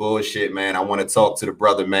salacious bullshit, man. I want to talk to the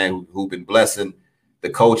brother, man, who been blessing the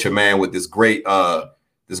culture, man, with this great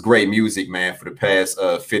music, man, for the past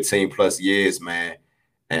 15 plus years, man.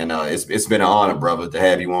 And it's been an honor, brother, to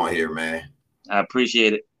have you on here, man. I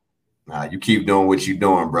appreciate it. You keep doing what you're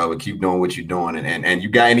doing, brother. Keep doing what you're doing. And you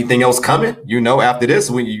got anything else coming? After this,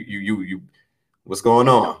 when you what's going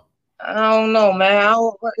on? I don't know, man.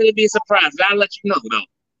 It'll be a surprise. I'll let you know, though.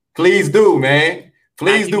 Please do, man.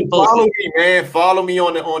 Please do follow me, man. Follow me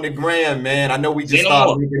on the gram, man. I know we just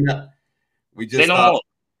started linking up.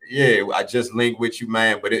 Yeah, I just linked with you,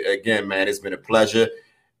 man. But again, man, it's been a pleasure.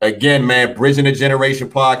 Again, man, Bridging the Generation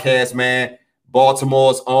podcast, man.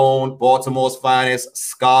 Baltimore's own, Baltimore's finest,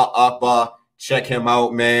 Scar Akbar. Check him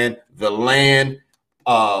out, man. The Land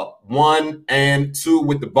 1 and 2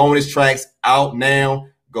 with the bonus tracks out now.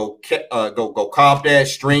 Go cop that,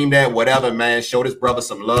 stream that, whatever, man. Show this brother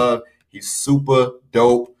some love. He's super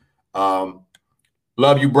dope.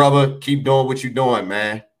 Love you, brother. Keep doing what you're doing,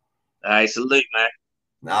 man. All right, salute, man.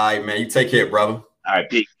 All right, man. You take care, brother. All right,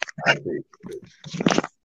 peace. All right, peace.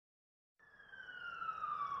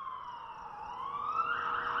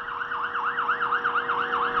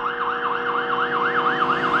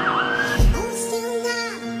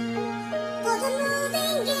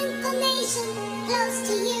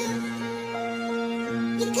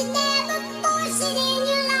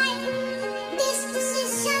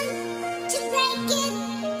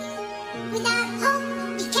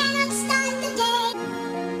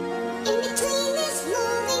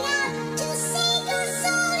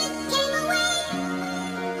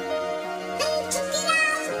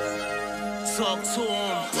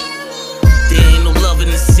 There ain't no love in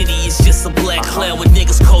the city, it's just a black cloud. When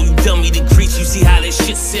niggas call you dummy to greet you, see how that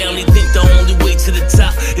shit sound. They think the only way to the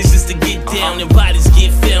top is just to get down, and bodies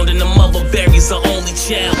get found, and the mother buries her only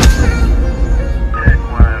child.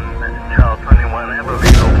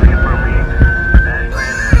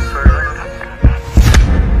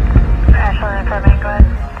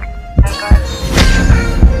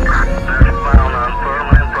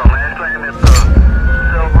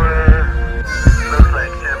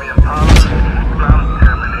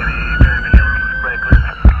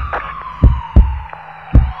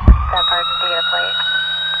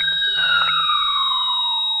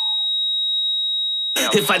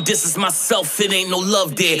 If I distance myself, it ain't no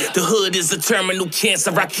love there. The hood is a terminal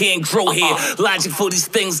cancer, I can't grow here. Logic for these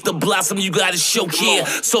things to blossom, you gotta show care.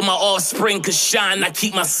 So my offspring could shine, I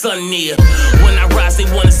keep my sun near. When I rise, they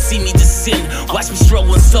wanna see me descend. Watch me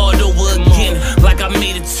struggle and start over again. Like I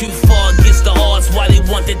made it too far against the odds, why they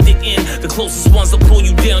want that thick end. The closest ones will pull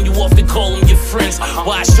you down, you often call them your friends.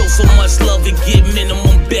 Why I show so much love and get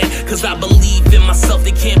minimum back? Cause I believe in myself,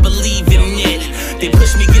 they can't believe in it. They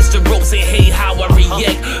push me against the ropes and hate how I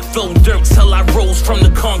react. Throw dirt till I rose from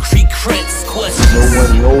the concrete cracks. Questions. No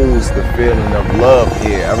one knows the feeling of love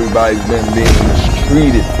here. Everybody's been being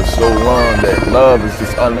mistreated for so long that love is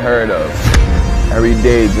just unheard of. Every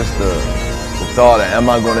day, just the thought of,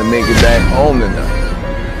 am I going to make it back home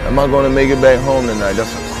tonight? Am I going to make it back home tonight?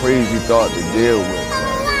 That's a crazy thought to deal with,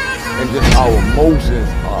 man. And just our emotions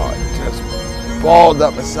are just balled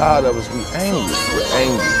up inside of us. We're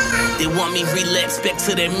angry. They want me relapse back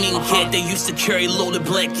to that mean cat. They used to carry loaded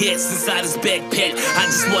black hats inside his backpack. I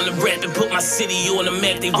just wanna rap and put my city on the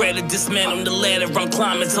map. They rather dismantle the ladder, I'm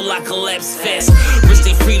climbing till I collapse fast. Risk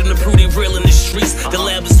their freedom to prove they real in the streets. The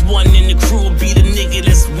lab is one and the crew will be the nigga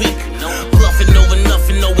that's weak. Bluffing over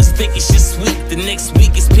nothing, always think it's just sweet. The next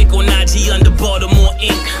week is pick on IG under Baltimore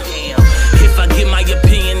ink. If I give my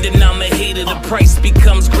opinion, then I'm a hater. The price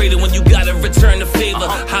becomes greater when you gotta return the favor.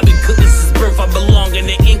 I've been cooking since birth, I belong in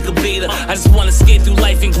the incubator. I just wanna skate through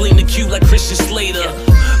life and glean the cue like Christian Slater.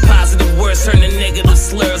 Positive words turn to negative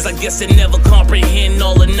slurs. I guess they never comprehend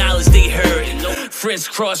all the knowledge they heard. Friends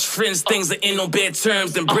cross friends, things that end on bad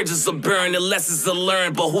terms. Then bridges are burned and lessons are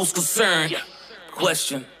learned. But who's concerned?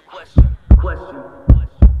 Question.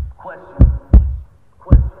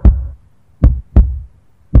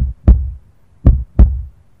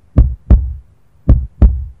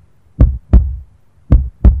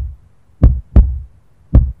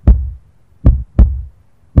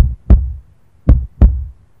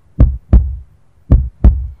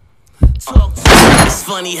 It's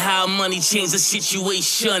funny how money changed the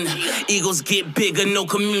situation. Egos get bigger, no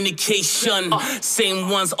communication. Same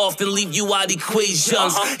ones often leave you out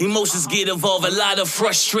equations. Emotions get involved, a lot of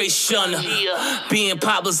frustration. Being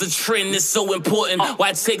popular's a trend, it's so important. Why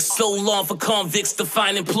it takes so long for convicts to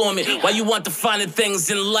find employment? Why you want the finer things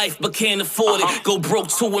in life but can't afford it? Go broke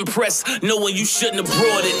to impress, knowing you shouldn't have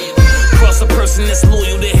brought it. Cross a person that's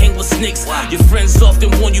loyal to hang with snakes. Your friends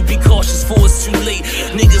often warn you be cautious for it's too late.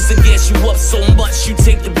 Niggas that gas you up so much you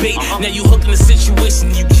take the bait. Now you hooked in a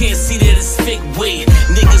situation you can't see that it's fake. Wait,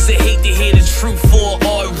 niggas that hate to hear the truth for a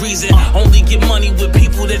odd reason. Only get money with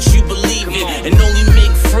people that you believe in, and only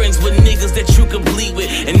make friends with niggas that you can bleed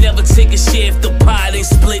with, and never take a share if the pie ain't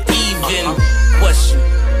split even. Question.